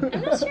again.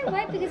 I'm not sure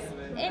why, because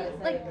in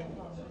like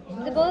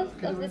the both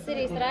of the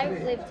cities that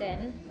I've lived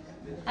in,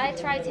 I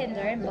tried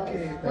Tinder in both,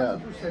 Yeah.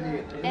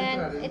 and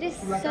it is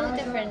so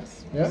different.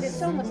 Yeah? It is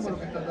so much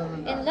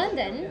different. In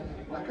London,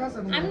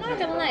 I'm not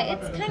gonna lie,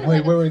 it's kind of Wait,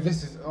 like wait, wait!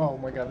 This is, oh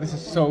my god, this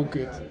is so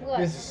good. What?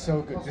 This is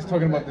so good. Just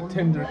talking about the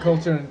Tinder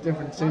culture in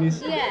different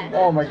cities. Yeah.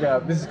 Oh my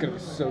god, this is gonna be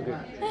so good.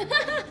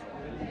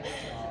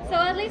 So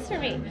at least for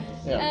me,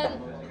 Yeah.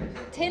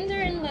 Tinder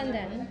in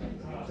London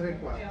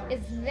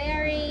is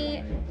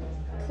very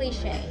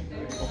cliche.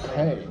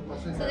 Okay.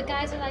 So the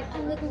guys are like,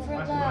 I'm looking for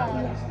love.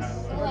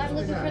 Oh, I'm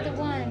looking for the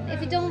one. If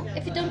you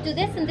don't do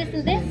this and this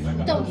and this,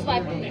 don't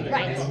swipe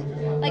right.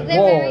 Like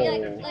they're very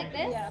Whoa. like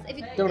this. If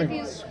you Don't if even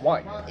you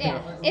swipe.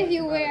 yeah, if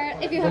you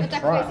have a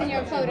duck face in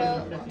your photo,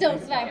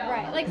 don't swipe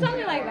right. Like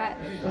something like that.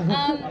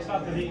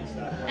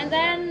 And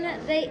then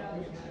they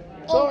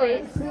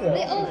always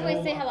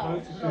say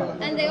hello,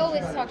 and they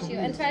always talk to you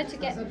and try to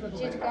get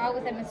you to go out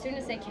with them as soon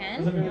as they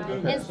can,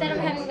 instead of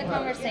having the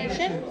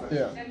conversation.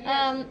 Yeah.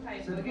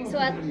 So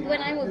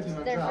when I moved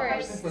there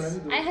first,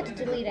 I had to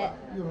delete it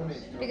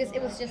because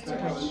it was just too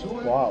much.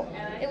 Wow.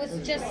 It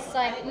was just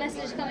like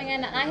messages coming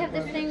in. I have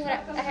this thing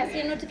where I have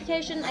see a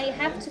notification. I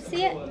have to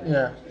see it.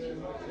 Yeah.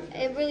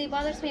 It really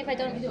bothers me if I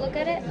don't look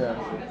at it. Yeah.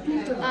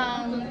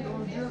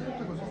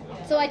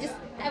 So I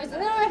was like,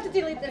 no, I have to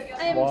delete this.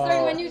 I am Wow.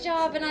 starting my new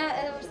job, and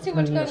there was too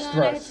much And you're going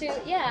on. I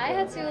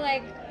had stressed. to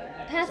like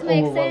pass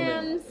my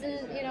Overwhelming. exams,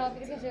 and you know,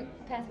 because you have to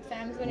pass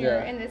exams when Yeah.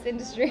 you're in this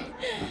industry.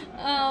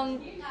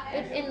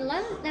 But in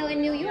London, no,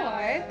 in New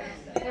York,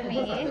 for me,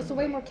 It's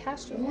way more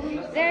casual.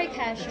 very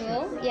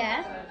casual,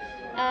 yeah.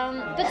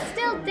 But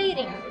still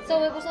dating.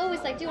 So it was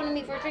always like, do you want to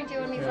meet for a drink? Do you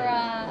want to meet for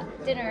a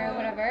dinner or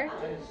whatever?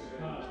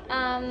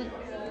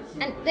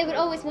 And they would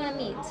always want to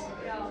meet.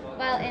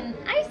 While in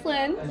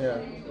Iceland, Yeah.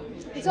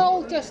 It's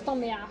all just on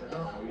the app.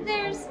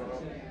 there's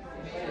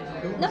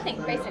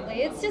nothing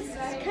basically. It's just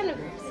kind of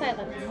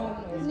silence.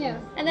 Yeah.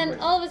 And then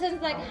all of a sudden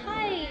it's like,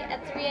 hi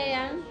at 3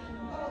 a.m.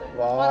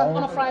 Wow.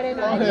 On a Friday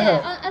night.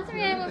 Yeah, at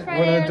 3 a.m. on Friday.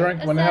 When I or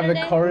drink, a when I have the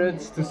Saturday.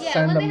 courage to Yeah,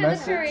 send when a they have the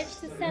message. courage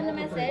to send a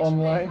message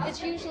online.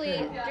 It's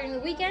usually during the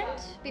weekend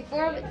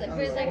before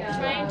we're like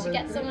trying to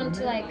get someone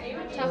to like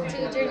talk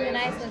to during the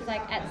night. So it's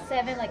like at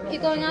 7, like, you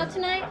going out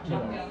tonight?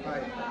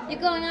 You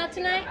going out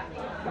tonight?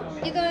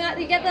 You going out?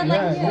 You get that like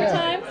Yeah, 4 yeah.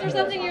 times or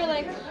something. You're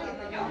like,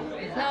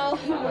 no.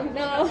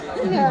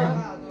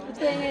 Yeah.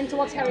 Playing into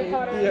what's Harry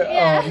Potter. Yeah.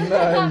 Yeah, Oh,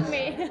 not nice.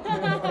 me.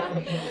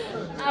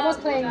 I was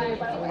playing you,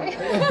 by the way.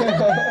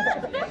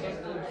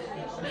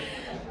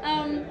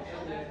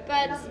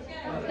 But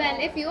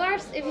then if you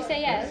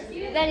say yes,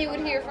 then you would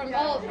hear from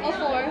all 4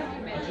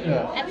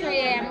 Yeah. at 3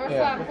 a.m. or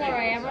Yeah. 4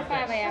 a.m. or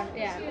 5 a.m.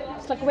 Yeah.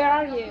 It's like, where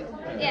are you?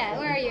 Yeah,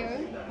 where are you?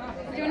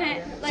 Do you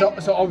wanna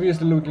like? So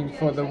obviously looking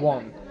for the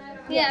one.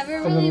 Yeah,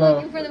 we're For the really love.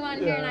 looking for the one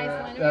here in Yeah.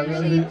 Iceland. Yeah, We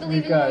really the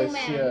believe in guys,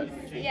 romance.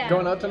 Yeah.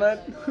 Going out tonight?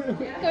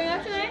 Going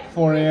out tonight?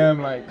 4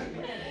 a.m. like.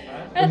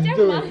 Let's do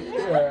Jamma. it.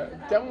 Yeah.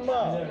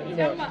 Jamma. You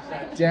know,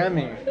 Jamma.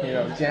 jamming. You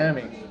know,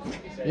 jamming.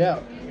 Yeah.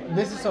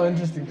 This is so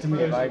interesting to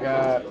me. Like.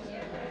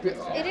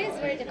 It is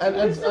very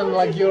difficult. And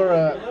like you're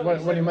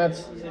when you met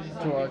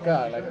to a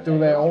guy, like do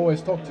they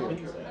always talk to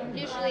you?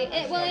 Usually,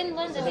 well, in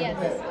London, yes.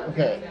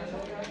 Okay.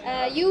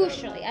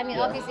 Usually, I mean,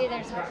 obviously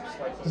there's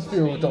Just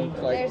few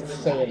don't like there's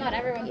say it. not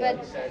everyone, but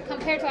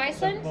compared to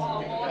Iceland,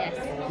 yes.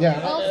 Yeah.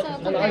 Also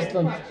in compared-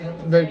 Iceland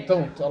they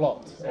don't a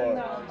lot. Or,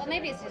 Well,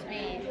 maybe it's just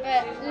me,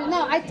 but No,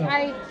 I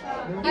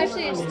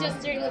usually it's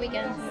just during the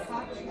weekends.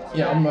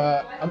 yeah,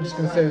 I'm just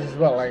gonna say this as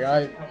well. Like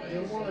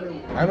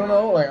I don't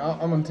know. Like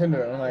I'm on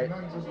Tinder and like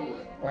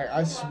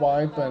I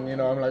swipe and you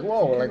know I'm like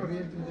whoa like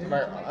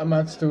I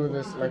matched to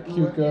this like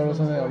cute girl or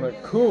something. I'm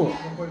like cool,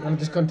 and I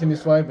just continue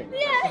swiping.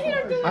 Yeah, you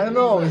don't do I don't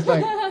know. It's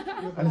like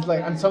and it's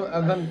like and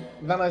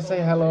then I say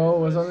hello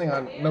or something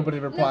and nobody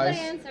replies.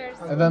 Nobody answers.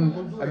 And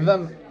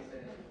then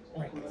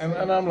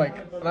and I'm like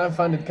and I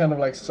find it kind of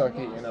like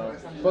sucky, you know.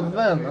 But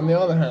then on the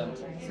other hand,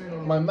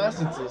 my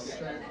messages,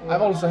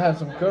 I've also had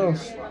some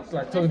girls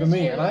like talk to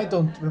me and I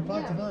don't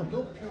reply to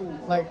them.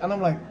 Like and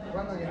I'm like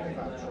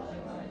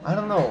I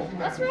don't know.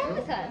 What's wrong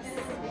with us?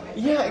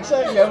 Yeah,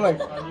 exactly. I'm like,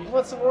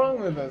 what's wrong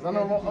with this? And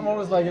I'm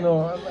always like, you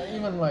know,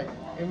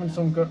 even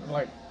some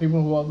like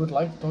people who I would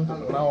like to talk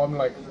to. Now I'm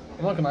like,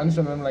 I'm not gonna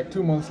answer them like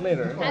 2 months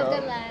later. I've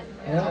done that.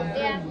 Yeah.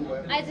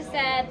 Yeah. I just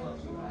said,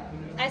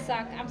 I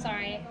suck. I'm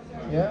sorry.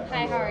 Yeah.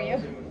 Hi, how are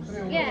you?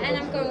 Yeah, and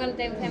I'm going on a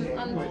date with him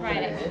on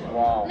Friday.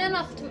 Wow. No,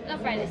 not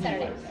Friday,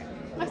 Saturday.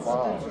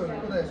 Wow.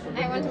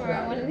 I went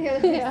tomorrow, one of the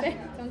other days.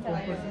 Don't tell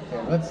her.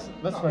 Yeah,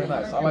 that's very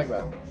nice. I like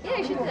that. Yeah,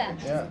 you should do that.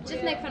 Yeah.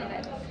 Just make fun of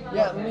it.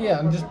 Yeah,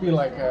 and just be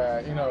like,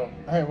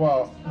 hey,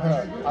 well,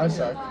 I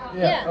suck.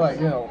 Yeah, like,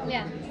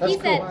 Yeah. That's He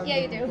said, cool. yeah,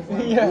 you do.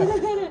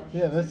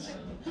 Yeah, that's true.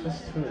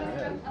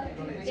 Yeah.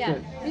 It's Yeah,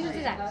 good. you should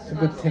do that. It's a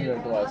good Tinder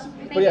advice.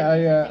 But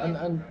yeah,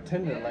 and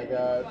Tinder,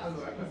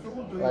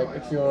 like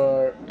if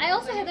you're. I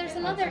also heard there's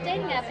another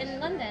dating app in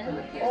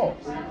London. Oh.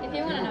 If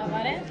you want to know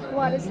about it.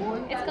 What is it?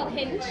 It's called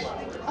Hinge.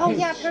 Oh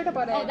yeah, I've heard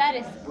about it. Oh, that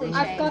is cliche.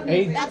 I've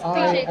gotten That's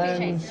cliche.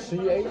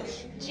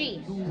 H-I-N-C-H?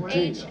 G.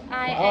 Hinge.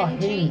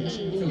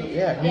 H-I-N-G-E.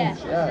 Yeah, Hinge,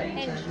 yeah.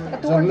 Hinge.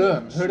 Så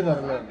lön, hörde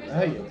du lön?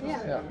 Hej.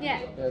 Yeah. Yeah.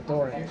 Yeah,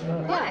 door hinge.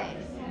 Why?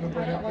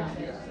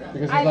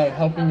 Because it's like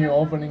helping you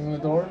opening the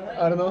door.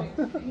 I don't know.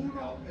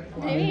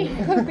 Maybe.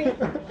 Could be.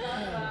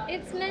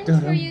 It's meant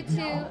for you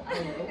to.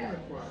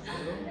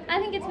 I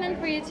think it's meant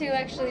for you to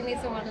actually meet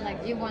someone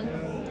like you want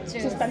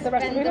to spend the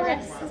rest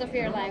of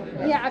your life.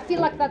 life. Yeah, I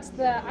feel like that's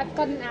the. I've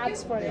gotten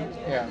ads for it.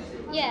 Yeah.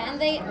 Yeah, and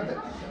they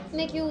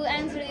make you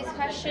answer these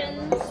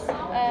questions.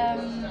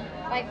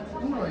 Like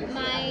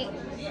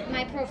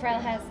my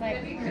profile has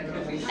like,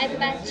 I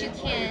bet you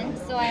can.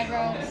 So I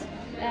wrote,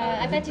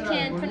 I bet you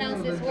can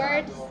pronounce this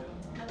word.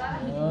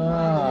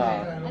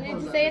 Ah. I need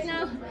to say it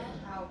now.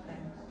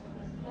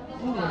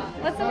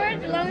 What's the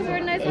word? The longest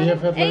word in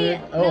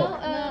Iceland?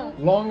 No.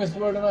 Longest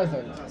word in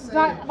Iceland.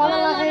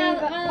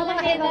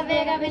 Vaðalaheiða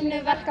vega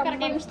vinnu verkar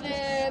geimslu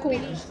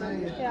bíl.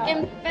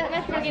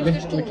 Verkar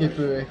geimslu skúr.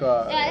 Likipu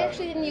eitthvað. Yeah, I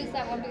actually didn't use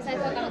that one because I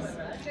thought that was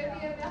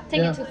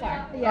taking it too far.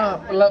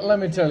 Let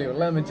me tell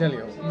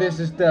you. This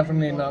is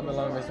definitely not the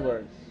longest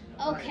word.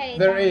 Okay.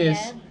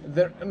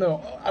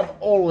 I've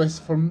always,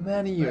 for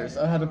many years,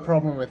 I had a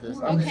problem with this.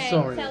 I'm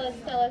sorry. Tell us.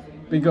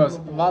 Because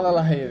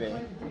Vaðalaheiði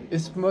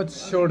is much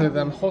shorter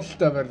than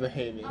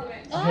Holtavörðuheiði.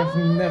 I have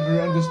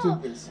never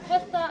understood this.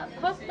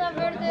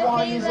 Holtavörðuheiða.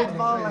 Why is it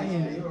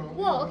Vaðalaheiði?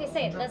 Whoa, okay,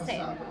 say it. Let's say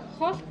it.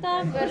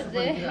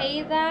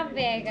 Holtavörðuheiða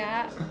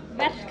vega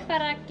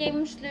verkfæra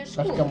geimslu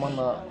skúr.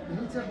 Verkamanna.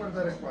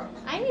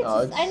 I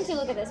need to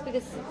look at this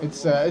because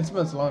It's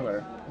much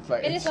longer.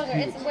 it is longer.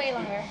 It's way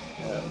longer.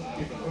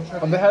 Yeah.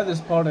 But they have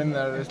this part in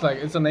there.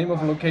 It's a name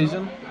of a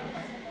location,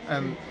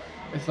 and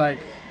it's like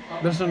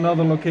there's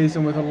another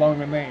location with a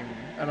longer name,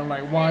 and I'm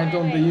like, why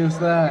don't they use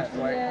that?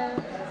 Like,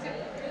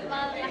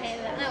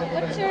 Vaðalaheiða. Now,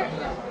 what's your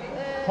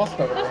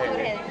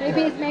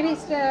Holtavörðuheiði. Maybe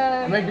it's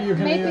the. Maybe you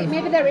can use.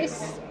 Maybe there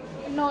is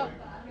no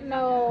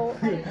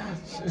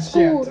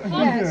Skúr.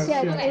 Yeah,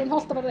 shit in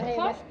Holtavörðuheiði.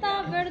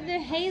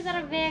 Holtavörðuheiðar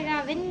vega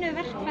vinnu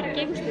verkfæra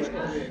geimslu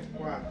skúr.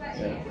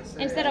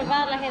 Instead of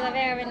Vaðalaheiða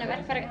vega vinnu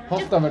verkfæra.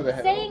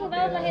 Holtavörðuheiði. Saying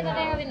Vaðalaheiða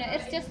vega vinnu,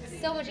 it's just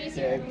so much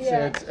easier.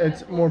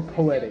 It's more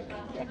poetic.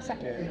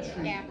 Exactly.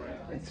 Yeah.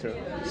 It's true.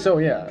 So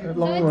yeah,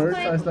 long words,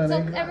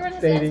 Icelandic, so everyone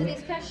has dating. to answer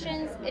these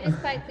questions. It is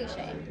quite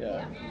cliche.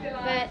 Yeah.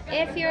 But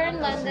if you're in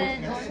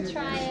London and want to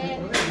try it,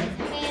 it's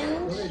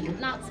Hinge,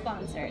 not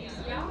sponsored.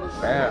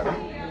 Man,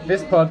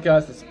 this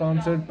podcast is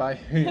sponsored by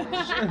Hinge.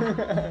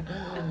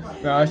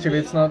 No, actually,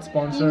 it's not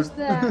sponsored.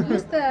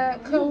 Use the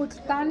code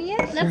Daniel.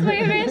 That's why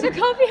you're going to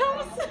coffee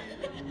house.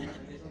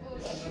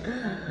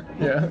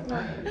 Yeah.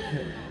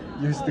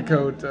 Use the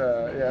code,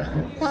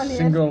 Daniel.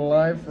 Single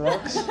Life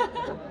Rocks.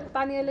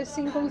 Daniel is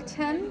single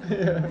 10.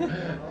 Yeah.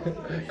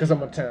 Because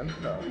I'm a 10.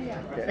 No.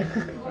 Yeah. Okay.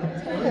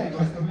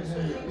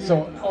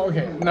 So,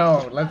 okay,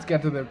 now let's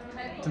get to the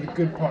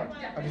good part.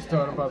 I just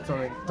thought about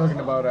talking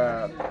about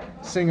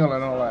single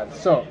and all that.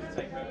 So,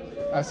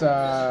 as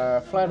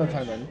a flight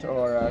attendant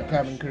or a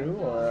cabin crew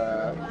or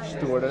a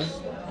stewardess,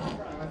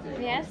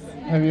 Yes.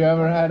 have you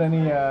ever had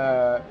any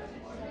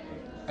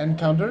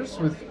encounters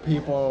with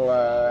people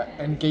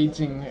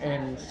engaging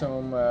in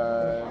some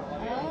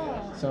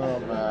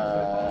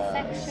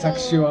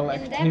sexual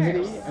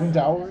activity,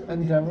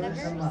 endeavors?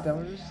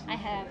 I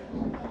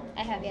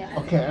have, yes.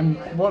 Okay, and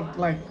what,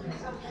 like,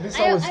 this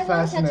I always always had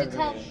fascinated to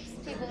tell me.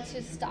 people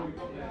to stop.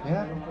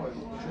 Yeah?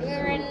 We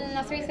were in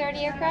a 330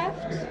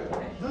 aircraft,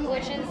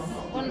 which is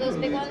one of those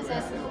big ones. So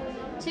it's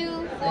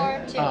 2,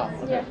 4, 2.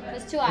 Okay.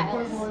 There's 2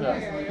 aisles.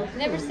 Yeah.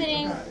 They were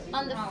sitting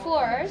on the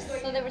floors,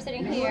 so they were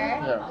sitting here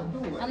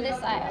Yeah. on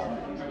this aisle,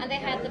 and they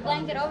had the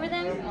blanket over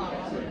them.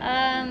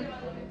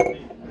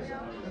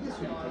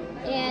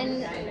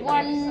 And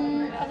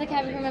one of the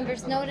cabin crew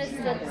members noticed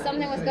that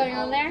something was going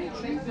on there.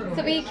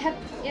 So we kept,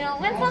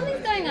 when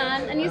something's going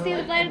on and you see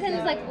the flight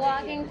attendants like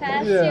walking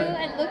past you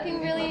and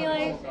looking really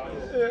like,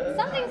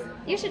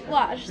 you should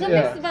watch,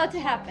 something's about to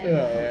happen.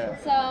 Yeah.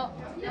 So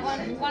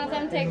one of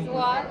them takes a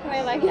walk and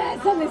they're like,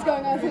 yeah, something's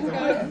going on.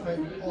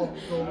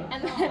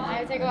 And then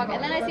I take a walk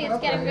and then I see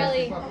it's getting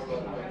really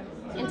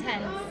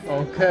intense.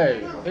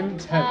 Okay,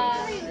 intense.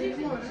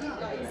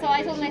 so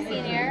I told my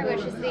senior,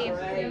 which is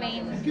the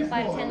main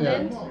flight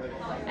attendant,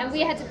 and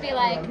we had to be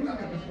like,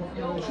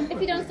 if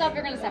you don't stop,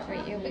 we're gonna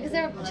separate you because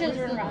there were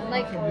children around.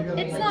 Like,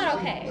 it's not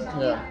okay.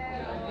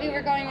 Yeah. We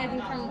were going, I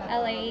think, from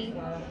LA.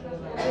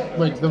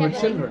 Wait, there were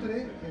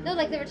children? No,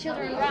 like there were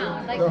children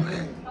around. Like, Oh.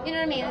 you know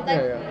what I mean? Like,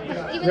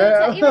 Yeah. even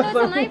though it's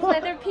a night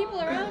flight, there are people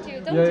around you.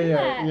 Don't do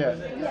that. Yeah.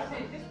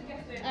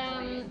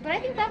 But I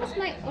think that was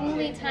my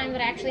only time that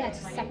I actually had to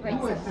separate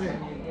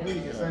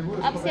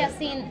someone. Obviously, I've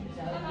seen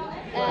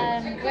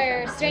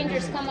where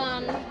strangers come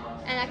on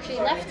and actually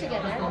left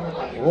together.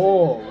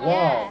 Oh, wow.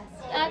 Yes,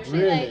 actually,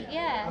 Really? like,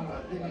 yeah,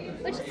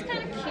 which is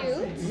kind of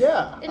cute.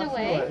 Yeah. In a I feel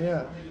way. like,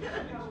 yeah.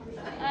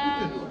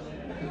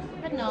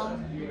 But no,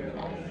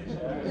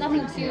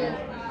 nothing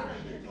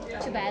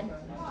too bad.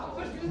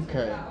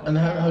 Okay. And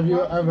have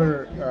you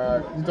ever,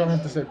 you don't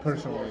have to say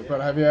personally,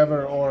 but have you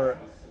ever or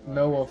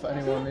know of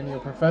anyone in your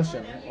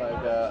profession,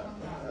 like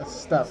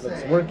staff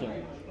that's working?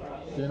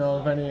 Do you know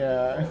of any,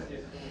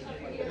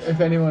 if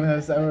anyone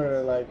has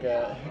ever like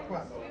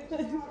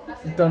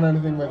done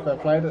anything with a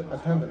flight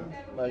attendant,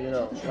 like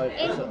like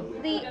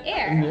In the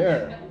air. in the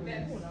air?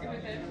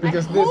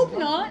 Because I hope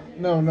not.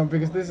 No,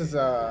 because this is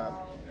Like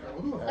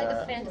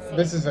a fantasy.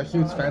 This is a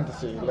huge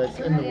fantasy, like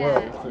in the Yeah.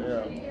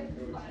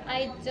 world.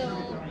 I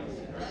don't.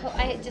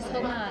 I just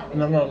hope not.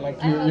 No,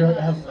 like you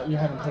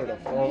haven't heard of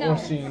or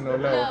seen or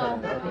know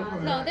of No. anything.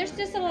 Okay. No, there's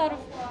just a lot of.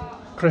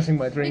 Crushing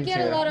my You dreams get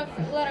here. a lot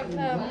of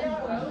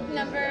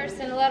numbers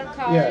and a lot of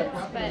cards, Yeah.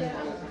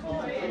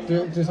 but.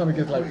 Do you something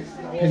get like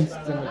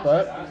pinched in the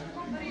butt?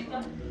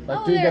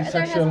 Like, do you there get has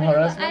sexual been.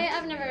 harassment?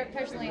 I've never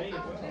personally,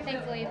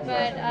 thankfully,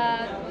 but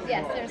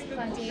yes, there's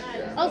plenty.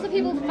 Also,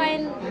 people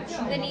find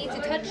the need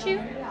to touch you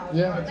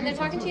Yeah. when they're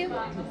talking to you.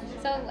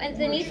 So, and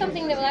they need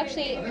something that will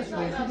actually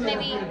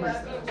maybe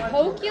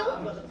poke you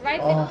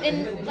right Oh.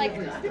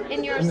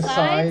 in your In the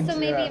side. sides, So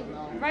maybe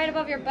yeah. right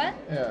above your butt.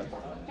 Yeah.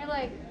 You're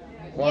like,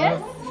 What?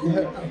 yes.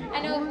 Yeah.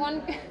 I know of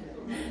one.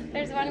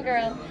 There's one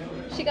girl.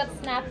 She got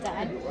snapped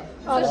at. So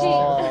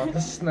Oh,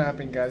 the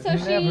snapping guys. So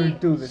You never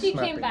do the she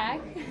snapping. came back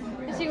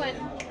and she went,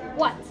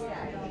 what?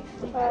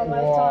 Oh,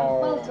 Wow.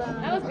 well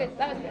done. That was good.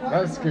 That was good.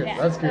 That's good. Yeah,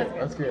 That's good. that was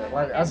That's good.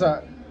 Like as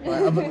a like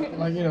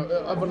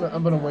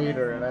I've been a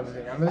waiter and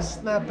everything. And the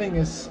snapping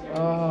is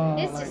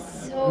It's like,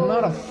 just so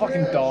not a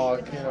fucking rude. dog.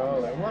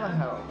 Like what the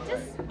hell?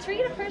 Just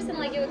treat a person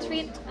like you would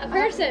treat a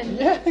person.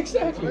 Yeah,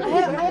 exactly. I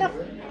had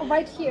a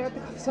right here,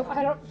 so I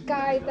had a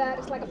guy that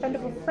is like a friend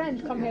of a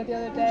friend come here the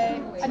other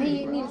day, and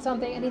he needed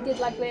something, and he did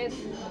like this,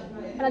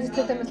 and I just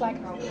looked at him and was like,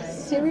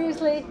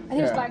 seriously? And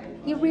he was Yeah.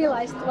 like, he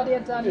realized what he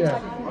had done. He was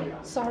Yeah. like,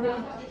 sorry.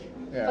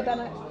 Yeah. But then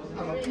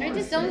I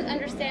just don't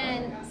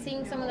understand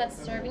seeing someone that's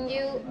serving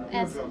you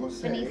as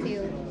beneath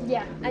you.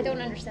 yeah. I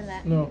don't understand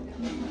that. No.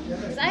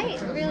 Because I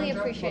really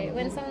appreciate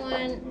when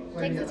someone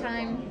takes the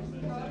time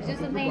to do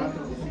something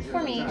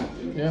for me.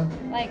 Yeah.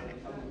 Like,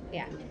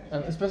 yeah.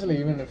 And especially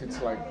even if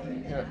it's like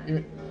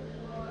even,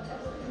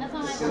 That's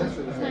not my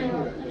phone. It's mine.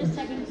 I'm just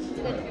checking. It's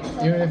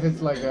good. even if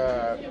it's like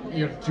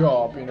your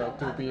job,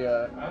 to be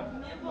a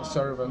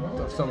servant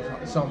of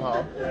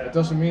somehow, it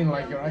doesn't mean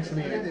like you're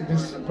actually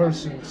this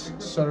person's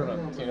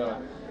servant.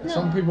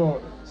 Some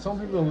people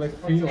they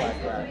feel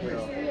like that.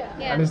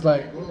 Yeah. And it's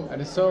like,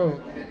 and it's so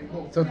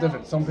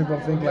different. Some people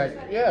think like,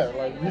 yeah,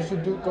 like you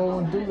should go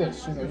and do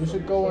this. You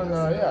should go and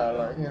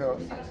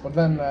But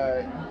then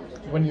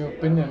when you've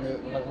been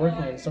in like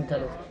working in some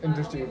kind of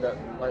industry that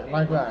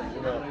like that,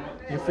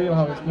 you feel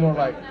how it's more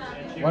like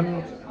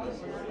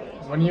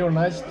when you're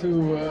nice to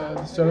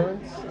the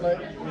servants, like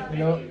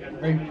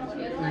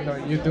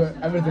you do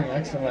everything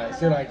extra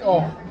nice. You're like,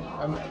 oh.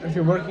 And if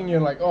you're working, you're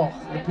like, oh,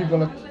 the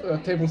people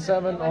at table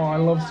 7, oh, I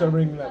love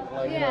serving them.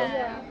 Like,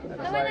 Yeah. and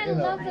it's And like, I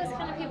love those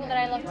kind of people that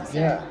I love to serve.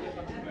 Yeah.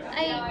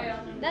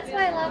 That's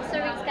why I love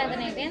serving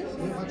Scandinavians.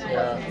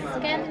 Yeah.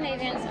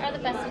 Scandinavians are the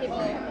best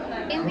people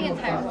in the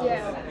entire world.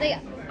 Yeah. They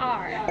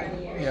are.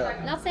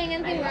 Yeah. Not saying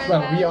anything wrong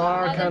Well, about we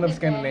are other kind of people.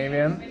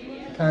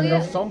 Scandinavian. Kind We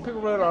of. are- Some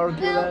people will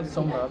argue Well- that,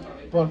 some not.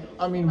 But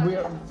I mean, we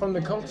are from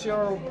the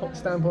cultural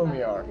standpoint.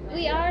 We are.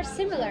 We are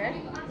similar,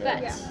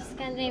 but Yeah.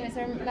 Scandinavians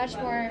are much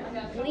more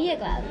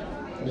legal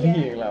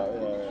Yeah.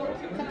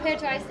 compared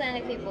to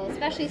Icelandic people,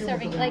 especially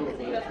serving, like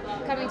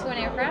coming to an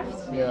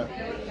aircraft. Yeah.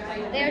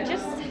 They're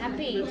just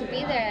happy to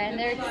be there and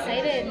they're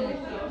excited.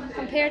 And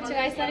compared to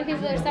Icelandic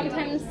people, they're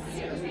sometimes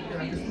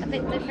a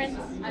bit different.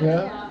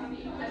 Yeah.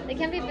 They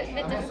can be a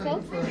bit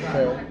difficult.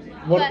 Okay.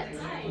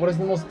 What is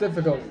the most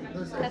difficult?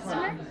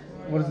 Customer?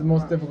 What is the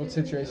most difficult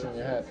situation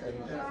you had in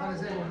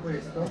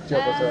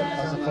job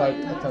as a flight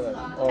attendant?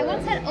 I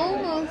once had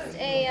almost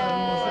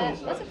a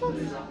what's it called?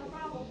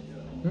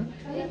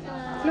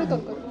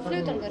 Flutolkur.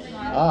 Flutolkur.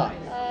 Ah.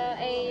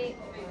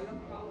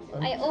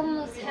 I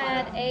almost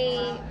had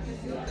a,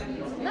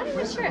 not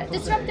even sure,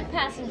 disruptive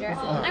passenger.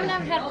 I've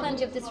never had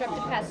plenty of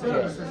disruptive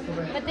passengers,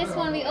 but this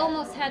one we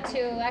almost had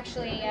to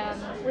actually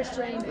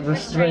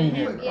Restrain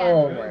him. Yeah.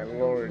 Oh my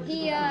lord.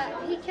 He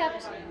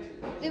kept.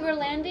 We were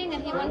landing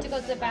and he wanted to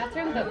go to the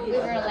bathroom, but we were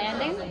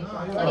landing,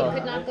 so he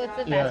could not go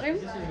to the Yeah. bathroom.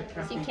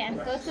 So you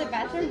can't go to the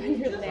bathroom when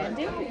you're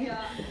landing.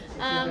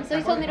 So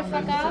he told me to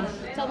fuck off,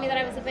 told me that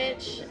I was a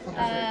bitch,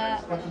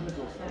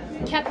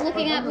 kept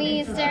looking at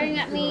me, staring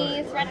at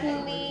me,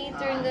 threatening me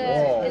during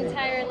the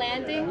entire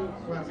landing.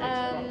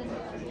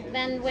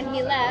 Then when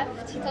he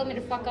left, he told me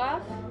to fuck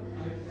off.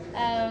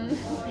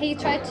 He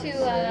tried to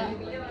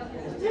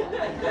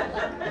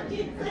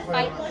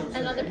fight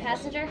another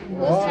passenger who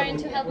was trying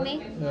to help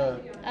me.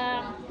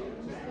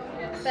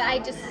 But I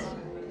don't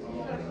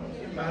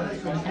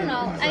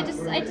know, I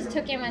just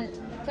took him and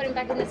put him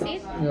back in the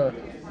seat.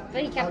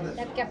 But he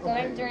kept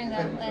going during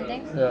the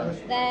landing.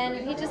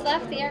 Then he just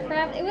left the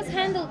aircraft. It was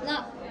handled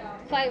not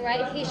quite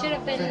right. He should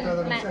have been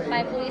met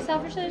by police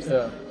officers.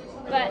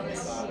 But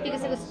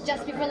because it was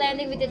just before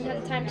landing, we didn't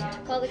have the time to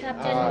call the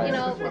captain. You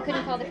know, we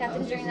couldn't call the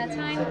captain during that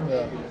time.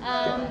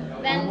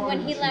 Then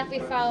when he left, we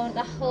found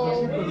a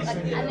whole,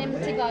 like an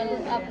empty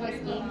bottle of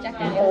whiskey, Jack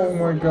Daniels. Oh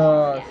my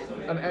god,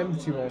 an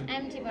empty one.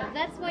 Empty bottle.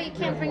 That's why you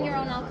can't bring your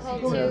own alcohol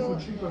to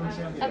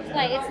a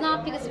flight. It's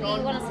not because we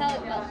want to sell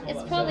it. Well,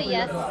 it's probably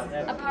yes,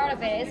 a part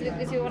of it is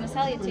because we want to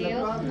sell it to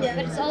you.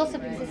 But it's also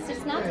because it's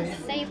just not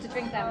safe to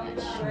drink that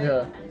much.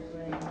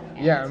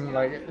 Yeah, and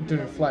like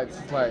during flights,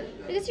 it's like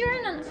because you're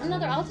in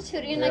another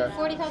altitude, you're in like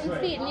 40,000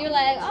 feet, and you're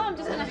like, oh, I'm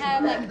just gonna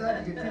have like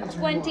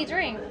 20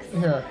 drinks.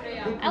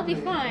 I'll be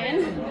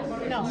fine.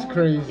 No, it's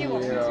crazy, you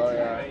won't.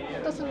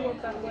 It doesn't work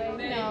that way.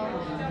 No.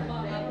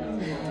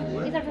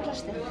 Ég þarf að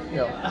plastið.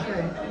 Já.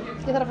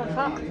 Ég þarf að fara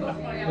það.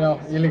 Já,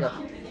 ég líka.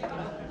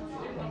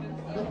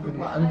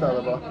 Enda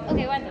það bara.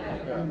 Okay, why not?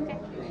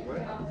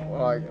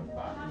 Like,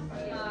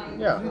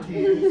 yeah.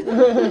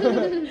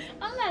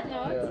 On that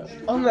note.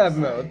 On that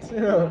note, you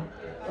know,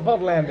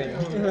 about landing.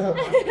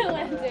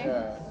 Landing.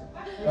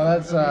 Well,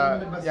 that's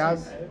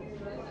I've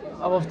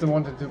often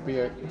wanted to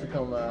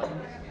become a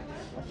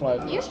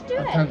flight You should do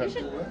attendant.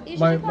 that. You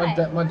should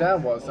apply. My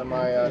dad was and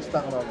my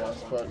stepmom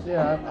was, but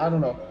yeah, I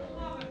don't know.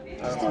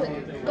 Just do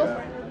it. Go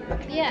for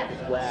it. Yeah.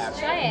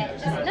 Try it.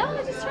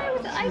 Just try it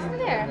with the ice in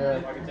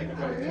there.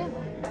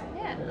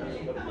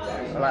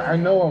 Like I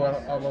know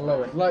I will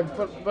love it. Like,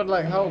 but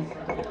like how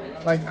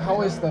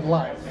is that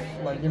life?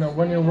 Like, you know,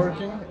 when you're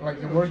working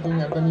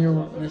and then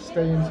you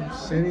stay in some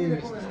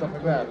cities and stuff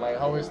like that. Like,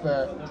 how is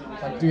that?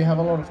 Like, do you have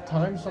a lot of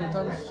time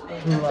sometimes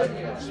to like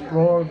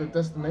explore the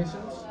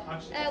destinations?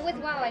 With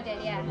WoW I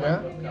did, yeah.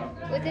 Yeah.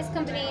 With this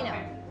company, no.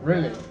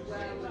 Really?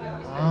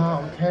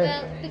 Ah, okay.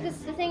 Well,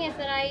 because the thing is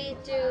that I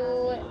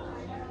do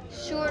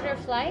shorter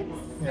flights.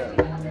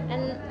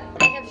 And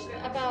I have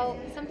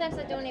sometimes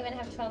I don't even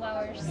have 12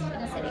 hours in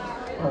the city.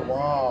 Oh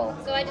wow.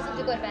 So I just have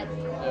to go to bed.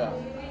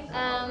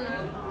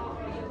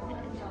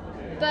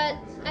 But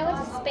I went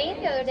to Spain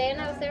the other day and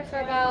I was there for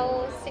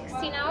about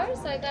 16 hours,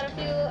 so I got a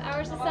few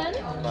hours of sun.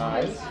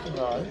 Nice.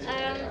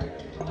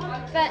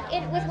 But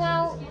with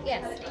WoW,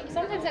 yes,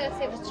 sometimes I got to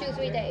stay for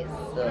 2-3 days.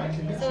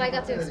 So I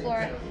got to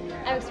explore.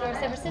 I explored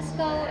San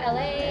Francisco,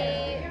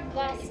 LA,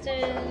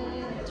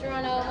 Boston,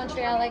 Toronto,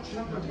 Montreal, like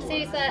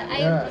cities that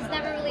I was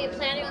never really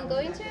planning on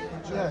going to.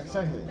 Yeah,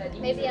 exactly.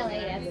 Maybe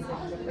LA, yes.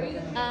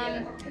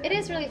 It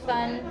is really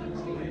fun.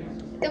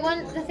 The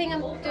thing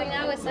I'm doing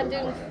now is I'm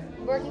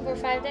working for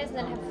 5 days and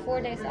then have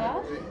 4 days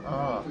off.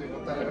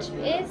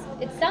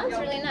 It sounds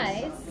really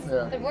nice,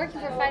 but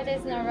working for 5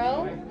 days in a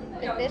row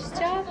with this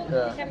job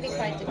can be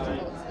quite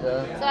difficult.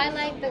 So I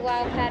like the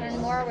WoW pattern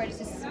more where it's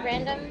just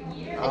random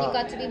and you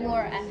got to be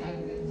more at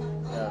home.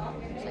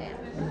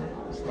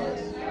 So It's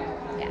nice.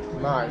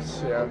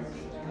 Nice, yeah.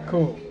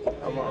 Cool.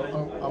 I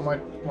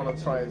might want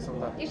to try it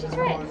sometime. You should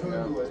try it.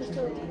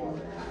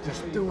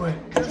 Just do it.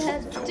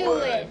 Just do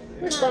it.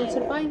 We're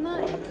sponsored by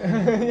Nike.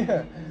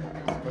 Yeah.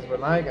 But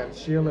Nike and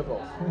Shia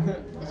LaBeouf.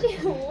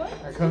 What?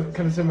 I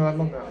couldn't say that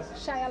long enough.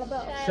 Shia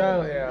LaBeouf.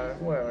 Yeah,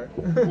 whatever.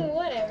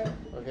 Whatever.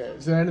 Okay,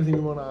 is there anything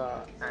you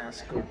wanna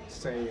ask or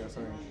say or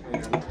something?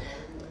 Yeah.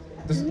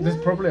 There's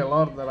probably a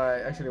lot that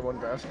I actually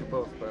wanted to ask you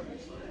both, but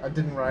I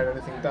didn't write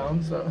anything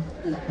down, so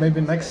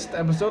maybe next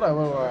episode I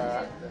will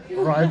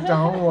write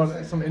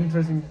down some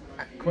interesting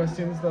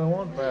questions that I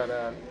want,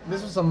 but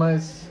this was a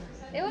nice...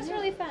 It was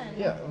really fun.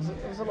 Yeah, it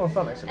was a lot of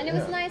fun actually. And it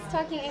was nice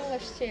talking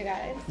English to you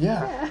guys.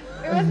 Yeah.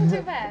 It wasn't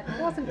too bad.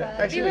 It wasn't bad.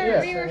 Actually,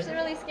 We were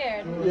really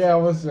scared. Yeah, I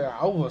was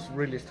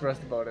really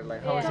stressed about it,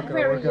 like how is it gonna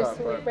work out,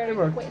 but it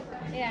worked.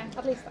 Yeah.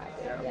 At least I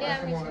did.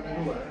 Yeah, me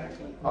too.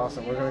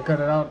 Awesome, we're gonna cut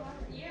it out.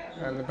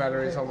 And the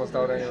battery is almost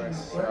out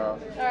anyways, so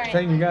Alright.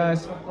 Thank you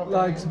guys.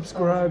 Like,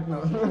 subscribe. No.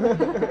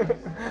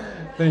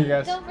 Thank you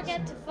guys. Don't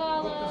forget to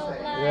follow,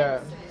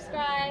 like,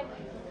 subscribe.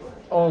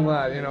 All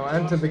that, you know,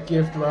 enter the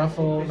gift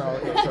raffle. No,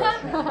 okay,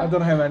 sorry. I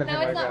don't have anything No,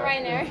 like it's not that.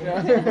 right there.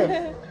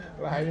 Yeah.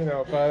 Like, you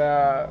know, but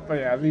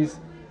yeah, these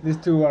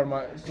two are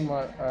my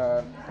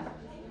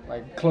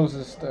like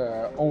closest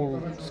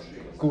old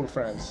school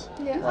friends.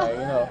 Yeah. Like, you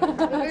know.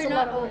 We're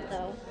not old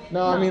though.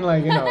 No, I mean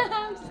like, you know,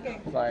 I'm just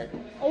kidding. like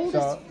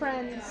Oldest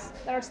friends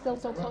that are still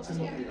so close to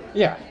you.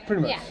 Yeah,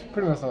 pretty much. Yeah.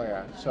 Pretty much like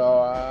that. So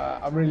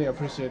I really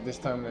appreciate this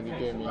time that you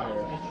gave me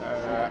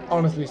here.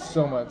 Honestly,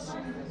 so much.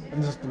 And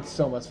this has been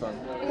so much fun.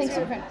 Thanks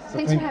for having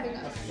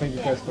us. Thank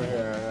you guys for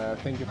here. And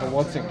thank you for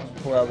watching,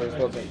 whoever is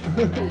watching.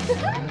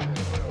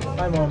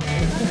 Bye, Mom.